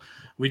 so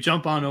we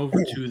jump on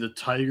over to the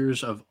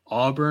Tigers of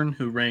Auburn,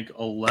 who rank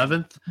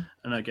 11th.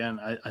 And again,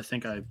 I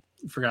think I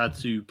forgot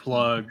to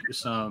plug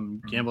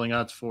some gambling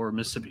odds for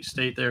Mississippi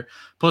State there.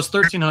 Plus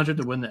 1,300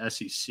 to win the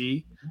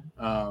SEC.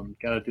 Got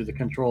to do the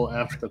Control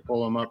F to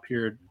pull them up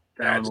here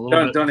down a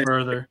little bit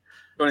further.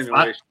 Don't even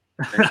waste.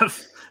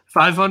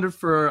 500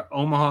 for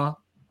Omaha.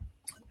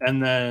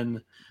 And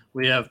then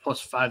we have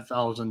plus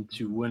 5,000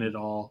 to win it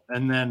all.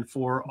 And then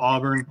for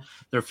Auburn,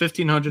 they're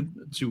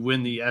 1,500 to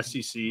win the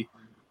SEC.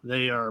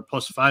 They are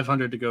plus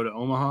 500 to go to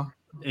Omaha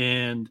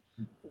and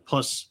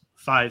plus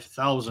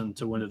 5,000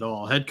 to win it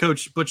all. Head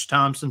coach Butch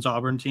Thompson's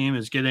Auburn team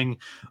is getting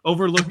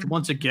overlooked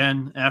once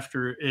again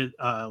after it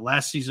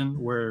last season,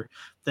 where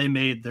they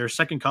made their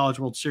second College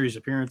World Series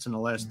appearance in the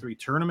last 3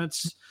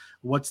 tournaments.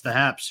 What's the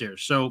haps here?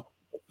 So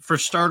for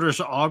starters,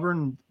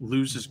 Auburn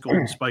loses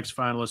Golden Spikes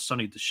finalist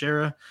Sonny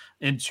DeShera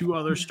and 2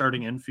 other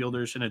starting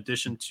infielders, in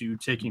addition to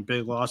taking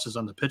big losses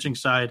on the pitching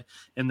side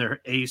in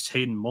their ace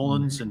Hayden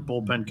Mullins and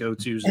bullpen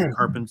go-tos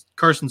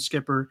Carson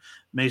Skipper,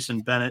 Mason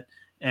Bennett,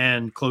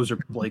 and closer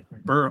Blake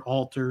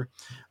Berhalter.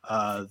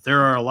 There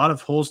are a lot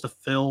of holes to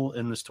fill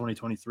in this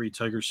 2023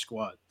 Tigers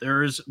squad.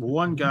 There is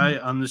one guy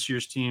on this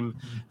year's team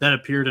that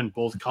appeared in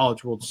both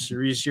College World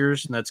Series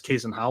years, and that's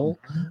Kason Howell.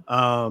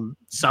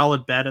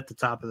 Solid bat at the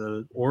top of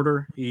the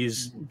order.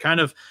 He's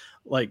kind of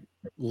like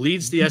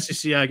leads the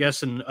SEC, I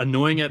guess, in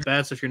annoying at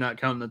bats if you're not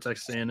counting the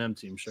Texas A&M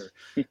team, sure.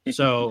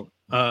 So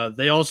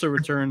they also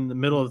return the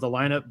middle of the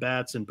lineup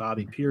bats and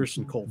Bobby Pierce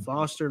and Cole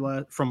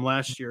Foster from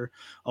last year,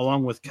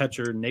 along with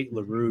catcher Nate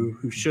LaRue,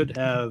 who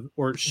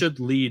should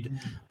lead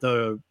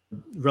the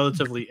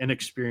relatively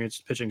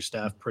inexperienced pitching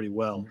staff pretty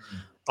well.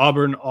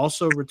 Auburn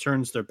also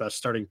returns their best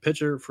starting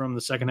pitcher from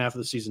the second half of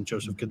the season,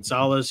 Joseph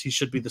Gonzalez. He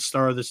should be the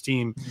star of this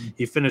team.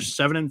 He finished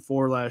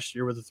 7-4 last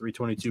year with a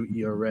 3.22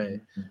 ERA.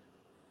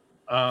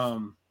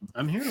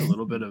 I'm hearing a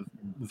little bit of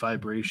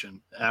vibration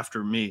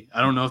after me.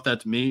 I don't know if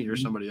that's me or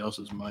somebody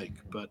else's mic,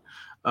 but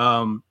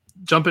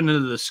jumping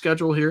into the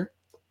schedule here,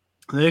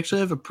 they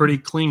actually have a pretty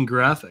clean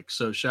graphic.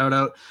 So shout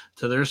out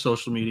to their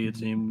social media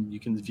team.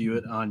 You can view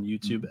it on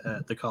YouTube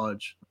at the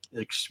College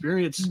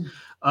Experience.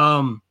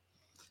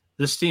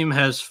 This team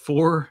has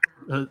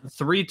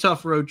 3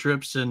 tough road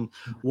trips and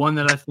one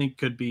that I think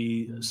could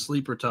be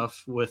sleeper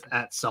tough with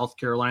at South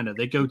Carolina.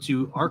 They go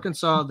to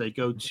Arkansas, they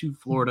go to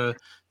Florida,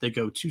 they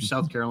go to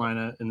South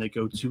Carolina, and they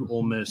go to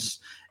Ole Miss.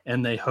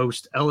 and they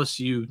host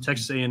LSU,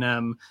 Texas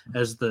A&M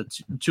as the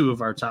two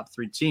of our top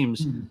 3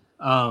 teams.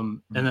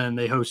 And then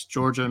they host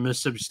Georgia,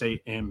 Mississippi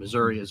State, and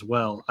Missouri as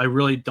well. I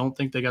really don't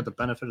think they got the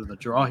benefit of the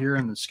draw here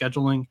in the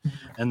scheduling,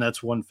 and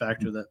that's one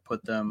factor that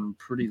put them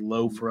pretty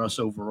low for us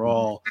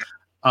overall.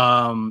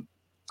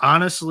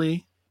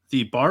 Honestly,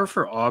 the bar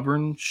for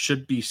Auburn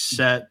should be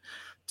set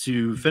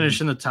to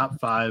finish in the top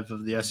 5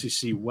 of the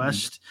SEC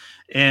West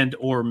and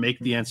or make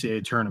the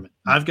NCAA tournament.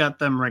 I've got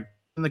them ranked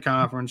in the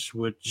conference,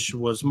 which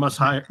was much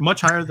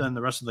higher than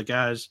the rest of the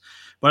guys,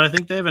 but I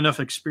think they have enough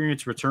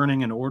experience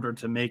returning in order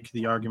to make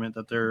the argument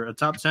that they're a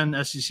top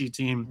 10 SEC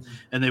team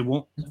and they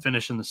won't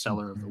finish in the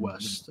cellar of the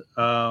West.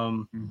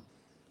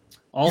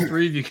 All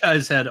 3 of you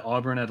guys had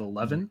Auburn at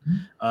 11.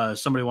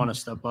 Somebody want to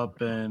step up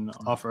and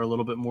offer a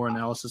little bit more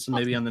analysis and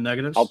maybe on the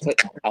negatives?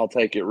 I'll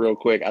take it real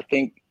quick. I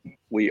think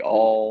we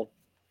all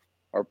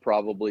are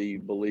probably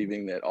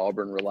believing that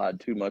Auburn relied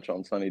too much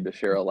on Sonny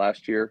DeShera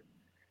last year,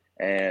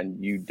 and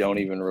you don't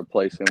even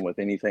replace him with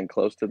anything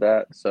close to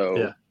that.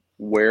 So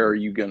where are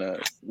you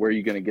gonna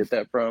get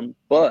that from?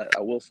 But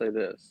I will say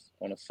this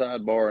on a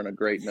sidebar and a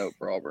great note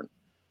for Auburn: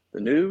 the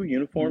new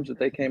uniforms that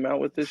they came out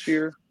with this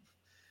year,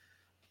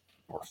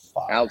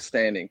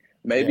 outstanding.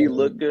 Maybe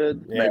look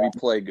good, maybe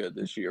play good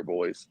this year,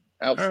 boys.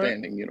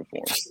 Outstanding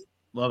uniforms.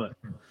 Love it.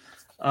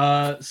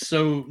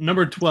 So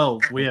number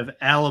 12, we have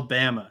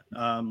Alabama.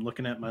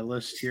 Looking at my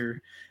list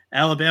here,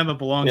 Alabama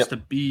belongs to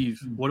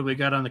Beeve. What do we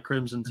got on the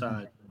Crimson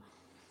Tide?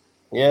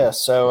 Yeah,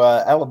 so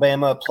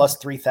Alabama plus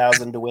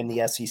 3,000 to win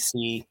the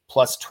SEC,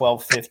 plus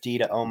 1,250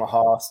 to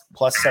Omaha,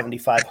 plus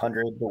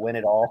 7,500 to win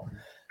it all.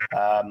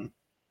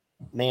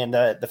 Man,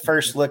 the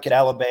first look at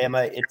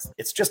Alabama,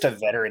 it's just a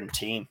veteran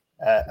team.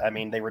 I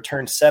mean, they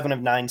returned 7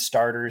 of 9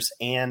 starters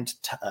and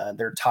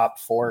their top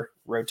 4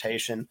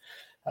 rotation.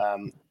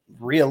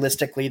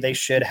 Realistically, they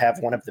should have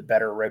one of the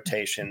better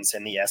rotations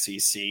in the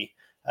SEC.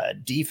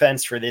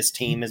 Defense for this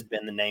team has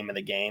been the name of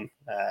the game.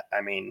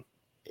 I mean,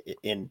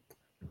 in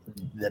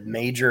the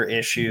major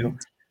issue,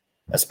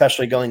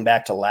 especially going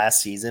back to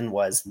last season,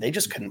 was they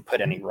just couldn't put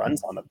any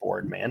runs on the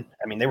board, man.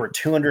 I mean, they were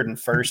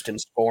 201st in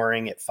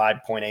scoring at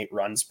 5.8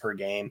 runs per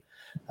game.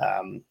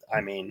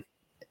 I mean,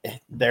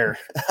 their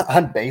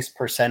on base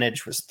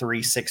percentage was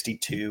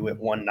 362 at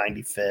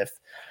 195th.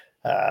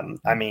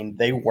 I mean,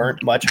 they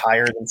weren't much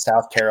higher than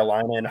South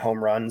Carolina in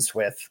home runs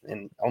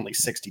in only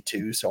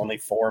 62, so only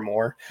 4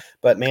 more.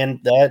 But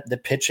man,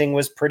 the pitching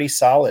was pretty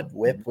solid.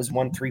 WHIP was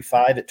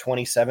 135 at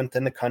 27th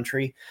in the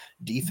country.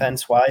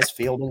 Defense-wise,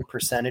 fielding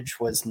percentage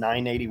was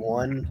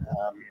 981,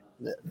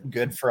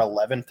 good for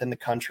 11th in the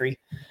country.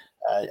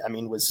 I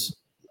mean, was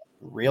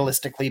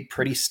realistically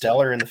pretty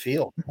stellar in the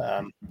field.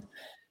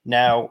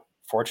 Now,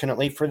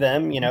 fortunately for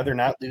them, they're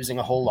not losing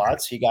a whole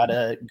lot, so you got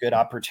a good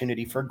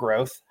opportunity for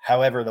growth.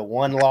 However, the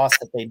one loss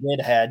that they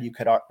did have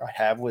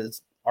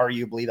was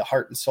arguably the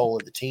heart and soul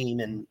of the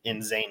team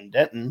in Zane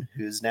Denton,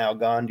 who's now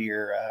gone to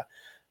your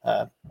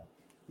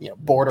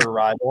border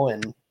rival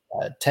in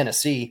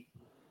Tennessee.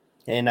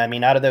 And I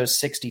mean, out of those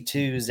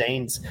 62,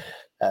 Zane's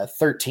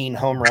 13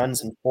 home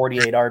runs and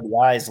 48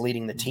 RBIs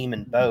leading the team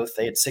in both.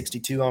 They had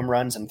 62 home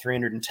runs and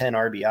 310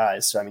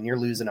 RBIs. So, I mean, you're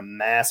losing a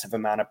massive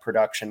amount of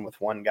production with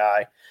one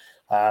guy.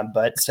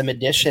 But some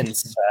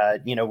additions,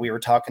 we were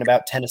talking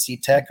about Tennessee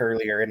Tech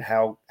earlier and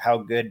how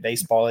good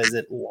baseball is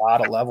at a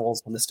lot of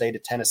levels in the state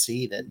of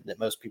Tennessee that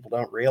most people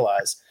don't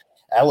realize.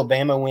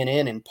 Alabama went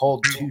in and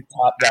pulled 2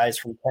 top guys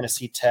from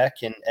Tennessee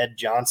Tech and Ed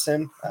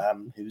Johnson,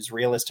 who's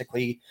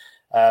realistically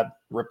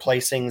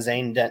replacing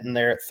Zane Denton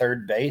there at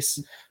third base,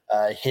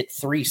 hit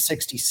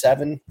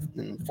 367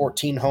 and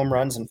 14 home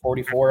runs and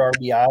 44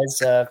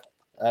 RBIs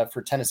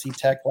for Tennessee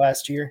Tech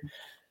last year.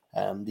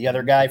 The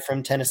other guy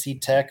from Tennessee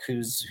Tech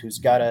who's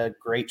got a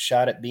great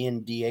shot at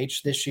being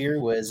DH this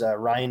year was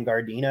Ryan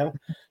Gardino,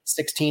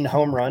 16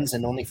 home runs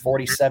in only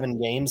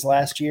 47 games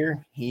last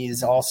year.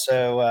 He's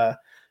also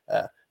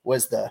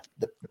was the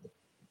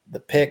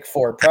pick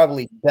for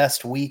probably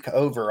best week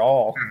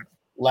overall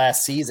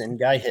last season.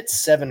 Guy hit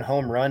 7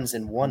 home runs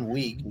in 1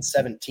 week and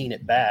 17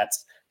 at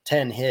bats,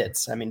 10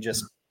 hits. I mean,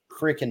 just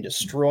freaking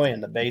destroying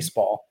the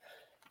baseball.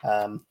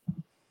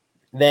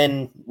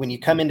 Then when you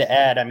come into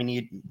add, I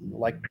mean,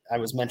 like I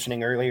was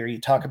mentioning earlier, you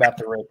talk about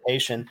the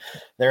rotation.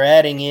 They're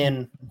adding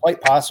in quite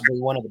possibly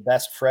one of the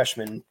best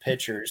freshman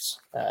pitchers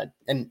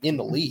in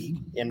the league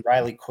in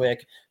Riley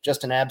Quick,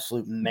 just an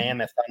absolute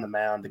mammoth on the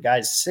mound. The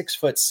guy's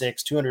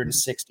 6'6",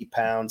 260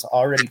 pounds,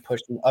 already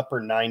pushing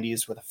upper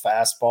 90s with a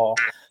fastball,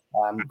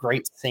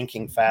 great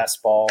sinking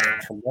fastball,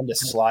 tremendous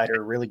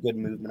slider, really good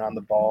movement on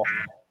the ball.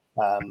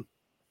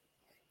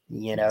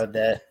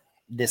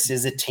 This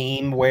is a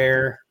team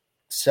where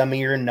some of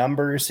your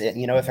numbers,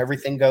 if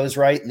everything goes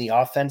right and the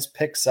offense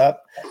picks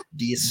up,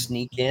 do you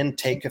sneak in,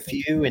 take a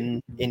few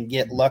and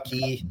get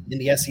lucky in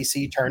the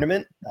SEC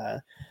tournament?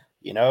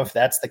 If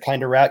that's the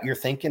kind of route you're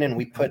thinking and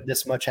we put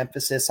this much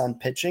emphasis on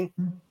pitching,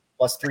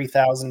 plus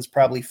 3,000 is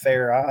probably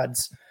fair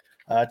odds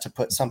to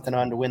put something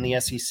on to win the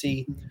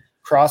SEC.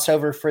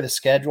 Crossover for the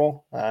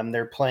schedule.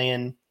 They're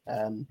playing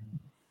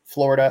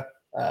Florida,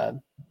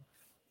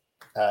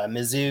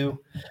 Mizzou,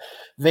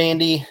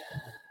 Vandy.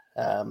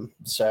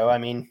 So, I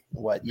mean,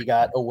 what you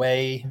got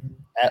away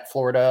at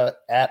Florida,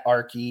 at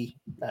Archie,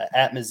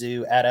 at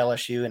Mizzou, at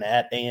LSU, and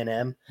at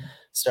A&M.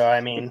 So,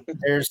 I mean,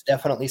 there's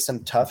definitely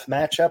some tough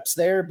matchups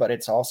there, but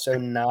it's also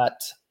not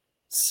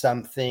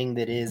something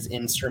that is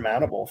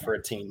insurmountable for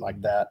a team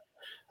like that.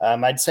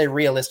 I'd say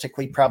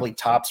realistically, probably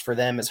tops for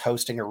them is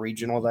hosting a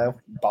regional, though.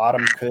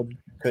 Bottom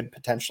could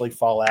potentially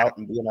fall out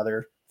and be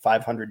another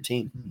 500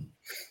 team.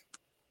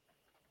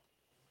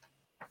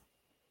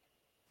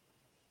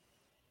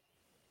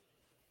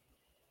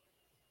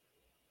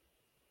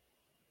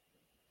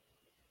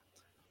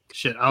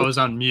 Shit, I was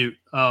on mute.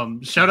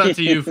 Shout out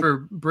to you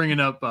for bringing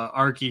up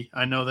Archie.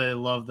 I know they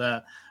love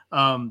that.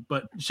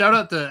 But shout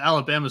out to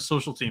Alabama's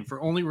social team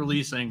for only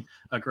releasing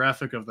a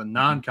graphic of the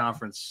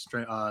non-conference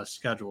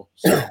schedule.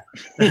 So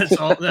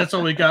that's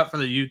all we got for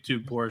the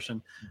YouTube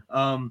portion.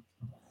 And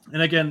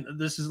again,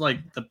 this is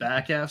like the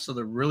back half, so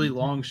they're really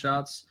long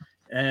shots.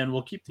 And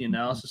we'll keep the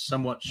analysis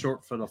somewhat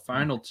short for the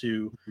final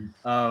two.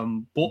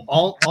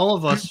 All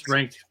of us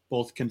ranked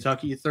both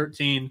Kentucky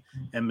 13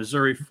 and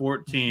Missouri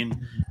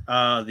 14.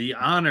 The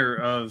honor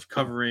of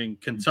covering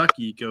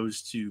Kentucky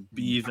goes to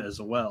Beeve as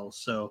well.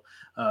 So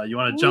you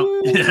want to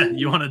jump? Yeah,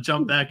 you want to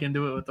jump back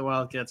into it with the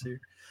Wildcats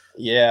here?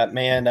 Yeah,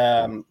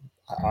 man.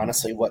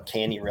 Honestly, what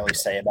can you really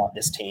say about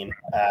this team?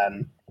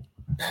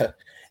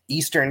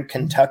 Eastern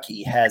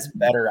Kentucky has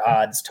better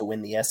odds to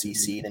win the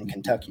SEC than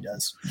Kentucky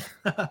does.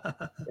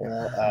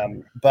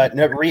 But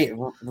no,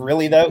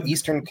 really though,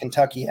 Eastern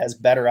Kentucky has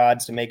better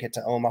odds to make it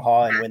to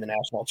Omaha and win the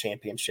national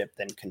championship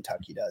than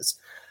Kentucky does.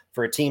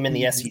 For a team in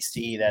the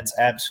SEC, that's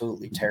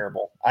absolutely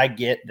terrible. I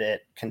get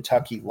that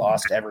Kentucky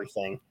lost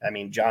everything. I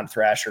mean, John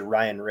Thrasher,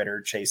 Ryan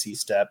Ritter, Chase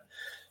Estep.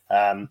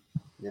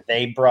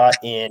 They brought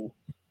in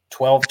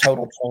 12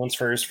 total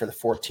transfers for the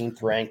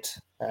 14th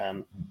ranked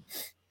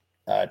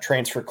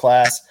transfer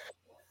class.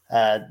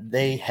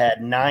 They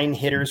had 9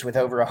 hitters with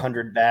over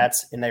 100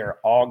 bats, and they are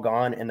all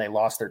gone, and they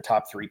lost their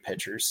top 3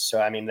 pitchers.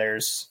 So, I mean,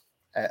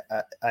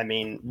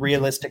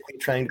 realistically,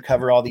 trying to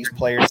cover all these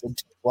players would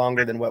take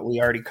longer than what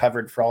we already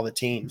covered for all the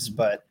teams.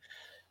 But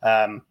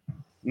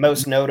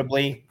most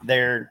notably,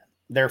 their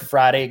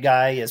Friday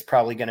guy is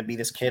probably going to be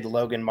this kid,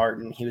 Logan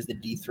Martin. He was the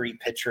D3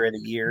 pitcher of the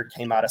year,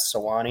 came out of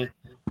Sewanee,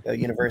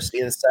 University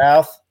of the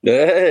South.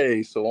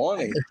 Hey,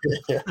 Sewanee.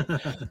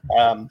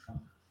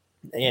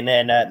 And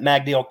then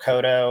Magdiel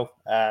Cotto,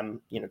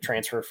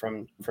 transfer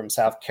from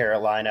South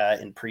Carolina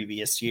in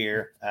previous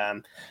year.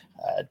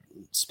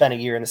 Spent a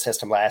year in the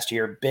system last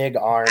year. Big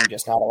arm,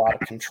 just not a lot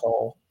of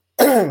control.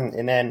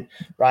 And then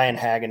Ryan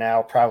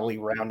Hagenow probably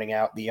rounding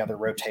out the other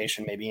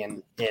rotation, maybe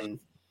in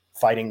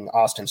fighting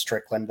Austin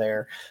Strickland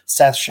there.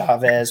 Seth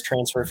Chavez,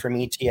 transfer from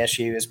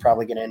ETSU, is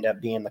probably going to end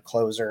up being the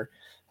closer.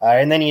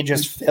 And then you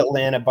just fill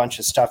in a bunch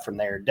of stuff from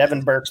there.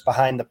 Devin Burks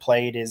behind the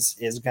plate is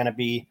going to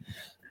be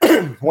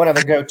one of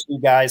the go-to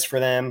guys for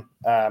them.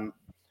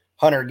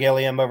 Hunter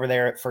Gilliam over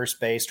there at first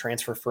base,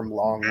 transfer from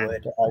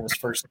Longwood. Was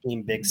first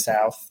team Big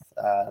South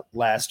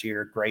last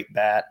year. Great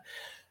bat.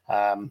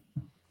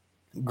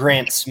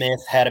 Grant Smith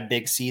had a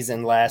big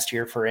season last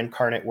year for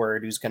Incarnate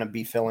Word, who's going to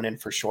be filling in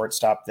for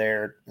shortstop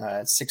there.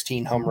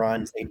 16 home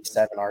runs,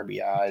 87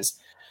 RBIs.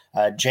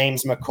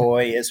 James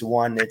McCoy is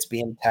one that's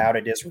being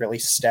touted as really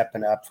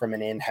stepping up from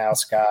an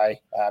in-house guy.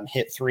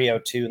 Hit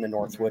 302 in the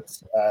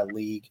Northwoods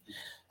League.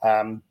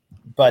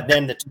 But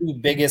then the 2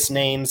 biggest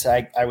names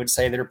I would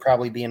say that are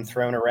probably being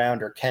thrown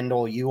around are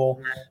Kendall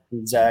Ewell,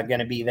 who's going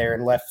to be there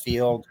in left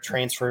field,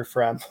 transfer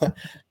from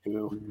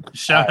who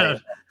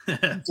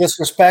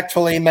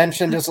disrespectfully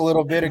mentioned just a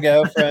little bit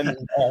ago from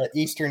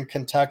Eastern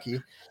Kentucky.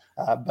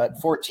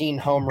 But 14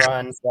 home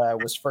runs,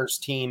 was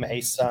first team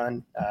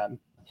A-Sun,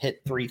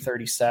 hit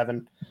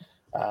 337.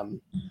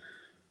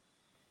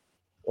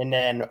 And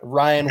then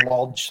Ryan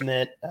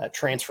Waldschmidt,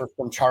 transfer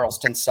from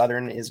Charleston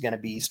Southern, is going to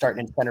be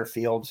starting in center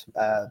field,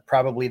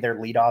 probably their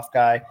leadoff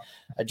guy.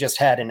 Just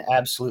had an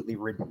absolutely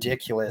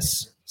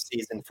ridiculous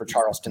season for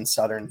Charleston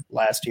Southern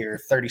last year.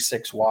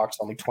 36 walks,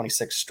 only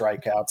 26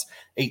 strikeouts,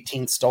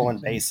 18 stolen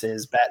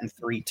bases, batting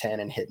 .310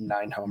 and hitting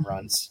 9 home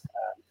runs.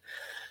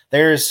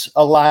 There's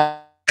a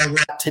lot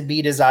to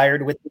be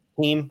desired with the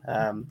team.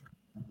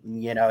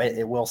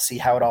 We'll see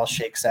how it all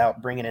shakes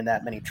out. Bringing in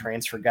that many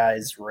transfer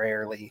guys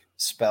rarely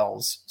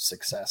spells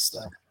success,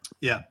 though.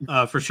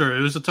 Yeah, for sure.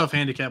 It was a tough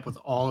handicap with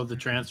all of the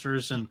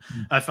transfers, and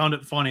I found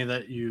it funny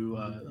that you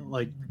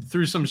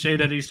threw some shade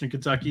at Eastern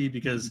Kentucky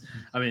because,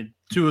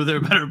 2 of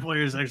their better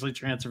players actually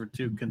transferred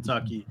to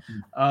Kentucky.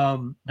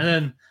 And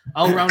then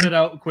I'll round it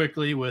out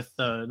quickly with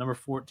number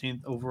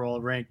 14th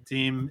overall ranked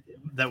team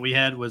that we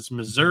had was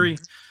Missouri.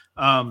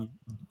 Going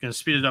to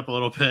speed it up a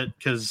little bit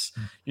because,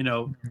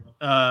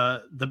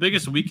 the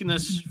biggest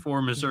weakness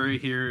for Missouri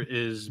here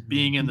is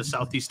being in the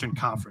Southeastern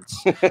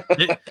Conference.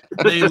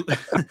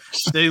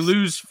 They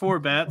lose 4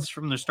 bats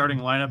from their starting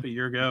lineup a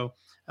year ago.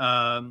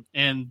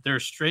 And their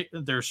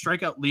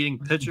strikeout leading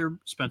pitcher,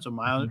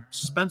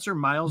 Spencer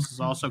Miles, is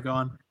also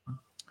gone.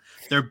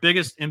 Their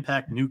biggest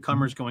impact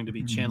newcomer is going to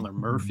be Chandler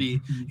Murphy.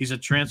 He's a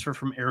transfer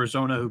from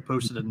Arizona who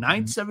posted a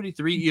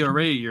 9.73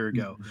 ERA a year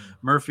ago.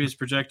 Murphy is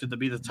projected to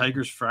be the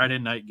Tigers' Friday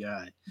night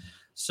guy.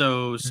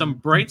 So some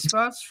bright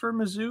spots for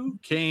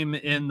Mizzou came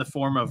in the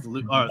form of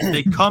Luke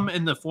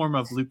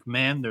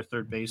Mann, their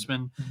third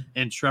baseman,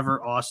 and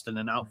Trevor Austin,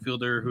 an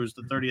outfielder who's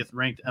the 30th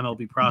ranked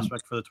MLB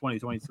prospect for the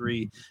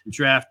 2023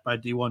 draft by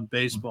D1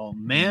 Baseball.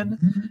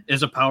 Mann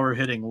is a power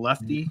hitting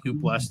lefty who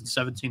blasted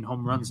 17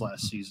 home runs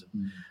last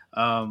season.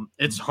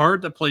 It's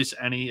hard to place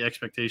any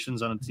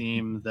expectations on a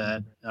team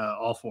that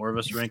all four of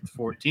us ranked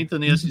 14th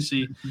in the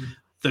SEC.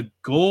 The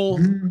goal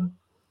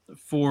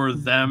for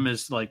them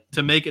is like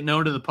to make it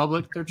known to the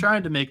public. They're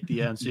trying to make the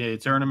NCAA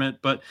tournament,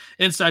 but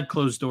inside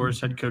closed doors,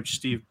 head coach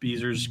Steve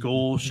Beezer's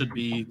goal should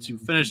be to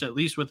finish at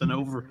least with an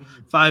over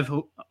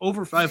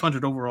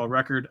 500 overall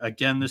record.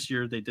 Again, this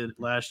year they did it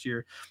last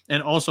year,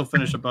 and also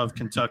finish above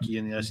Kentucky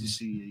in the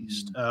SEC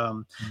East.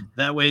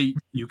 That way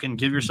you can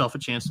give yourself a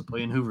chance to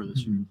play in Hoover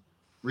this year.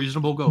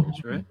 Reasonable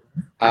goals, right?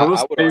 I would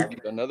argue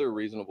another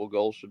reasonable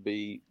goal should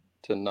be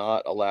to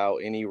not allow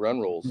any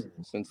run rules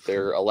since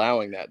they're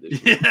allowing that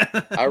this year.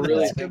 Yeah. I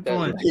really think that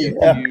would be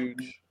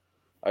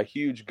a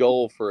huge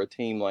goal for a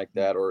team like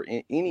that, or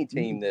any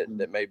team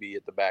that may be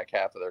at the back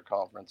half of their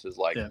conference is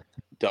like,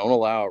 don't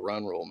allow a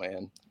run rule,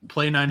 man.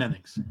 Play 9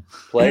 innings.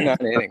 Play 9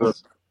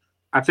 innings.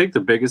 I think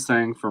the biggest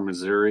thing for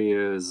Missouri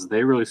is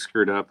they really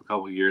screwed up a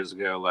couple of years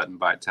ago letting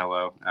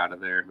Vitello out of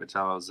there.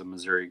 Vitello's a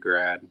Missouri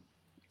grad.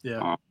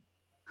 Yeah.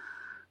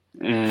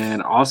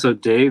 And also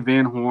Dave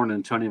Van Horn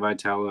and Tony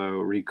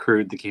Vitello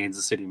recruit the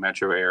Kansas City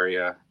metro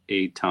area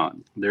a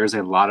ton. There's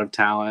a lot of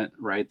talent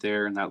right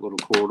there in that little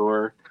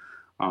corridor,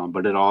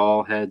 but it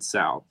all heads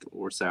south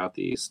or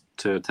southeast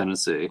to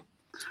Tennessee.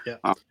 Yeah.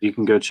 You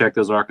can go check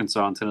those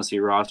Arkansas and Tennessee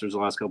rosters the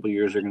last couple of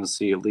years. You're going to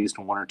see at least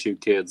 1 or 2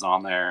 kids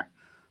on there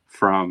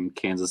from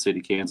Kansas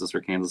City, Kansas,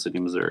 or Kansas City,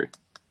 Missouri.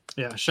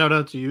 Yeah, shout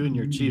out to you and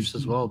your Chiefs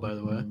as well, by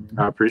the way.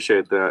 I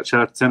appreciate that.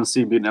 Shout out to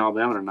Tennessee beating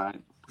Alabama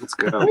tonight. Let's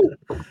go.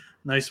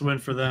 Nice win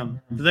for them.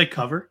 Did they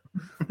cover?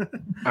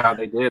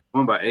 They did.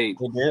 Won by 8.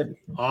 They did.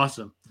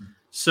 Awesome.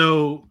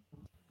 So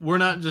we're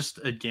not just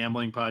a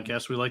gambling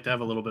podcast. We like to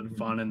have a little bit of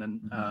fun and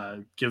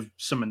then give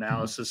some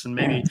analysis and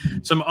maybe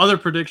some other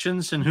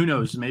predictions. And who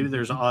knows, maybe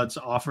there's odds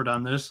offered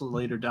on this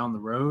later down the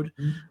road.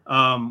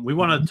 We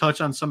want to touch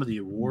on some of the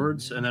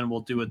awards, and then we'll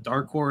do a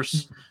dark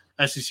horse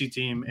SEC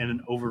team and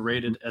an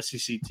overrated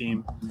SEC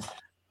team.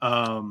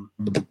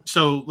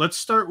 So let's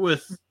start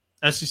with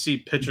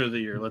SEC Pitcher of the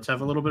Year. Let's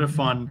have a little bit of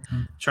fun,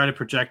 try to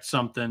project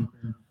something.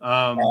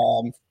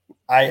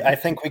 I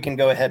think we can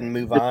go ahead and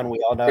move on.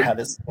 We all know how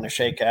this is going to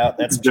shake out.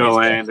 That's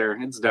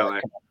Dollander. It's Dollander.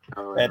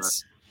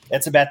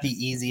 That's about the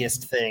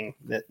easiest thing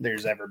that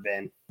there's ever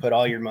been. Put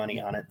all your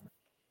money on it.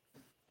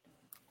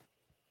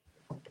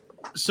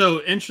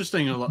 So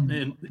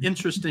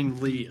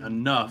interestingly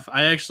enough,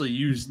 I actually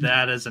used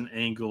that as an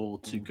angle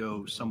to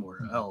go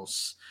somewhere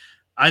else.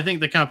 I think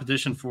the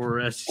competition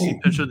for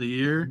SEC Pitcher of the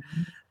Year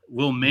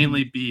will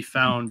mainly be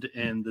found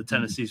in the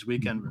Tennessee's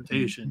weekend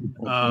rotation.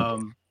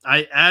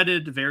 I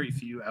added very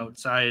few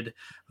outside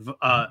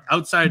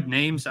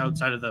names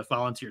outside of the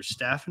volunteer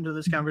staff into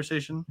this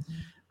conversation.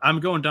 I'm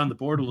going down the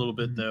board a little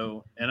bit,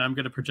 though, and I'm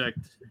going to project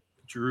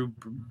Drew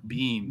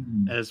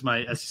Beam as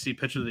my SEC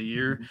Pitcher of the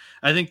Year.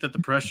 I think that the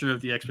pressure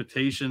of the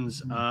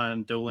expectations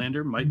on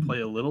Dollander might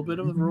play a little bit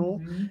of a role,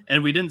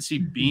 and we didn't see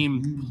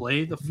Beam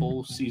play the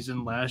full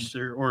season last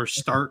year or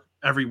start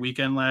every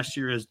weekend last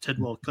year as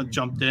Tidwell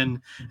jumped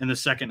in the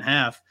second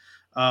half.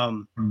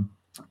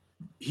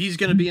 He's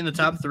going to be in the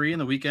top 3 in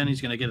the weekend.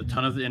 He's going to get a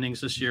ton of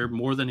innings this year,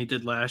 more than he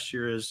did last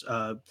year. As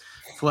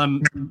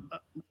Flem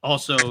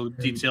also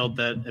detailed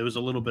that it was a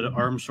little bit of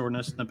arm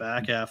soreness in the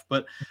back half,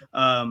 but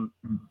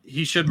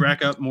he should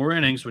rack up more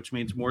innings, which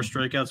means more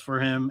strikeouts for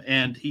him.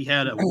 And he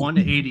had a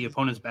 180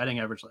 opponent's batting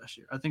average last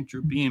year. I think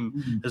Drew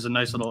Beam is a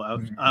nice little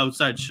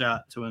outside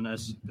shot to an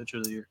SEC Pitcher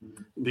of the Year.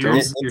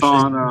 Don't sleep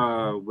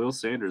on Will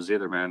Sanders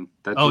either, man.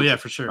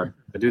 For sure.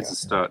 That dude's a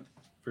stud.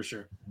 For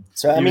sure.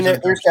 So, I mean,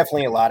 there's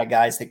definitely a lot of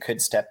guys that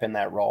could step in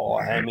that role.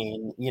 I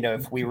mean,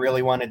 if we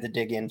really wanted to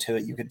dig into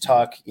it, you could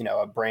talk,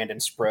 a Brandon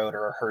Sproat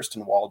or a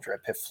Hurston Waldrop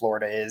if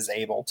Florida is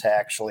able to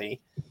actually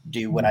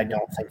do what I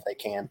don't think they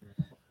can.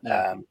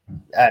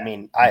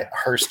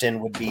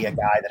 Hurston would be a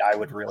guy that I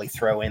would really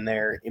throw in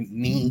there.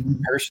 Me,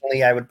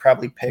 personally, I would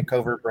probably pick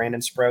over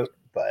Brandon Sproat,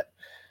 but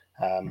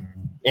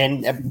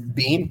and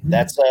Beam,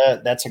 that's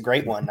a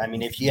great one. I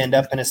mean, if you end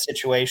up in a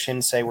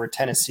situation, say where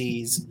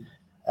Tennessee's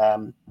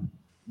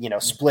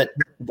split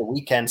the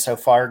weekend so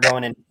far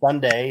going into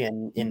Sunday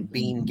and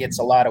Beam gets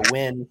a lot of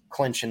win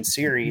clinching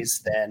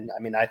series, then,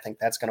 I think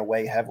that's going to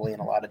weigh heavily in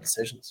a lot of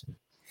decisions.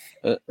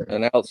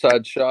 An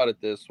outside shot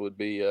at this would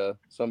be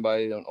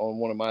somebody on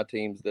one of my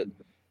teams that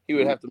he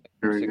would have to make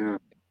a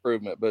significant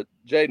improvement. But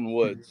Jaden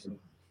Woods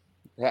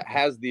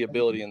has the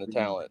ability and the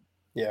talent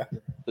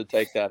to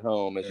take that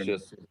home. It's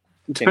just it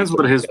depends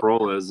what his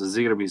role is. Is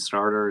he going to be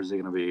starter? Is he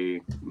going to be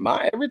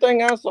 –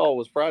 everything I saw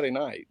was Friday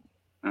night.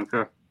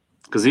 Okay.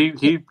 Because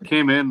he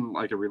came in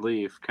like a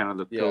relief, kind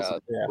of the Yeah.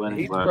 when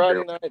He's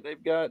Friday night.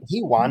 They've got.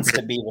 He wants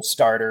to be the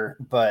starter,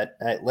 but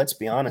let's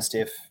be honest.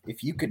 If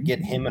you could get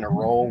him in a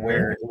role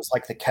where it was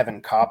like the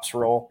Kevin Kopps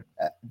role,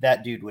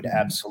 that dude would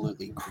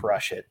absolutely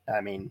crush it.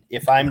 I mean,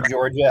 if I'm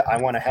Georgia,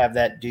 I want to have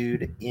that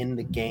dude in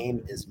the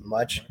game as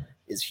much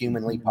as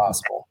humanly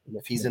possible. And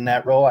if he's in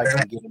that role, I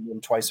can get him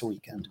in twice a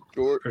weekend.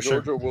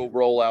 Georgia will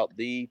roll out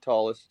the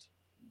tallest,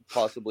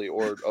 possibly,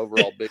 or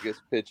overall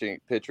biggest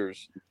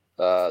pitchers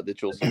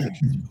that you'll see.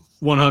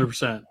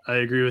 100%. I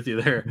agree with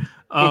you there.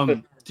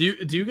 Do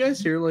you guys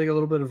hear like a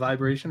little bit of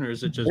vibration, or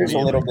is it just there's a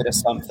little bit of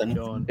something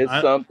going? It's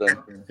something.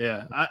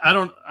 Yeah, I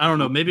don't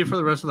know. Maybe for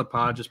the rest of the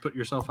pod, just put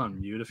yourself on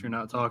mute if you're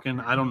not talking.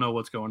 I don't know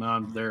what's going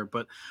on there,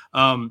 but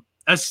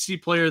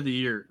SEC Player of the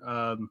Year,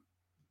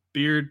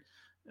 Beard.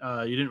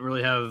 You didn't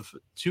really have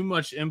too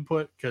much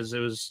input because it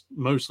was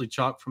mostly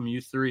chalk from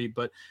you three.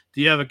 But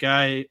do you have a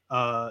guy,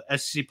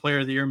 SEC Player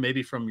of the Year,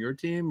 maybe from your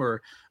team,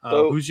 or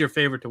who's your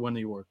favorite to win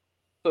the award?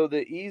 So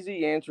the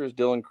easy answer is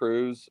Dylan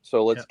Crews.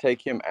 So let's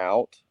take him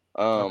out.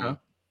 A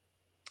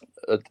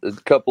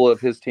couple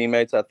of his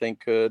teammates, I think,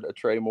 could. A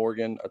Trey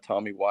Morgan, a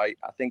Tommy White.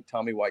 I think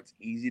Tommy White's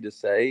easy to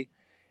say,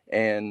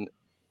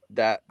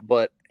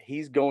 but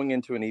he's going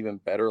into an even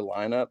better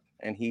lineup,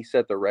 and he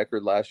set the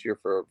record last year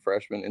for a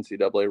freshman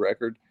NCAA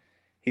record.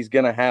 He's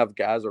going to have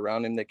guys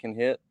around him that can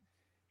hit.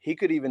 He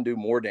could even do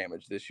more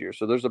damage this year.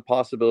 So there's a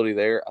possibility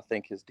there. I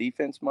think his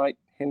defense might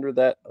hinder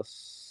that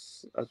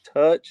a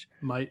touch.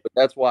 Might. But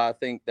that's why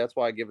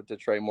I give it to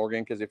Trey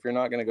Morgan, because if you're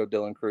not going to go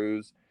Dylan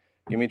Crews,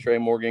 give me Trey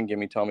Morgan, give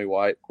me Tommy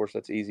White. Of course,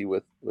 that's easy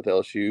with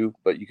LSU,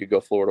 but you could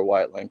go Florida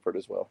Wyatt Langford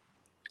as well.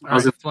 All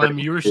right, Flem,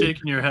 you were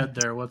shaking your head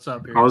there. What's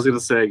up here? I was going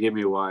to say, give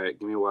me Wyatt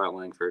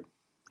Langford.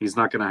 He's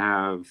not going to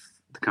have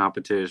the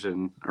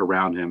competition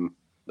around him.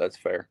 That's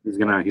fair. He's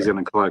gonna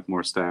collect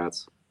more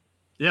stats.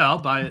 Yeah, I'll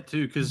buy it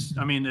too, because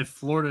I mean, if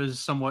Florida is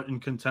somewhat in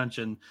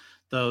contention,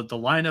 the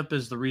lineup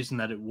is the reason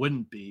that it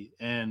wouldn't be,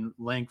 and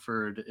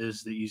Langford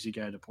is the easy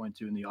guy to point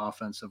to in the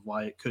offense of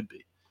why it could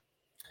be.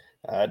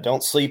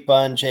 Don't sleep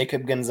on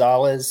Jacob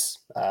Gonzalez.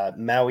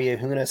 Maui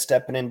Ahuna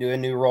stepping into a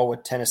new role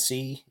with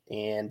Tennessee.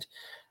 And,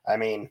 I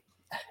mean,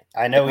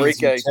 I know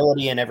he's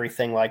utility and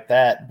everything like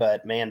that,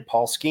 but, man,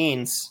 Paul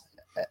Skeens,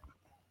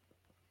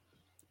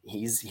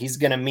 he's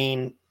going to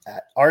mean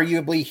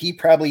arguably he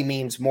probably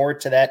means more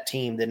to that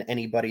team than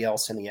anybody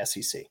else in the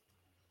SEC.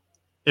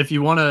 If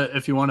you want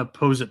to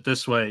pose it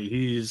this way,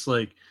 he's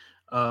like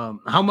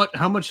how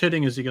much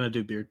hitting is he going to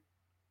do, Beard?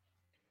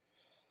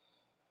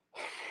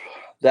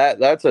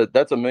 That's a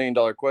 $1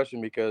 million question,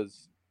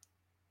 because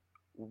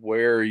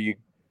where are you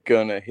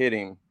gonna hit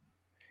him?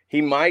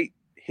 He might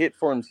hit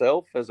for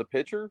himself as a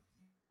pitcher,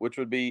 which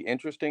would be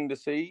interesting to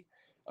see.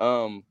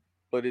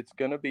 But it's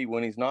gonna be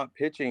when he's not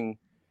pitching.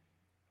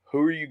 Who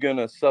are you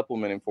gonna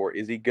supplement him for?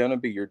 Is he gonna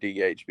be your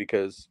DH?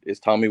 Because is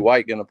Tommy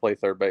White gonna play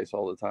third base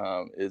all the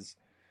time? Is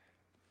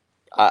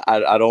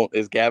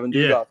Gavin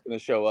Dudas gonna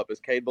show up? Is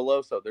Cade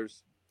Beloso?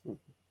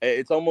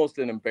 It's almost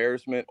an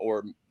embarrassment,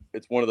 or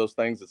it's one of those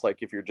things. It's like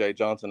if you're Jay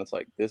Johnson, it's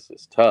like, this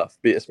is tough,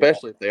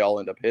 especially if they all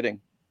end up hitting.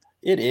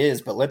 It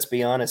is, but let's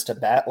be honest, a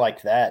bat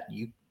like that,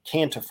 you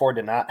can't afford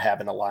to not have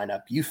in the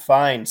lineup. You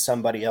find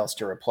somebody else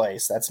to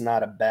replace. That's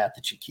not a bat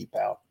that you keep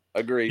out.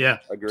 Agree. Yeah.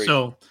 Agree.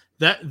 So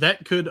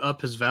that could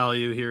up his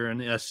value here in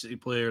the SEC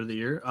Player of the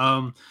Year.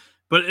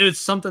 But it's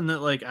something that,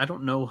 like, I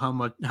don't know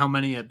how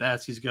many at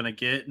bats he's going to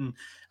get. And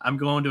I'm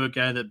going to a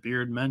guy that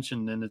Beard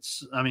mentioned.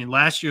 And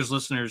last year's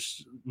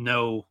listeners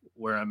know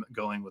where I'm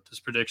going with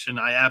this prediction.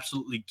 I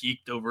absolutely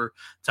geeked over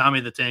Tommy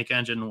the Tank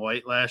Engine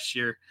White last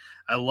year.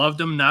 I loved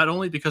him not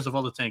only because of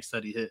all the tanks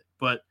that he hit,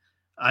 but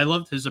I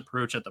loved his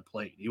approach at the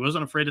plate. He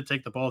wasn't afraid to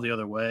take the ball the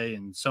other way,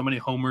 and so many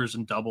homers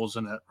and doubles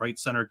in that right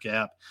center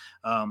gap.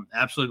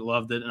 Absolutely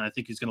loved it, and I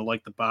think he's going to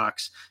like the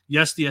box.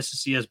 Yes, the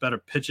SEC has better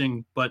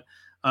pitching, but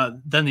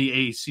than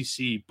the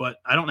ACC, but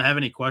I don't have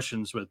any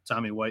questions with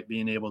Tommy White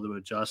being able to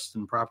adjust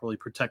and properly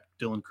protect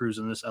Dylan Crews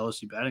in this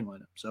LSU batting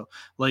lineup. So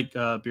like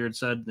Beard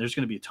said, there's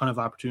going to be a ton of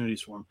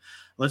opportunities for him.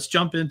 Let's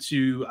jump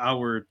into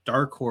our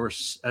dark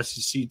horse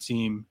SEC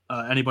team.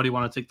 Anybody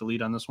want to take the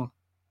lead on this one?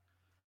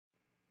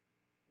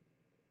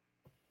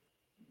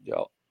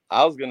 Yeah,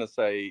 I was going to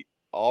say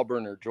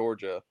Auburn or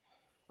Georgia,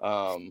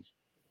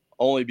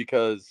 only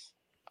because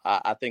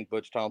I think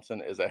Butch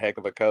Thompson is a heck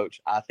of a coach.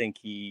 I think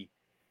he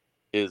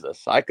is a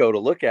psycho to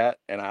look at,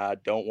 and I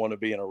don't want to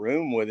be in a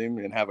room with him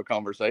and have a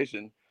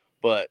conversation,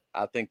 but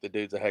I think the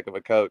dude's a heck of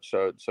a coach.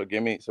 So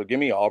give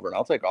me Auburn.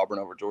 I'll take Auburn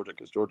over Georgia,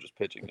 because Georgia's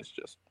pitching is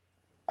just.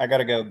 I got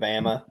to go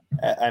Bama.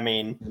 I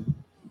mean,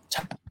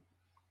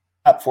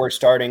 top four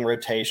starting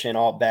rotation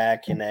all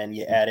back, and then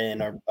you add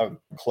in a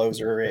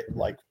closer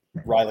like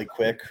Riley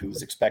Quick,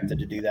 who's expected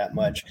to do that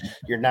much.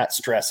 You're not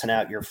stressing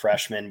out your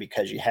freshmen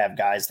because you have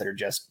guys that are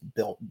just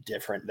built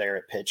different there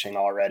at pitching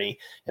already.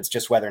 It's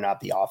just whether or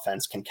not the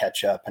offense can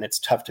catch up, and it's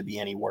tough to be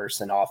any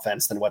worse in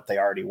offense than what they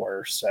already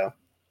were. So,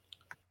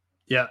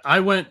 yeah,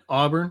 I went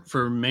Auburn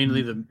for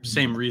mainly the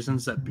same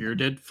reasons that Beer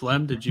did.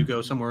 Flem, did you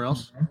go somewhere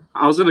else?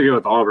 I was going to go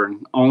with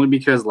Auburn only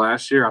because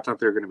last year I thought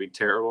they were going to be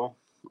terrible.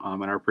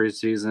 in our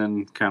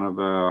preseason, kind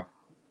of,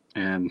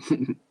 and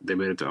they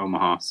made it to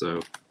Omaha. So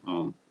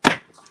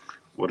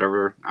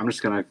whatever, I'm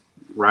just gonna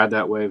ride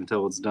that wave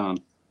until it's done.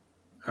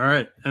 All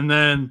right, and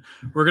then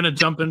we're gonna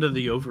jump into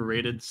the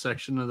overrated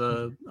section of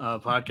the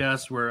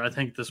podcast, where I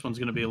think this one's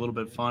gonna be a little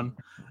bit fun.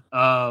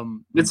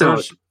 It's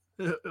LSU.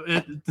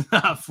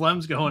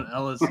 Flem's going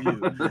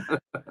LSU.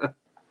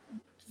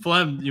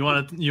 Flem, you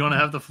want to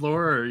have the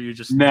floor, or are you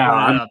just no?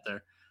 Throwing it out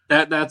there.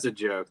 That's a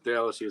joke. The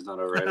LSU is not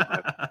overrated.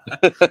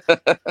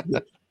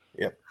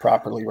 Yep,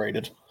 properly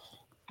rated.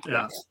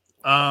 Yeah.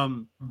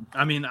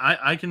 I mean,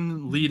 I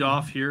can lead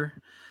off here.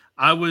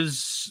 I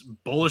was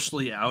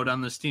bullishly out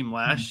on this team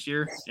last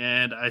year,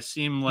 and I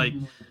seem like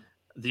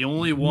the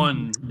only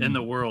one in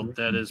the world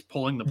that is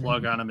pulling the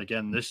plug on him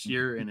again this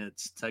year, and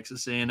it's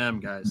Texas A&M,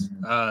 guys.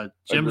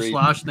 Jim Agreed.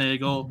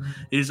 Schlossnagle,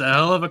 he's a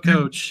hell of a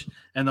coach,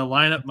 and the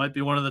lineup might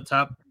be one of the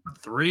top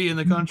 3 in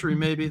the country,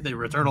 maybe. They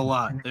return a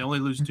lot. They only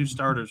lose 2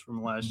 starters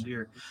from last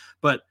year.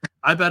 But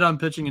I bet on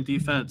pitching and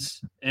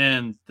defense,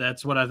 and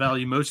that's what I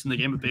value most in the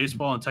game of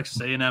baseball, and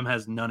Texas A&M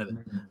has none of it.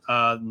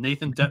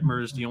 Nathan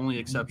Detmer is the only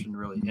exception,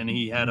 really, and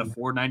he had a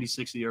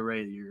 4.96 ERA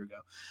a year ago.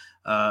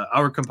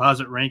 Our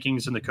composite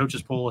rankings in the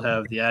coaches poll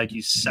have the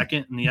Aggies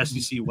second in the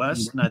SEC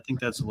West, and I think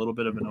that's a little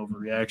bit of an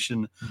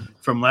overreaction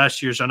from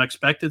last year's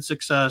unexpected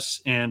success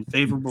and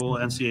favorable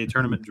NCAA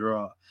tournament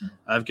draw.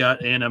 I've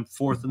got A&M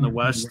 4th in the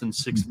West and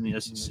 6th in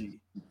the SEC.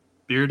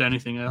 Beard,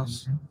 anything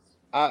else?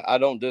 I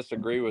don't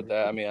disagree with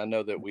that. I mean, I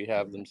know that we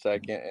have them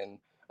second, and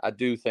I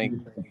do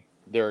think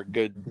they're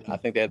good. I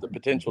think they have the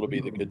potential to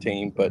be the good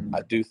team, but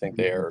I do think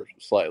they are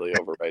slightly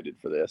overrated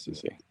for the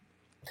SEC.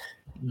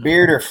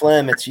 Beard or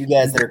Flem, it's you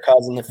guys that are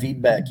causing the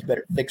feedback. You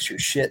better fix your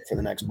shit for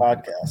the next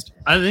podcast.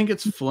 I think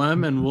it's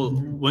Flem,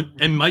 and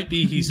it might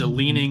be he's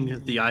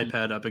leaning the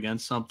iPad up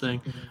against something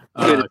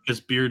because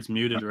Beard's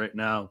muted right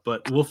now,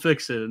 but we'll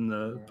fix it in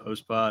the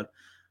post pod.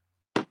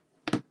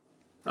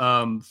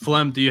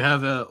 Flem, do you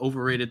have an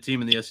overrated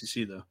team in the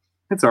SEC though?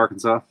 It's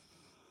Arkansas.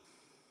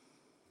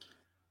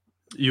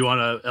 You want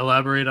to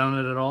elaborate on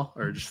it at all,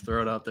 or just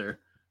throw it out there?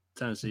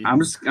 Tennessee. I'm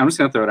just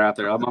gonna throw it out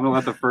there. I'm gonna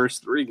let the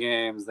first 3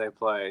 games they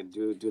play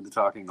do the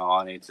talking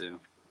all I need to.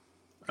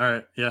 All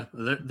right, yeah,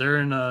 they're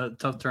in a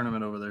tough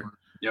tournament over there.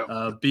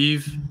 Yep.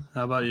 Beef,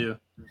 how about you?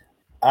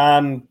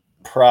 I'm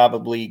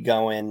probably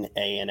going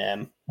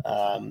A&M.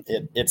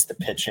 It's the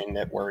pitching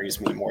that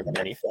worries me more than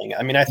anything.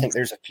 I mean, I think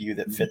there's a few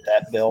that fit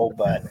that bill,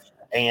 but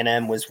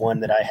A&M was one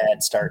that I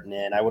had starting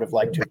in. I would have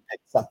liked to have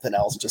picked something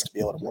else just to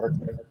be able to work,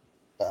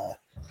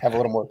 have a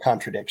little more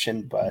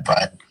contradiction, but.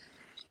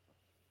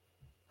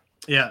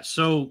 Yeah,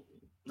 so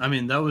I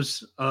mean that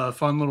was a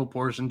fun little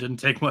portion. Didn't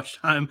take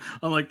much time,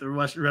 unlike the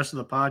rest of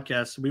the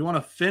podcast. We want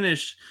to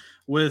finish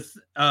with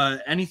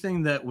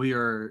anything that we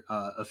are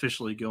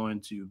officially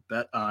going to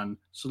bet on.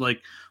 So,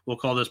 like, we'll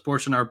call this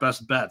portion our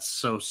best bets.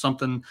 So,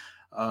 something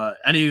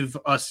any of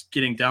us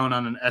getting down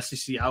on an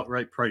SEC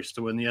outright price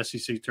to win the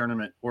SEC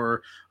tournament,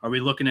 or are we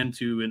looking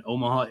into an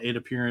Omaha 8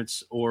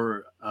 appearance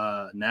or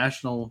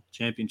national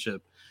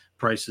championship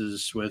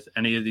prices with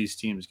any of these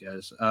teams,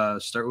 guys?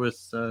 Start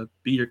with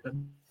Beard.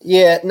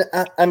 Yeah,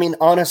 I mean,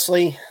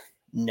 honestly,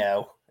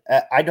 no.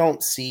 I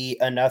don't see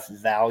enough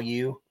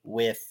value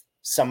with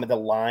some of the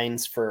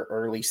lines for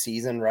early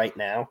season right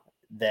now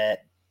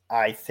that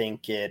I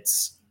think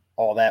it's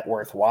all that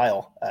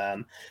worthwhile.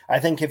 I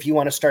think if you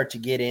want to start to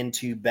get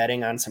into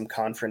betting on some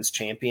conference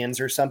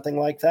champions or something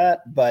like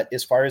that, but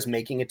as far as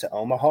making it to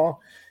Omaha,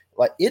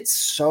 like, it's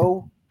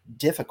so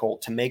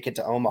difficult to make it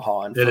to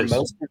Omaha, and for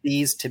most of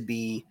these to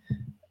be,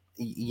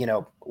 you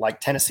know,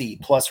 like Tennessee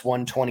plus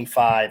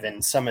 125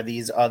 and some of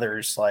these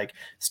others like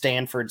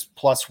Stanford's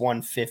plus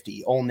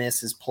 150, Ole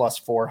Miss is plus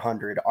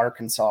 400,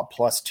 Arkansas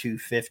plus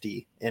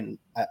 250. And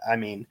I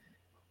mean,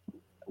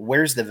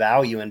 where's the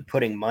value in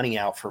putting money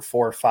out for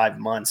 4 or 5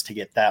 months to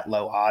get that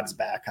low odds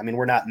back? I mean,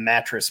 we're not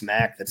Mattress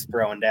Mac that's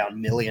throwing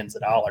down millions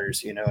of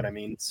dollars, you know what I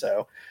mean?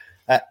 So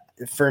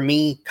for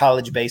me,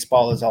 college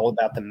baseball is all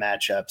about the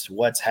matchups,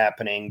 what's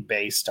happening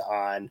based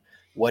on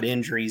what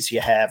injuries you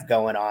have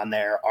going on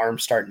there,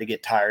 arms starting to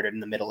get tired in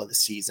the middle of the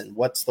season,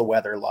 what's the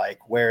weather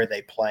like, where are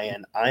they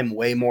playing? I'm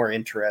way more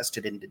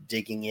interested in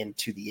digging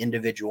into the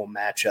individual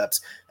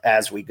matchups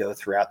as we go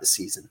throughout the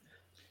season.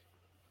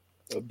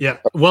 Yeah,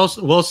 well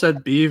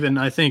said, Beav. And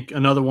I think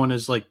another one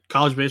is, like,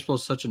 college baseball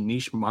is such a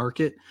niche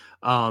market,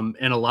 and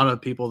a lot of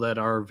people that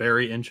are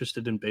very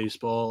interested in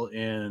baseball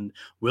and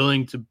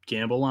willing to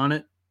gamble on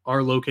it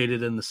are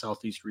located in the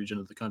southeast region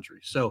of the country.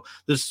 So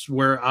this is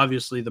where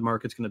obviously the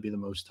market's going to be the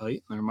most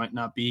tight. There might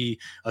not be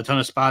a ton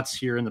of spots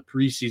here in the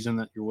preseason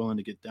that you're willing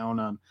to get down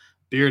on.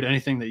 Beard,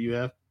 anything that you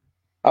have?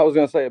 I was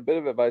going to say a bit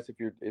of advice if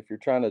you're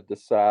trying to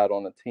decide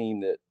on a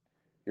team that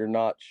you're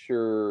not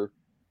sure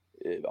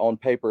on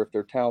paper if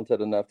they're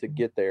talented enough to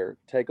get there,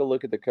 take a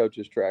look at the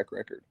coach's track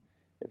record.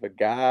 If a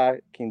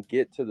guy can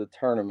get to the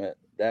tournament,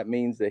 that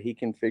means that he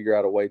can figure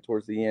out a way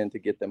towards the end to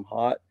get them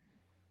hot.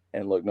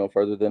 And look no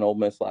further than Ole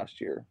Miss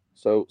last year.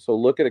 So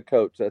look at a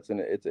coach.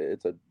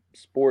 It's a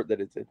sport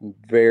that it's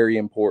very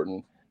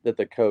important that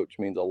the coach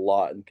means a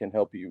lot and can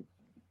help you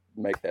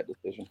make that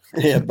decision.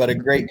 Yeah, but a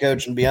great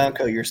coach in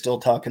Bianco, you're still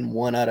talking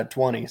 1 out of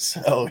 20.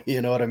 So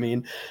you know what I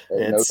mean?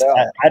 No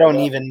doubt. I don't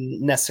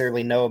even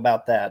necessarily know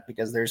about that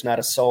because there's not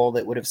a soul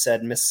that would have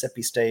said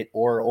Mississippi State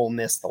or Ole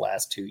Miss the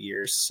last 2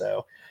 years.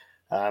 So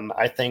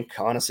I think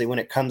honestly, when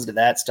it comes to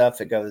that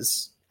stuff, it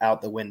goes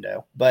out the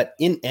window. But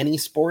in any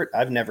sport,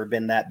 I've never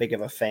been that big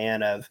of a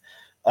fan of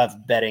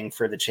betting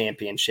for the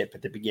championship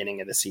at the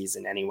beginning of the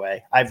season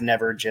anyway. I've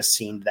never just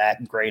seen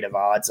that great of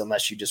odds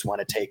unless you just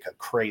want to take a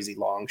crazy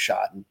long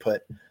shot and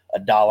put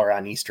 $1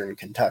 on Eastern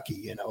Kentucky.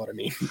 You know what I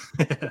mean?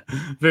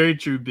 Very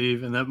true,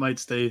 Beeve, and that might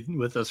stay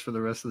with us for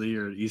the rest of the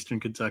year at Eastern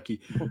Kentucky.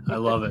 I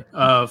love it.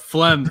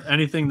 Flem,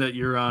 anything that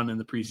you're on in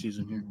the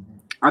preseason here?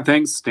 I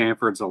think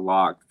Stanford's a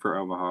lock for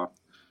Omaha.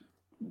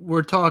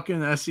 We're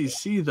talking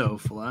SEC though,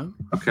 Flem.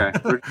 Okay,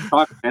 we're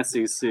talking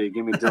SEC.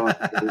 Give me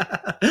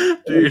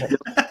Dylan.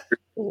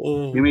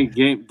 Give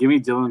me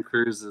Dylan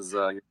Cruz as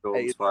your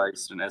Golden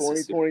Spikes and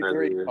SEC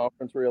 2023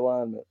 conference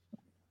realignment.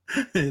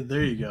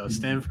 There you go.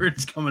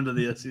 Stanford's coming to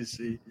the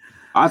SEC.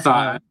 I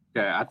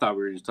thought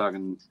we were just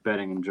talking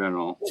betting in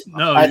general.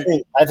 No, I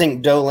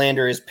think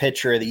Dolander as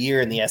pitcher of the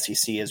year in the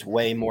SEC is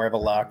way more of a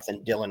lock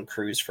than Dylan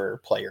Cruz for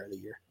player of the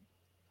year.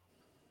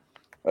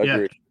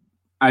 Agreed. Yeah.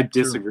 I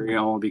disagree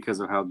only because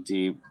of how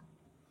deep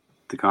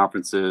the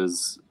conference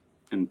is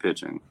in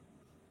pitching.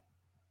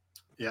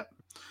 Yeah.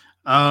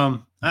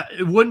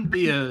 It wouldn't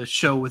be a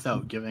show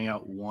without giving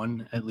out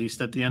one, at least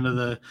at the end of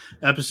the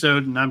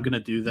episode, and I'm going to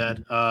do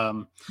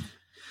that.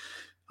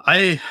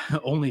 I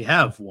only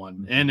have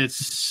one, and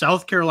it's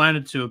South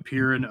Carolina to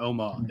appear in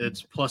Omaha.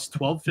 It's plus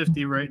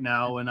 1250 right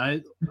now,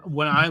 and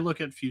when I look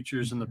at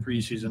futures in the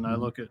preseason, I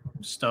look at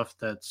stuff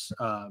that's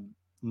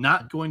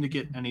not going to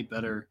get any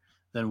better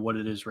than what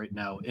it is right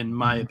now, in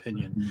my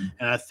opinion.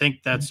 And I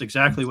think that's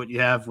exactly what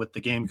you have with the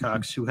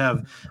Gamecocks, who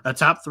have a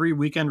top 3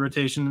 weekend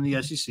rotation in the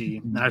SEC.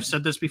 And I've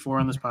said this before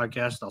on this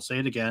podcast. I'll say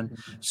it again.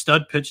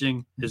 Stud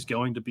pitching is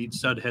going to beat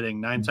stud hitting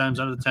 9 times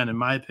out of 10, in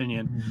my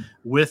opinion,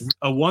 with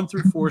a 1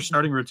 through 4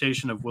 starting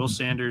rotation of Will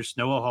Sanders,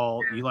 Noah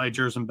Hall, Eli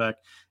Jersenbeck,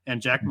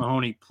 and Jack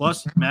Mahoney,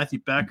 plus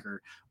Matthew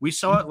Becker. We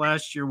saw it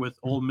last year with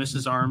Ole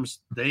Miss's arms.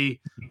 They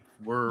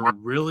were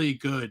really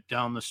good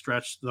down the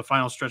stretch, the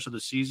final stretch of the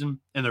season,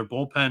 and their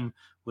bullpen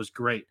was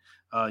great.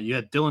 You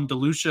had Dylan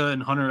DeLucia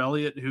and Hunter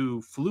Elliott,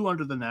 who flew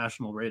under the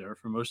national radar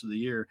for most of the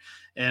year.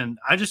 And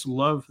I just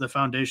love the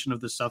foundation of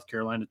the South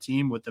Carolina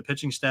team with the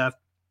pitching staff.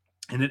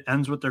 And it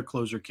ends with their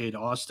closer, Cade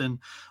Austin.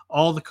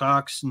 All the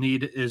Cocks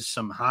need is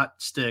some hot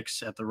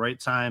sticks at the right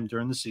time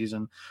during the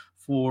season.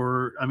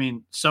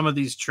 Some of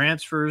these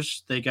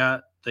transfers they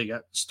got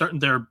starting.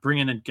 They're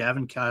bringing in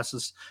Gavin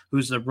Casas,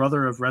 who's the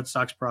brother of Red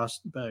Sox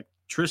prospect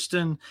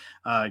Tristan.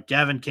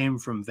 Gavin came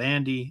from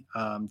Vandy.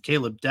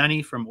 Caleb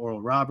Denny from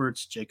Oral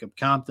Roberts, Jacob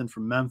Compton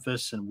from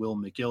Memphis, and Will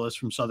McGillis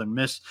from Southern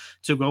Miss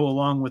to go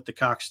along with the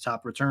Cox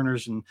top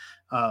returners, and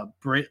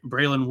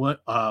Braylon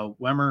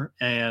Wemmer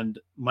and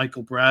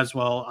Michael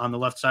Braswell on the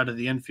left side of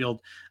the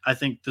infield. I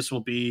think this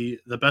will be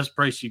the best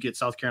price you get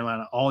South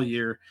Carolina all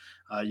year.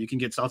 You can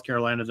get South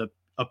Carolina to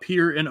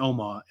appear in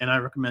Omaha, and I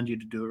recommend you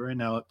to do it right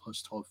now at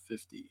plus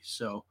 1250.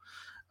 So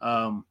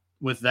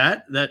with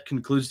that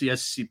concludes the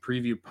SEC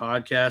preview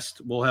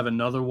podcast. We'll have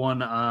another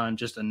one on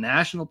just a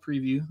national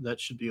preview that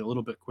should be a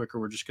little bit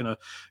quicker. We're just going to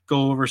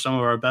go over some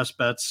of our best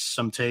bets,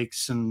 some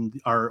takes, and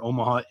our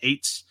Omaha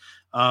 8s.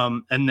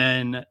 And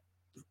then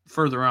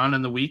further on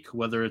in the week,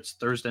 whether it's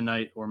Thursday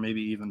night or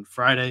maybe even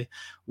Friday,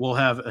 we'll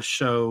have a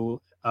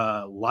show,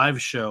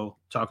 live show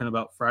talking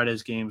about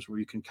Friday's games where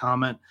you can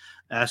comment,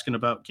 asking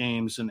about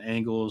games and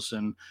angles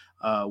and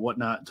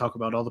whatnot, talk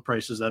about all the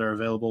prices that are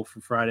available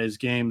for Friday's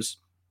games.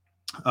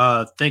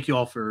 Thank you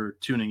all for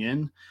tuning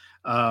in.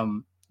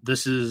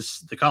 This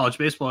is the college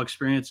baseball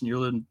experience, and you're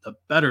living a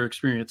better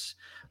experience.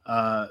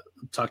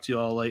 Talk to you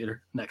all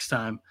later next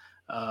time.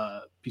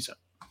 Peace out.